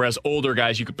 whereas older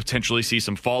guys, you could potentially see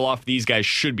some fall off. These guys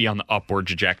should be on the upward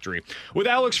trajectory. With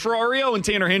Alex Ferrario and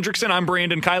Tanner Hendrickson, I'm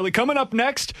Brandon Kiley. Coming up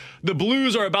next, the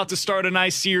Blues are about to start a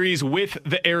nice series with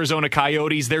the Arizona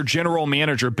Coyotes. Their general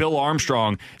manager, Bill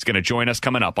Armstrong, is going to join us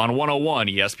coming up on 101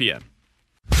 ESPN.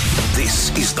 This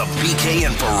is the BK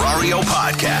and Ferrario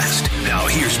podcast. Now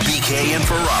here's BK and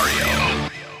Ferrario.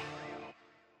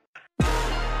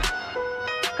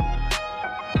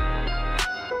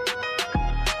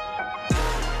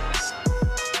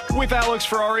 With Alex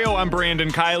Ferrario, I'm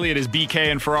Brandon Kiley. It is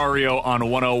BK and Ferrario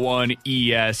on 101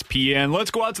 ESPN.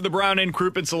 Let's go out to the Brown and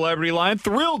Crouppen Celebrity Line.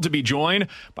 Thrilled to be joined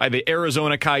by the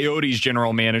Arizona Coyotes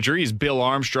general manager. He's Bill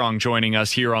Armstrong joining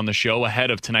us here on the show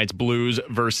ahead of tonight's Blues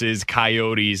versus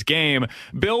Coyotes game.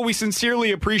 Bill, we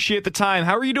sincerely appreciate the time.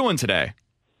 How are you doing today?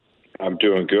 I'm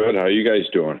doing good. How are you guys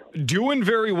doing? Doing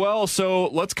very well. So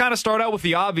let's kind of start out with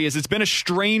the obvious. It's been a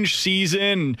strange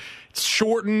season. It's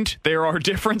shortened. There are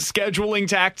different scheduling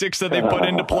tactics that they put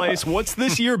into place. What's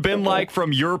this year been like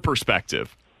from your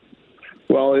perspective?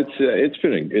 Well, it's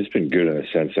been good in the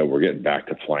sense that we're getting back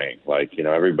to playing. Like, you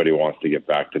know, everybody wants to get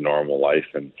back to normal life,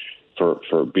 and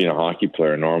for being a hockey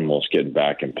player, normal is getting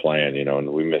back and playing. You know,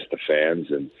 and we miss the fans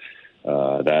and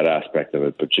that aspect of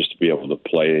it, but just to be able to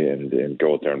play and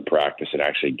go out there and practice and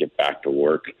actually get back to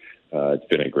work, it's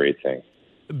been a great thing.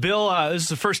 Bill, this is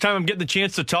the first time I'm getting the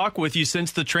chance to talk with you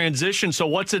since the transition. So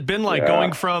what's it been like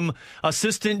going from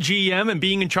assistant GM and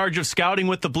being in charge of scouting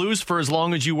with the Blues for as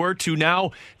long as you were to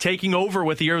now taking over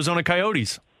with the Arizona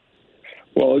Coyotes?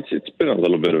 Well, it's been a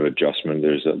little bit of adjustment.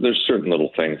 There's certain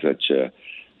little things that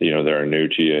that are new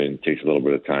to you and it takes a little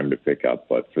bit of time to pick up.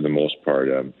 But for the most part,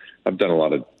 I've done a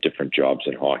lot of different jobs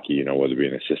in hockey, you know, whether it be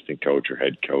an assistant coach or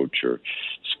head coach or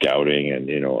scouting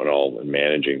and all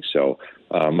managing. So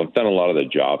I've done a lot of the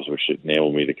jobs, which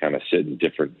enabled me to kind of sit in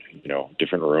different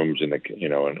rooms in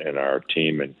in our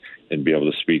team and be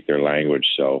able to speak their language.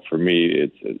 So for me,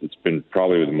 it's been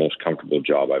probably the most comfortable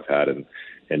job I've had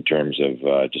in terms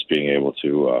of just being able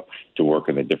to work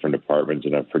in the different departments,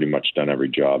 and I've pretty much done every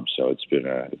job. So it's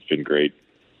been great.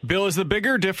 Bill, is the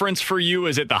bigger difference for you,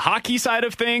 is it the hockey side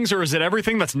of things, or is it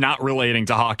everything that's not relating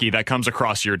to hockey that comes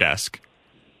across your desk?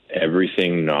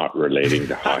 Everything not relating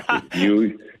to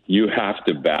hockey. You have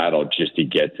to battle just to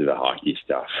get to the hockey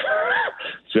stuff.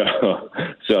 So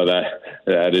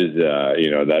that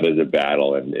is a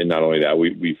battle, and not only that,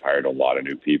 we've hired a lot of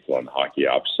new people on the hockey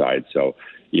ops side. So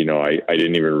I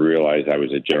didn't even realize I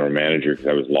was a general manager because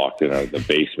I was locked in the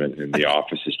basement in the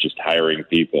offices just hiring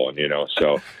people, and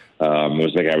so. It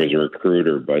was like I was a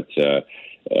recruiter, but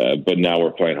now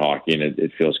we're playing hockey, and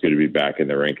it feels good to be back in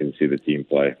the rink and see the team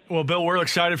play. Well, Bill, we're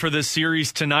excited for this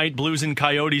series tonight, Blues and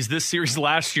Coyotes. This series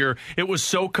last year, it was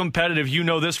so competitive. You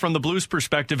know this from the Blues'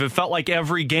 perspective. It felt like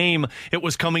every game it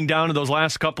was coming down to those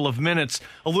last couple of minutes.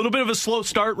 A little bit of a slow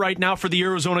start right now for the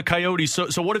Arizona Coyotes.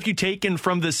 So what have you taken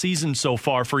from this season so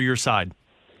far for your side?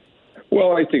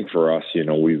 Well, I think for us,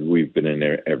 we've been in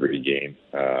there every game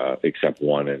except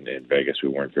one in Vegas. We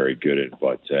weren't very good at,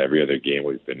 but every other game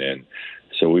we've been in.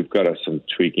 So we've got some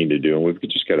tweaking to do, and we've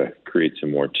just got to create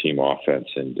some more team offense.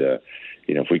 And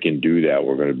if we can do that,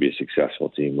 we're going to be a successful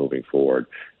team moving forward.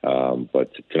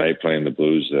 But tonight playing the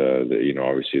Blues,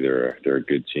 obviously they're a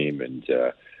good team, and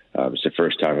it's the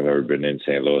first time I've ever been in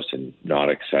St. Louis and not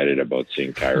excited about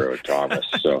seeing Kyrou Thomas.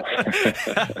 So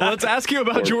let's ask you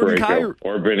about Jordan Kyrou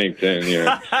or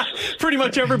Binnington. Pretty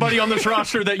much everybody on this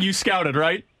roster that you scouted,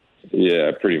 right? Yeah,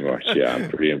 pretty much. Yeah,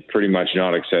 I'm pretty much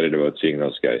not excited about seeing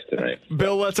those guys tonight.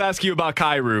 Bill, let's ask you about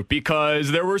Kyrou,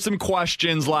 because there were some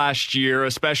questions last year,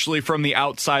 especially from the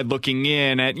outside looking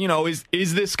in at,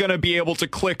 is this going to be able to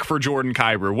click for Jordan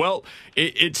Kyrou? Well,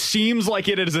 it seems like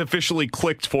it has officially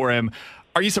clicked for him.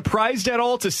 Are you surprised at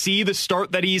all to see the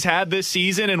start that he's had this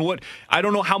season? And I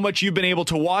don't know how much you've been able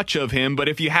to watch of him, but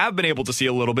if you have been able to see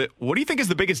a little bit, what do you think is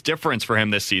the biggest difference for him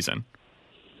this season?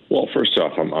 Well, first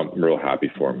off, I'm real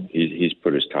happy for him. He's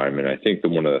put his time in. I think that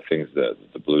one of the things that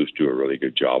the Blues do a really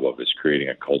good job of is creating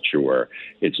a culture where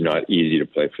it's not easy to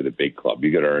play for the big club.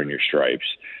 You got to earn your stripes,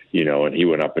 and he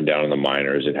went up and down in the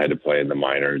minors and had to play in the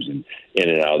minors and in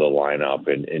and out of the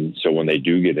lineup. And so when they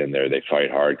do get in there, they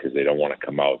fight hard because they don't want to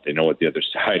come out. They know what the other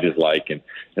side is like. And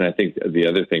I think the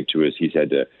other thing, too, is he's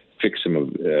had to fix some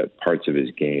of parts of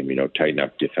his game, tighten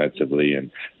up defensively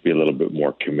and be a little bit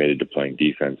more committed to playing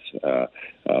defense.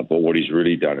 But what he's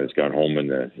really done is gone home in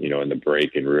the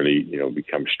break and really,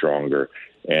 become stronger.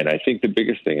 And I think the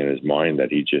biggest thing in his mind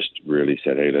that he just really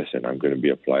said, hey, listen, I'm going to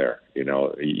be a player.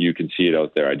 You can see it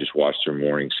out there. I just watched him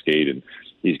morning skate, and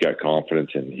he's got confidence,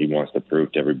 and he wants to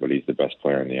prove to everybody he's the best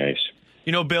player on the ice.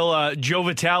 Bill, Joe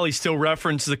Vitale still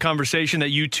referenced the conversation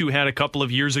that you two had a couple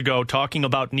of years ago talking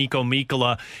about Niko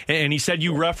Mikkola, and he said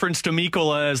you referenced to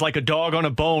Mikkola as like a dog on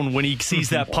a bone when he sees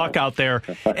that puck out there.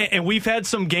 And we've had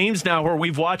some games now where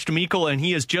we've watched Mikkola, and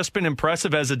he has just been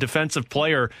impressive as a defensive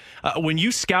player. When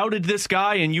you scouted this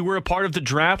guy and you were a part of the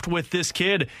draft with this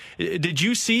kid, did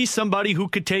you see somebody who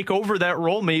could take over that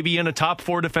role maybe in a top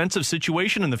 4 defensive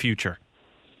situation in the future?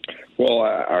 Well,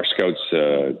 our scouts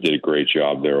did a great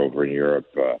job there over in Europe,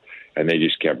 and they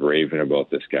just kept raving about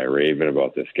this guy.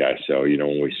 So,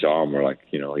 when we saw him, we're like,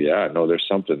 there's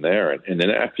something there. And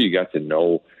then after you got to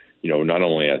know, not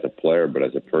only as a player, but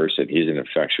as a person, he's an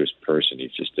infectious person.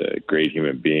 He's just a great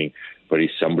human being, but he's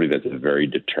somebody that's a very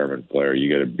determined player.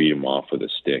 You got to beat him off with a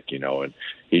stick, and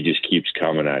he just keeps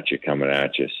coming at you.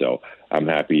 So I'm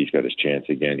happy he's got his chance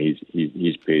again.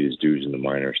 He's paid his dues in the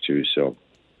minors too. So,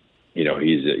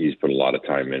 he's put a lot of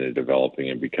time into developing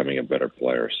and becoming a better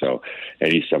player. So,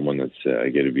 and he's someone that's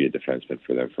going to be a defenseman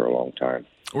for them for a long time.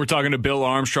 We're talking to Bill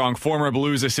Armstrong, former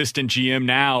Blues assistant GM,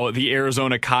 now the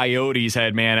Arizona Coyotes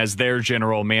head man as their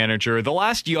general manager. The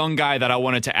last young guy that I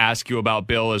wanted to ask you about,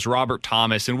 Bill, is Robert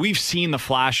Thomas. And we've seen the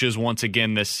flashes once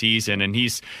again this season. And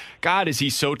is he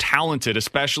so talented,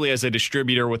 especially as a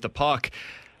distributor with the puck.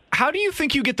 How do you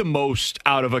think you get the most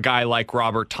out of a guy like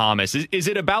Robert Thomas? Is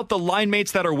it about the line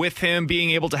mates that are with him being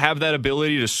able to have that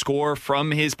ability to score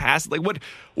from his pass? Like what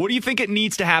do you think it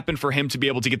needs to happen for him to be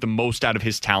able to get the most out of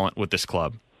his talent with this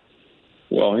club?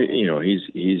 Well,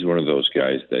 he's one of those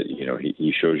guys that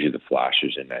he shows you the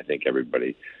flashes, and I think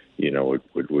everybody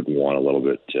would want a little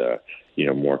bit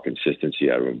more consistency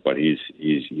out of him. But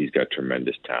he's got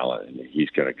tremendous talent, and he's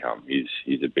going to come.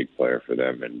 He's a big player for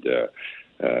them, and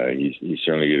he's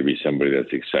certainly going to be somebody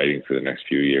that's exciting for the next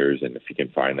few years. And if he can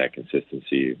find that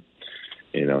consistency,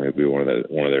 he'll be one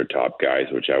of their top guys,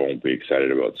 which I won't be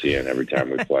excited about seeing every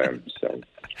time we play him. So.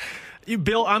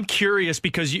 Bill, I'm curious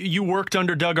because you worked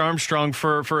under Doug Armstrong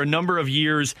for a number of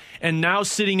years, and now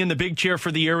sitting in the big chair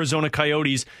for the Arizona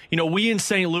Coyotes, we in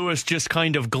St. Louis just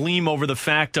kind of gleam over the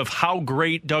fact of how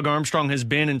great Doug Armstrong has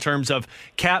been in terms of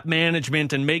cap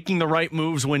management and making the right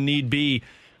moves when need be.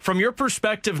 From your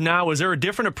perspective now, is there a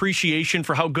different appreciation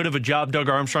for how good of a job Doug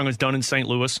Armstrong has done in St.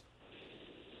 Louis?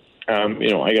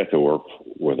 I got to work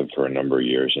with him for a number of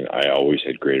years, and I always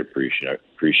had great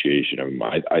appreciation of him.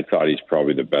 I thought he's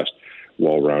probably the best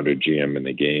well-rounded GM in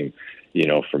the game,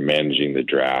 from managing the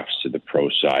drafts to the pro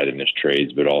side and his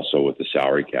trades, but also with the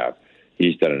salary cap.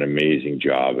 He's done an amazing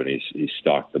job, and he's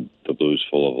stocked the Blues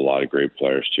full of a lot of great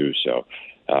players too. So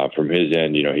from his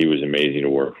end, he was amazing to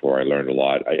work for. I learned a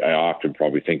lot. I often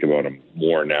probably think about him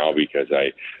more now because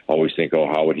I always think,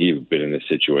 how would he have been in this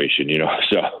situation?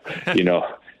 So,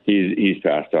 he's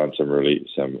passed on some really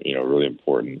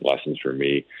important lessons for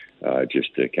me,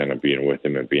 just to kind of being with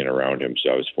him and being around him.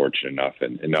 So I was fortunate enough.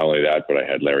 And not only that, but I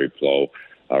had Larry Plow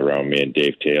around me and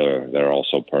Dave Taylor that are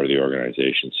also part of the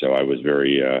organization. So I was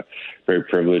very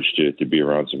privileged to be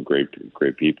around some great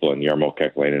people. And Jarmo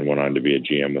Kekalainen went on to be a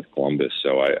GM with Columbus.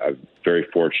 So I'm very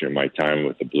fortunate in my time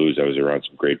with the Blues. I was around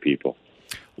some great people.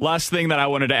 Last thing that I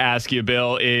wanted to ask you,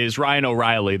 Bill, is Ryan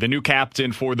O'Reilly, the new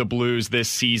captain for the Blues this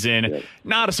season. Yeah.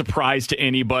 Not a surprise to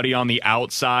anybody on the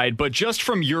outside, but just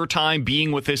from your time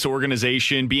being with this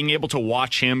organization, being able to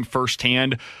watch him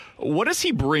firsthand, what does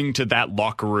he bring to that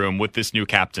locker room with this new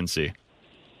captaincy?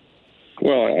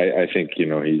 Well, I think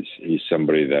he's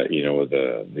somebody that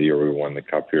the year we won the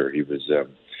cup here, he was a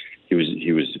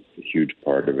huge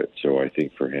part of it. So I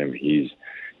think for him, he's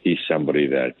somebody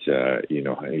that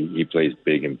he plays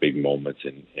big in big moments,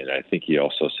 and I think he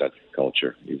also sets the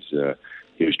culture.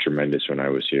 He was tremendous when I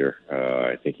was here.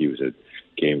 I think he was a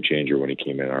game changer when he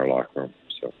came in our locker room.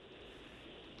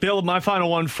 Bill, my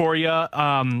final one for you.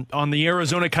 On the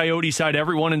Arizona Coyote side,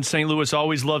 everyone in St. Louis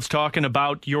always loves talking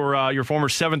about your former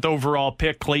 7th overall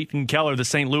pick, Clayton Keller, the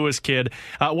St. Louis kid.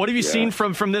 What have you seen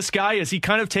from this guy? Is he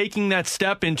kind of taking that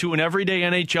step into an everyday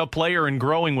NHL player and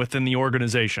growing within the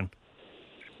organization?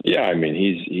 Yeah, I mean,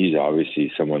 he's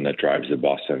obviously someone that drives the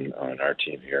bus on our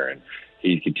team here, and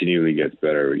he continually gets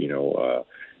better.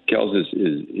 Kels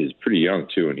is pretty young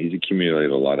too, and he's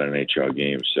accumulated a lot of NHL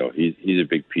games, so he's a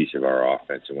big piece of our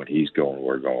offense. And when he's going,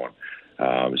 we're going.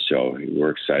 So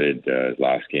we're excited.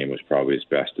 Last game was probably his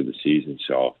best of the season,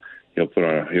 so he'll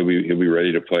be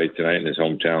ready to play tonight in his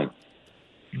hometown.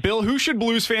 Bill, who should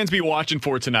Blues fans be watching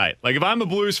for tonight? Like, if I'm a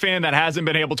Blues fan that hasn't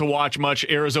been able to watch much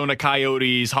Arizona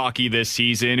Coyotes hockey this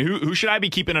season, who should I be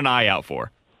keeping an eye out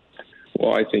for?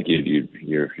 Well, I think you're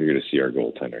going to see our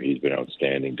goaltender. He's been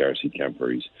outstanding. Darcy Kemper,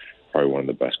 he's probably one of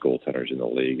the best goaltenders in the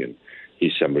league, and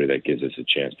he's somebody that gives us a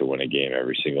chance to win a game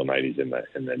every single night he's in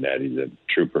the net. He's a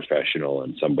true professional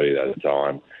and somebody that's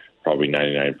on probably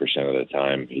 99% of the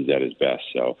time. He's at his best.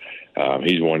 So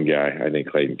he's one guy. I think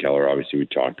Clayton Keller, obviously we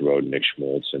talked about, Nick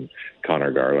Schmaltz and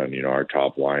Connor Garland, our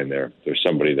top line there. There's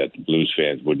somebody that the Blues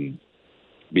fans wouldn't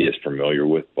be as familiar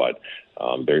with, but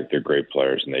they're great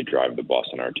players and they drive the bus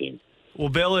on our team. Well,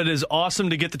 Bill, it is awesome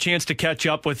to get the chance to catch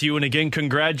up with you. And again,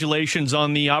 congratulations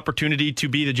on the opportunity to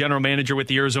be the general manager with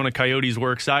the Arizona Coyotes.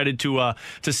 We're excited to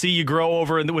see you grow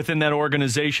over within that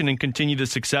organization and continue the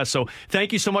success. So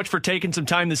thank you so much for taking some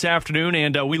time this afternoon,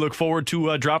 and we look forward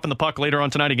to dropping the puck later on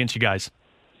tonight against you guys.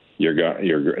 You're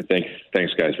great.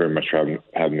 Thanks, guys, very much for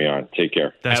having me on. Take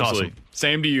care. That's Absolutely. Awesome.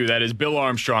 Same to you. That is Bill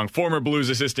Armstrong, former Blues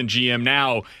assistant GM,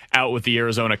 now out with the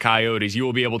Arizona Coyotes. You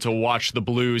will be able to watch the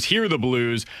Blues, hear the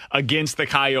Blues against the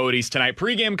Coyotes tonight.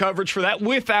 Pre-game coverage for that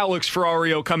with Alex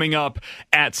Ferrario coming up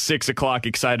at 6 o'clock.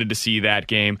 Excited to see that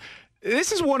game.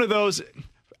 This is one of those,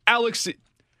 Alex,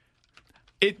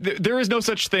 there is no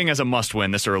such thing as a must-win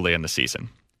this early in the season.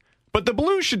 But the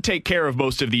Blues should take care of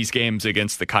most of these games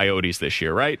against the Coyotes this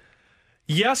year, right?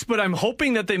 Yes, but I'm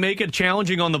hoping that they make it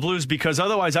challenging on the Blues, because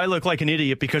otherwise I look like an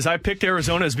idiot, because I picked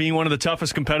Arizona as being one of the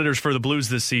toughest competitors for the Blues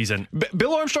this season.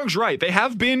 Bill Armstrong's right. They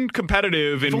have been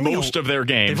competitive in most of their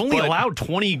games. They've only allowed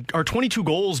 20 or 22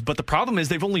 goals, but the problem is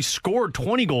they've only scored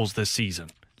 20 goals this season.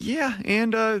 Yeah,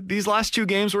 and these last two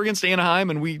games were against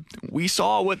Anaheim, and we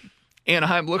saw what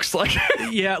Anaheim looks like.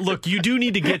 Yeah, look, you do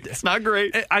need to get... It's not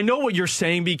great. I know what you're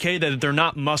saying, BK, that they're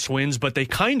not must-wins, but they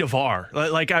kind of are.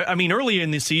 I mean, early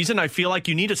in the season, I feel like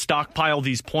you need to stockpile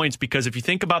these points, because if you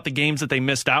think about the games that they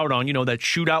missed out on, that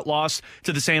shootout loss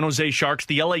to the San Jose Sharks,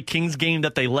 the LA Kings game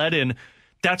that they led in,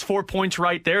 that's 4 points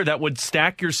right there. That would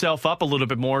stack yourself up a little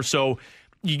bit more. So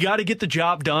you got to get the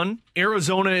job done.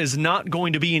 Arizona is not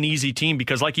going to be an easy team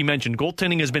because, like you mentioned,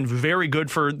 goaltending has been very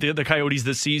good for the Coyotes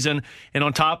this season. And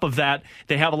on top of that,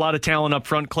 they have a lot of talent up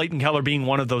front, Clayton Keller being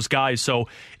one of those guys. So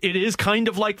it is kind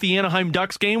of like the Anaheim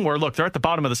Ducks game where, look, they're at the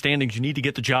bottom of the standings. You need to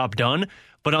get the job done.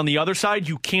 But on the other side,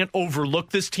 you can't overlook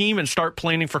this team and start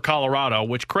planning for Colorado,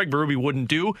 which Craig Berube wouldn't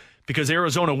do, because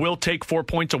Arizona will take 4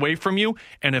 points away from you.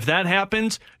 And if that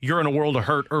happens, you're in a world of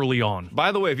hurt early on.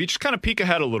 By the way, if you just kind of peek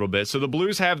ahead a little bit, so the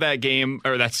Blues have that game,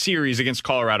 or that series against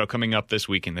Colorado coming up this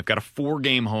weekend. They've got a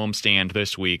 4-game homestand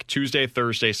this week, Tuesday,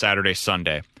 Thursday, Saturday,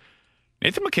 Sunday.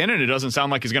 Nathan MacKinnon, it doesn't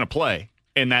sound like he's going to play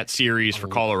in that series for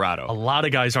Colorado. A lot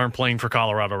of guys aren't playing for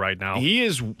Colorado right now. He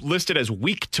is listed as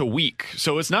week to week,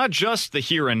 so it's not just the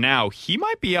here and now. He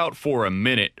might be out for a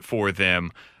minute for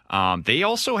them. They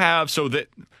also have, so that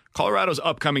Colorado's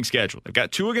upcoming schedule, they've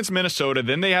got 2 against Minnesota,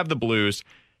 then they have the Blues.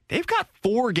 They've got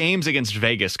 4 games against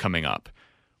Vegas coming up.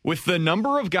 With the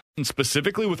number of guys,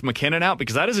 specifically with MacKinnon out,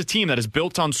 because that is a team that is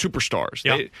built on superstars.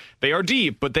 Yep. They are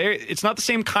deep, but it's not the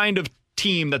same kind of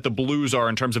team that the Blues are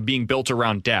in terms of being built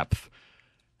around depth.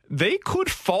 They could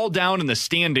fall down in the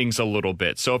standings a little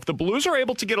bit. So if the Blues are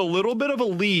able to get a little bit of a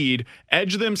lead,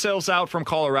 edge themselves out from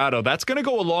Colorado, that's going to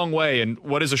go a long way. And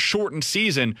what is a shortened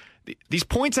season, these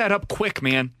points add up quick,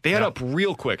 man. They add up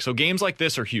real quick. So games like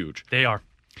this are huge. They are.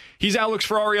 He's Alex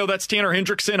Ferrario. That's Tanner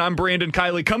Hendrickson. I'm Brandon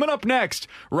Kiley. Coming up next,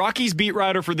 Rockies beat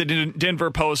writer for the Denver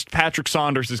Post, Patrick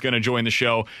Saunders, is going to join the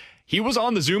show. He was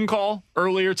on the Zoom call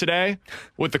earlier today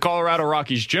with the Colorado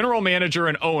Rockies general manager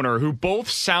and owner, who both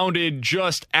sounded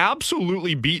just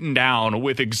absolutely beaten down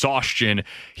with exhaustion.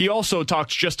 He also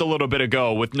talked just a little bit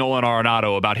ago with Nolan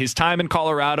Arenado about his time in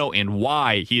Colorado and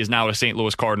why he is now a St.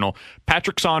 Louis Cardinal.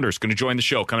 Patrick Saunders going to join the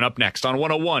show coming up next on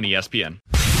 101 ESPN.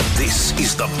 This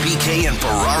is the BK and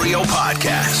Ferrario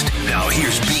podcast. Now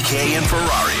here's BK and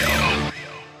Ferrario.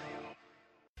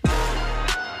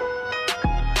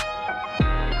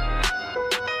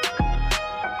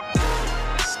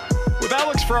 With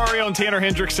Alex Ferrario and Tanner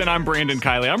Hendrickson, I'm Brandon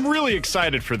Kiley. I'm really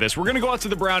excited for this. We're going to go out to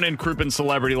the Brown and Crouppen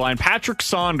celebrity line. Patrick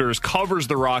Saunders covers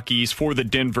the Rockies for the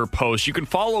Denver Post. You can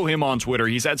follow him on Twitter.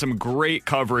 He's had some great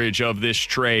coverage of this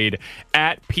trade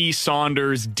at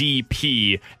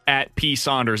PSaundersDP, at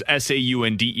PSaunders,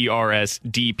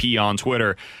 SAUNDERSDP on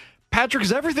Twitter. Patrick,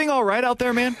 is everything all right out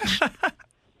there, man?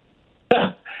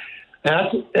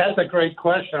 That's a great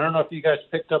question. I don't know if you guys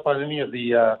picked up on any of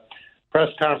the press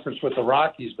conference with the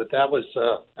Rockies, but that was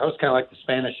kind of like the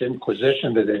Spanish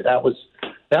Inquisition today. That was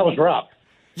rough.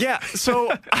 Yeah,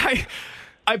 so I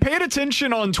paid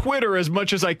attention on Twitter as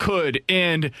much as I could,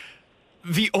 and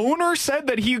the owner said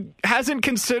that he hasn't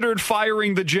considered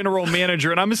firing the general manager,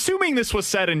 and I'm assuming this was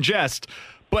said in jest,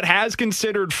 but has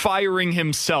considered firing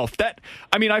himself.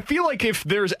 I feel like if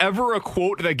there's ever a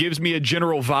quote that gives me a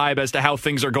general vibe as to how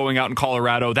things are going out in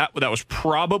Colorado, that was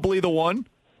probably the one.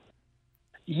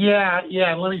 Yeah.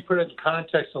 Let me put it in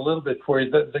context a little bit for you.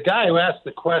 The guy who asked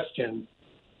the question,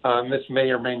 this may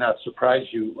or may not surprise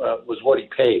you, was Woody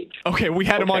Page. Okay, we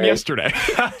had him on yesterday.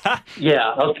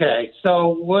 Yeah, okay.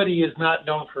 So Woody is not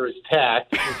known for his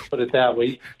tact, let's put it that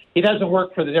way. He doesn't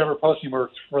work for the Denver Post, he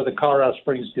works for the Colorado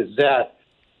Springs Gazette.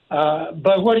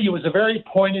 But Woody, it was a very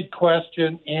pointed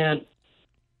question, and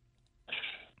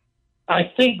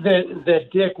I think that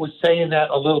Dick was saying that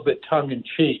a little bit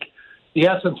tongue-in-cheek. The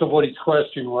essence of Woody's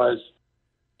question was,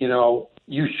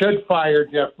 you should fire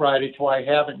Jeff Bridich. Why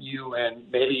haven't you? And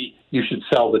maybe you should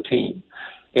sell the team.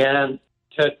 And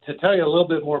to tell you a little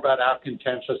bit more about how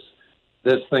contentious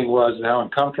this thing was and how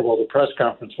uncomfortable the press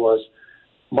conference was,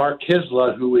 Mark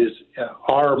Kisla, who is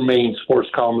our main sports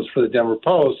columnist for the Denver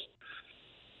Post,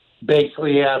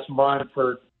 basically asked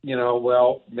Monfort,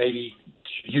 well, maybe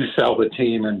you sell the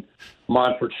team. And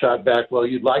Monfort shot back, well,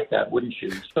 you'd like that, wouldn't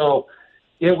you? So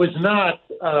it was not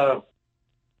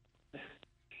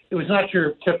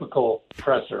your typical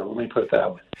presser. Let me put it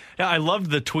that way. Yeah, I loved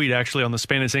the tweet actually on the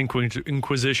Spanish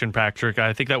Inquisition, Patrick.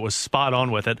 I think that was spot on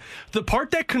with it. The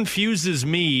part that confuses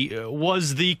me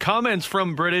was the comments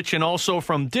from Bridich and also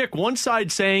from Dick. One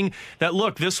side saying that,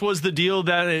 look, this was the deal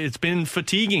that it's been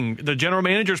fatiguing the general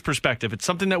manager's perspective. It's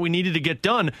something that we needed to get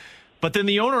done. But then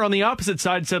the owner on the opposite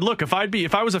side said, look, if I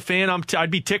was a fan, I'd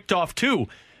be ticked off too.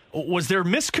 Was there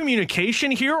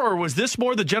miscommunication here, or was this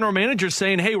more the general manager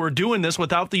saying, hey, we're doing this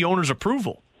without the owner's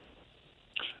approval?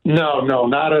 No,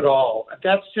 not at all.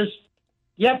 That's just,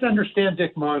 you have to understand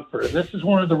Dick Monfort. And this is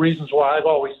one of the reasons why I've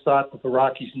always thought that the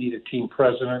Rockies need a team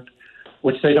president,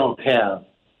 which they don't have.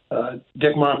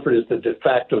 Dick Monfort is the de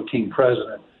facto team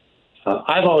president.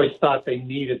 I've always thought they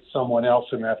needed someone else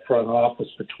in that front office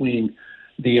between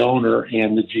the owner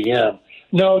and the GM.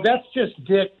 No, that's just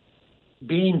Dick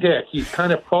being Dick. He's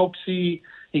kind of folksy.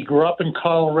 He grew up in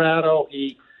Colorado.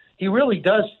 He really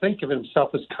does think of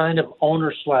himself as kind of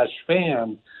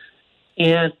owner/fan.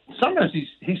 And sometimes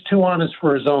he's too honest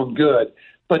for his own good.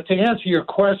 But to answer your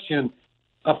question,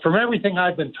 from everything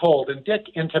I've been told, and Dick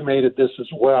intimated this as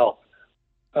well,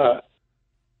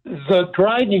 the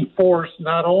driving force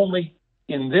not only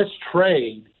in this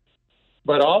trade,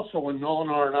 but also when Nolan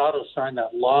Arenado signed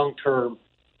that long-term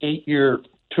 8-year,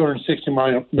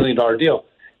 $260 million deal,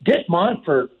 Dick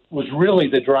Monfort was really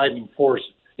the driving force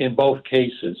in both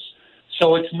cases.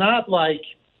 So it's not like,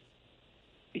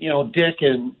 Dick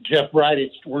and Jeff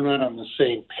Bridich were not on the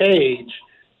same page.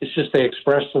 It's just they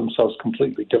expressed themselves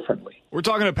completely differently. We're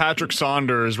talking to Patrick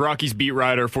Saunders, Rockies beat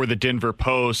writer for the Denver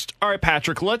Post. All right,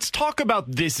 Patrick, let's talk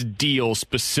about this deal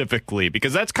specifically,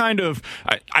 because that's kind of,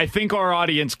 I think our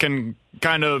audience can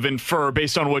kind of infer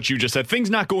based on what you just said.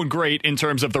 Things not going great in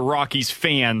terms of the Rockies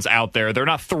fans out there. They're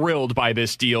not thrilled by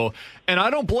this deal, and I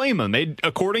don't blame them.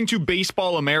 According to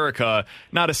Baseball America,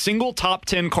 not a single top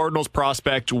 10 Cardinals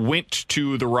prospect went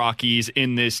to the Rockies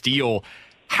in this deal.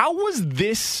 How was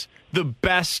this the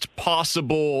best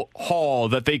possible haul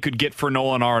that they could get for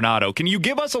Nolan Arenado? Can you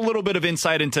give us a little bit of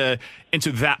insight into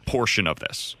that portion of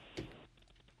this?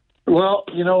 Well,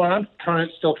 I'm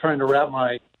still trying to wrap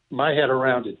my head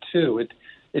around it too.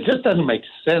 It just doesn't make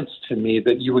sense to me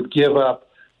that you would give up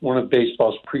one of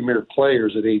baseball's premier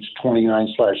players at age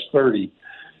 29/30.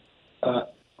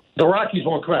 The Rockies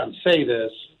won't come out and say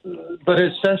this, but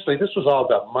essentially this was all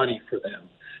about money for them.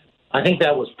 I think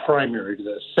that was primary to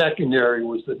this. Secondary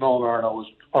was that Nolan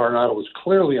Arenado was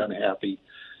clearly unhappy.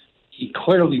 He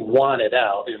clearly wanted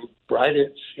out, and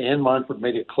Ann Monfort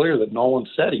made it clear that Nolan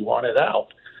said he wanted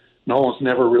out. Nolan's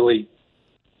never really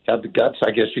had the guts,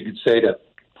 I guess you could say, to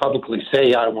publicly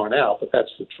say I want out, but that's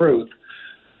the truth.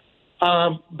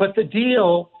 But the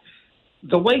deal,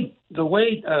 the way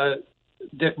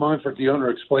Dick Monfort, the owner,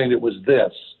 explained it was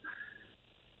this: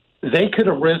 they could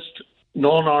have risked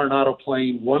Nolan Arenado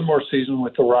playing one more season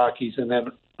with the Rockies and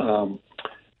then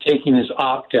taking his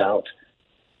opt-out,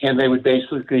 and they would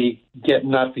basically get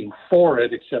nothing for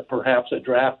it except perhaps a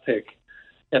draft pick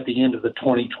at the end of the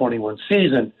 2021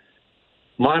 season.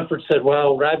 Monfort said,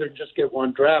 well, rather than just get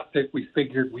one draft pick, we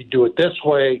figured we'd do it this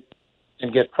way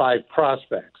and get 5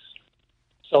 prospects.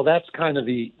 So that's kind of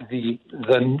the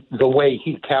way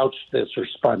he couched this or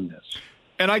spun this.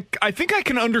 And I think I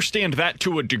can understand that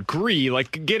to a degree,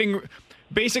 like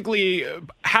basically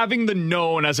having the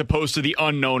known as opposed to the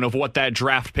unknown of what that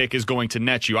draft pick is going to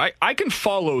net you. I can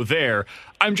follow there.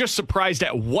 I'm just surprised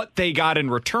at what they got in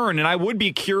return. And I would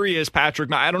be curious, Patrick,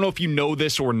 now I don't know if you know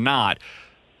this or not.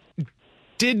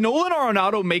 Did Nolan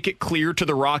Arenado make it clear to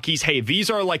the Rockies, hey, these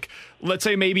are like, let's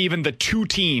say maybe even the 2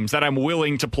 teams that I'm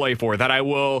willing to play for, that I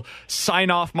will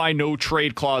sign off my no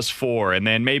trade clause for, and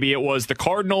then maybe it was the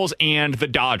Cardinals and the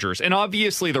Dodgers. And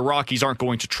obviously the Rockies aren't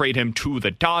going to trade him to the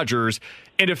Dodgers.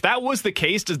 And if that was the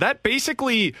case, does that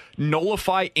basically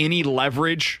nullify any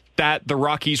leverage that the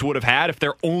Rockies would have had if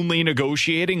they're only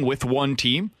negotiating with one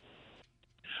team?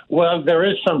 Well, there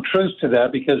is some truth to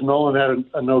that because Nolan had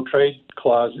a no-trade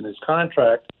clause in his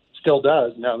contract, still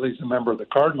does, now that he's a member of the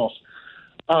Cardinals.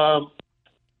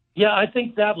 Yeah, I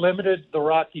think that limited the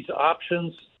Rockies'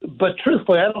 options. But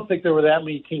truthfully, I don't think there were that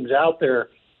many teams out there,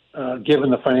 given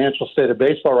the financial state of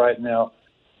baseball right now,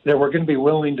 that were going to be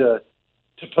willing to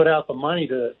put out the money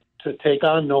to take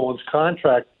on Nolan's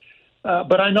contract.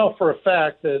 But I know for a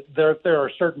fact that there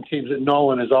are certain teams that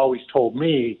Nolan has always told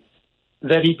me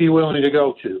that he'd be willing to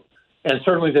go to. And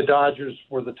certainly the Dodgers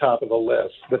were the top of the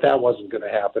list, but that wasn't going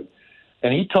to happen.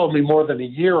 And he told me more than a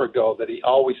year ago that he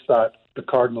always thought the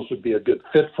Cardinals would be a good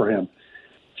fit for him.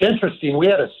 It's interesting. We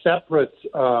had a separate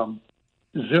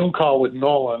Zoom call with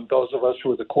Nolan, those of us who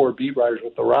were the core beat writers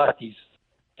with the Rockies,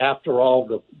 after all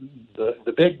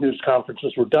the big news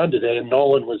conferences were done today, and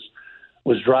Nolan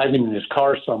was driving in his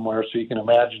car somewhere, so you can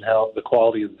imagine how the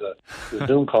quality of the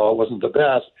Zoom call wasn't the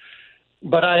best.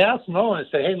 But I asked Nolan,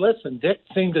 I said, hey, listen, Dick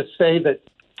seemed to say that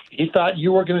he thought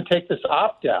you were going to take this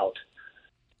opt-out.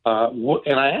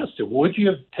 And I asked him, would you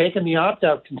have taken the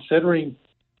opt-out considering,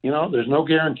 there's no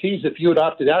guarantees. If you had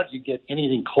opted out, you'd get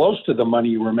anything close to the money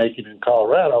you were making in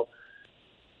Colorado.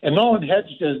 And Nolan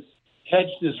hedged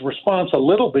his response a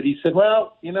little bit. He said,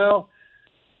 well,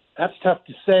 that's tough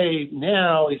to say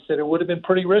now. He said, it would have been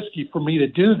pretty risky for me to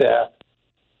do that.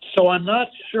 So I'm not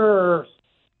sure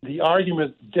the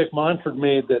argument Dick Monfort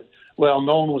made that, well,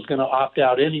 Nolan was going to opt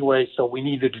out anyway, so we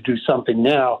needed to do something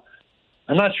now.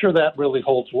 I'm not sure that really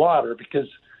holds water because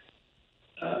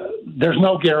there's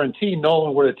no guarantee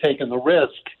Nolan would have taken the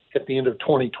risk at the end of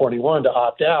 2021 to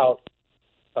opt out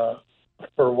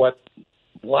for what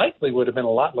likely would have been a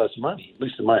lot less money, at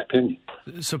least in my opinion.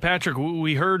 So, Patrick,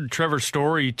 we heard Trevor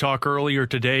Story talk earlier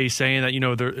today saying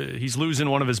that, he's losing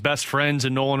one of his best friends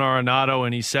in Nolan Arenado,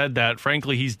 and he said that,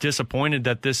 frankly, he's disappointed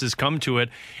that this has come to it.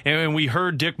 And we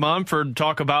heard Dick Monfort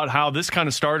talk about how this kind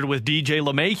of started with DJ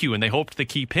LeMahieu, and they hoped to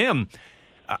keep him.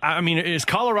 I mean, is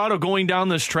Colorado going down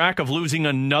this track of losing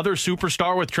another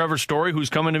superstar with Trevor Story,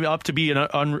 who's coming up to be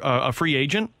a free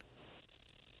agent?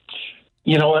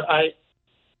 You know what?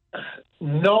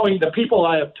 Knowing the people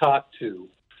I have talked to,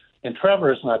 and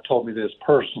Trevor has not told me this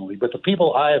personally, but the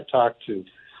people I have talked to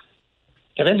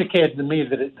have indicated to me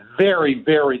that it's very,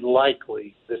 very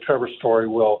likely that Trevor Story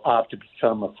will opt to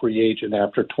become a free agent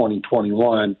after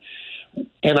 2021.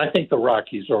 And I think the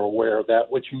Rockies are aware of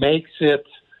that, which makes it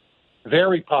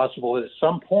very possible that at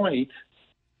some point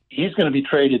he's going to be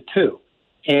traded too.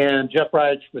 And Jeff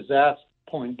Bridich was asked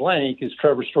point blank, is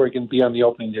Trevor Story going to be on the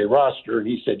opening day roster? And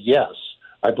he said, yes,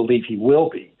 I believe he will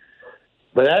be.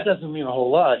 But that doesn't mean a whole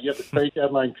lot. You have the trade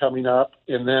deadline coming up,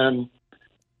 and then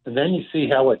you see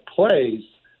how it plays.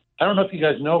 I don't know if you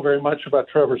guys know very much about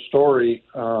Trevor Story.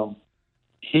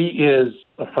 He is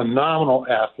a phenomenal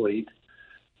athlete.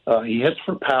 He hits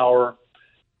for power.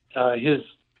 His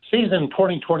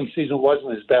 2020 season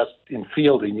wasn't his best in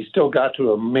fielding. He still got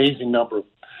to an amazing number of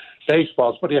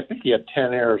baseballs, but I think he had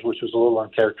 10 errors, which was a little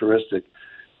uncharacteristic.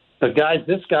 But guys,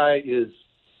 this guy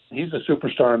he's a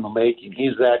superstar in the making.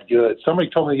 He's that good. Somebody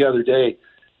told me the other day,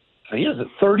 he has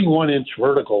a 31-inch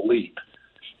vertical leap.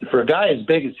 For a guy as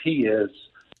big as he is,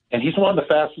 and he's one of the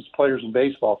fastest players in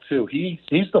baseball too. He's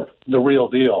the real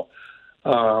deal.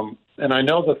 And I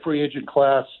know the free agent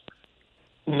class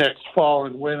next fall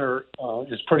and winter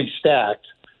is pretty stacked,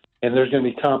 and there's going to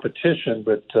be competition.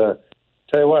 But tell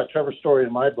you what, Trevor Story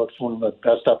in my book is one of the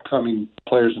best upcoming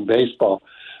players in baseball.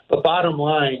 But bottom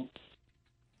line,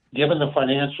 given the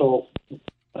financial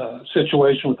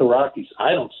situation with the Rockies,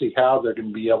 I don't see how they're going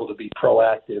to be able to be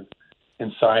proactive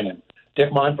in signing. Dick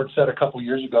Monfort said a couple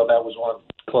years ago that was one of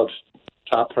the club's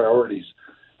top priorities.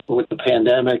 But with the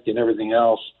pandemic and everything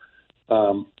else,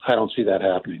 I don't see that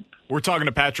happening. We're talking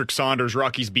to Patrick Saunders,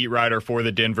 Rockies beat writer for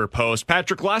the Denver Post.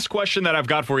 Patrick, last question that I've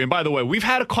got for you. And by the way, we've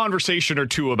had a conversation or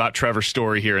two about Trevor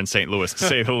Story here in St. Louis, to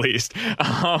say the least.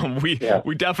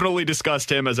 We definitely discussed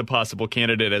him as a possible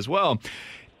candidate as well.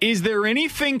 Is there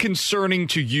anything concerning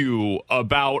to you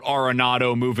about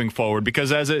Arenado moving forward?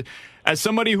 Because as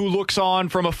somebody who looks on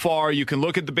from afar, you can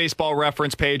look at the Baseball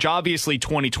Reference page. Obviously,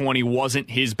 2020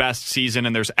 wasn't his best season,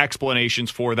 and there's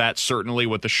explanations for that, certainly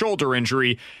with the shoulder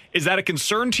injury. Is that a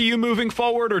concern to you moving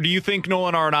forward, or do you think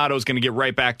Nolan Arenado is going to get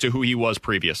right back to who he was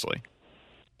previously?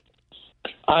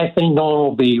 I think Nolan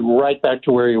will be right back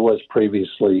to where he was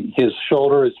previously. His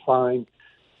shoulder is fine.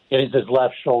 It is his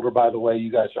left shoulder, by the way.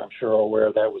 You guys, I'm sure, are aware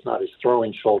that was not his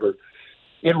throwing shoulder.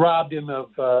 It robbed him of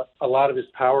a lot of his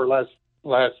power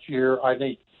last year. I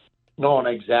think Nolan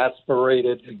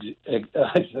exasperated,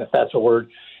 if that's a word,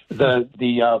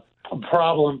 the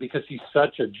problem because he's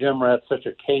such a gym rat, such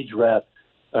a cage rat.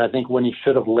 I think when he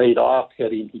should have laid off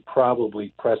hitting, he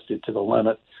probably pressed it to the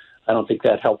limit. I don't think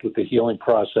that helped with the healing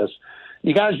process.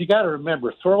 You guys, you got to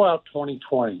remember, throw out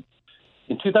 2020.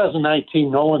 In 2019,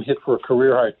 Nolan hit for a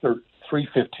career high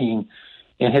 315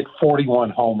 and hit 41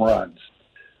 home runs.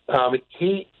 That's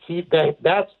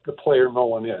the player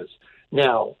Nolan is.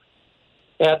 Now,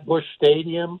 at Busch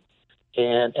Stadium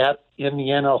and in the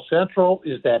NL Central,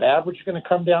 is that average going to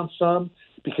come down some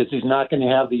because he's not going to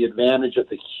have the advantage of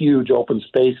the huge open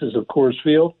spaces of Coors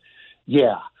Field?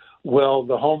 Yeah. Will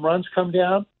the home runs come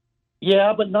down?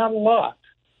 Yeah, but not a lot.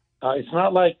 It's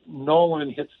not like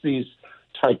Nolan hits these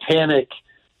titanic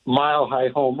mile-high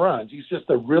home runs. He's just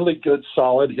a really good,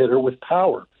 solid hitter with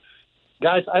power.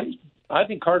 Guys, I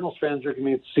think Cardinals fans are going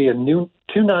to see a new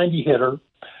 290 hitter,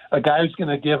 a guy who's going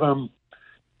to give them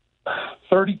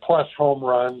 30-plus home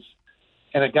runs,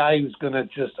 and a guy who's going to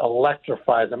just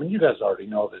electrify them. I mean, you guys already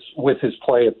know this, with his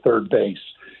play at third base.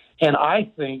 And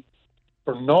I think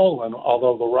for Nolan,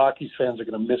 although the Rockies fans are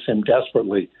going to miss him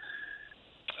desperately,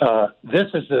 this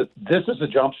is a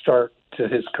jump start to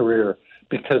his career,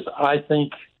 because I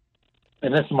think,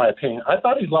 and this is my opinion, I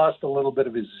thought he lost a little bit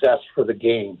of his zest for the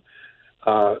game,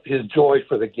 his joy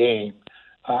for the game.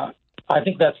 I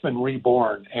think that's been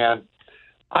reborn, and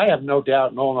I have no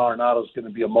doubt Nolan Arenado is going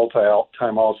to be a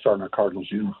multi-time All-Star in a Cardinals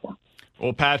uniform.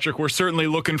 Well, Patrick, we're certainly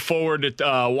looking forward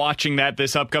to watching that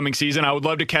this upcoming season. I would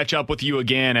love to catch up with you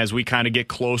again as we kind of get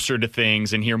closer to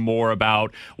things and hear more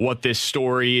about what this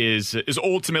story is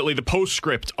ultimately the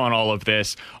postscript on all of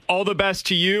this. All the best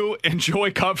to you. Enjoy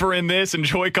covering this.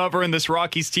 Enjoy covering this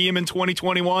Rockies team in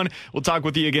 2021. We'll talk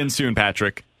with you again soon,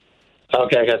 Patrick.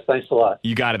 Okay, guys. Thanks a lot.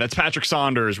 You got it. That's Patrick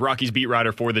Saunders, Rockies beat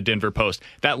writer for the Denver Post.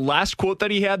 That last quote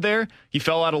that he had there, he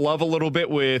fell out of love a little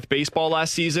bit with baseball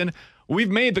last season. We've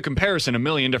made the comparison a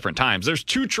million different times. There's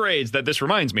two trades that this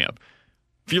reminds me of.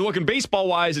 If you look in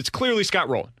baseball-wise, it's clearly Scott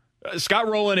Rowland. Scott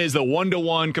Rowland is the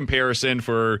one-to-one comparison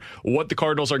for what the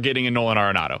Cardinals are getting in Nolan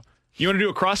Arenado. You want to do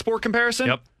a cross-sport comparison?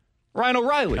 Yep. Ryan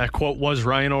O'Reilly. That quote was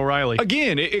Ryan O'Reilly.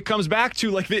 Again, it comes back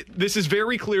to, like, this is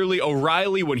very clearly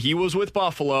O'Reilly when he was with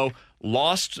Buffalo,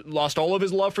 lost all of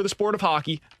his love for the sport of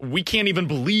hockey. We can't even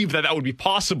believe that would be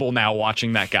possible now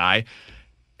watching that guy.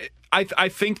 I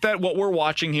think that what we're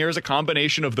watching here is a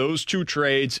combination of those two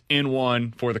trades in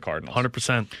one for the Cardinals.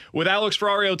 100%. With Alex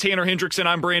Ferrario, Tanner Hendrickson,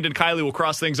 I'm Brandon Kiley. We'll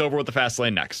cross things over with the Fast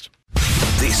Lane next.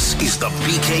 This is the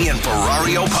BK and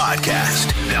Ferrario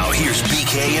podcast. Now here's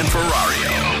BK and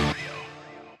Ferrario.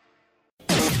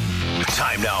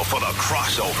 Time now for the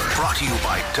crossover. Brought to you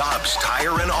by Dobbs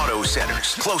Tire and Auto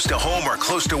Centers. Close to home or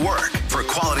close to work. For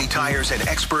quality tires and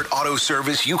expert auto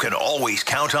service, you can always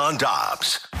count on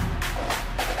Dobbs.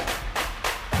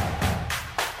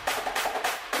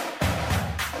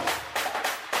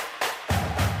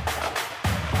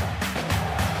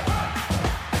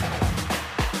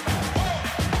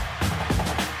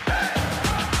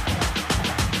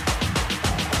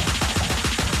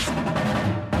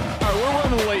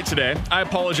 little late today. I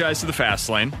apologize to the Fast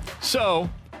Lane. So,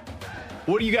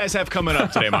 what do you guys have coming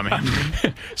up today, my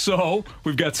man? So,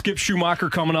 we've got Skip Schumacher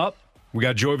coming up. We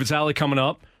got Joey Vitale coming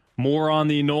up. More on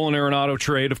the Nolan Arenado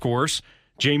trade, of course.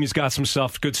 Jamie's got some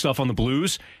good stuff on the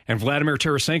Blues. And Vladimir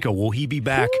Tarasenko, will he be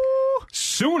back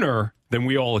sooner than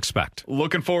we all expect?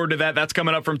 Looking forward to that. That's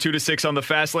coming up from 2 to 6 on the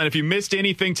Fast Lane. If you missed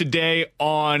anything today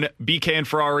on BK and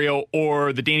Ferrario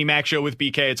or the Danny Mac Show with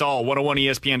BK, it's all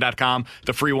 101ESPN.com.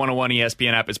 The free 101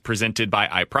 ESPN app is presented by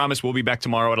I Promise. We'll be back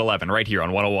tomorrow at 11 right here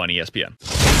on 101 ESPN.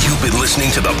 You've been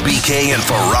listening to the BK and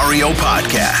Ferrario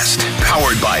podcast,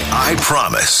 powered by I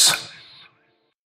Promise.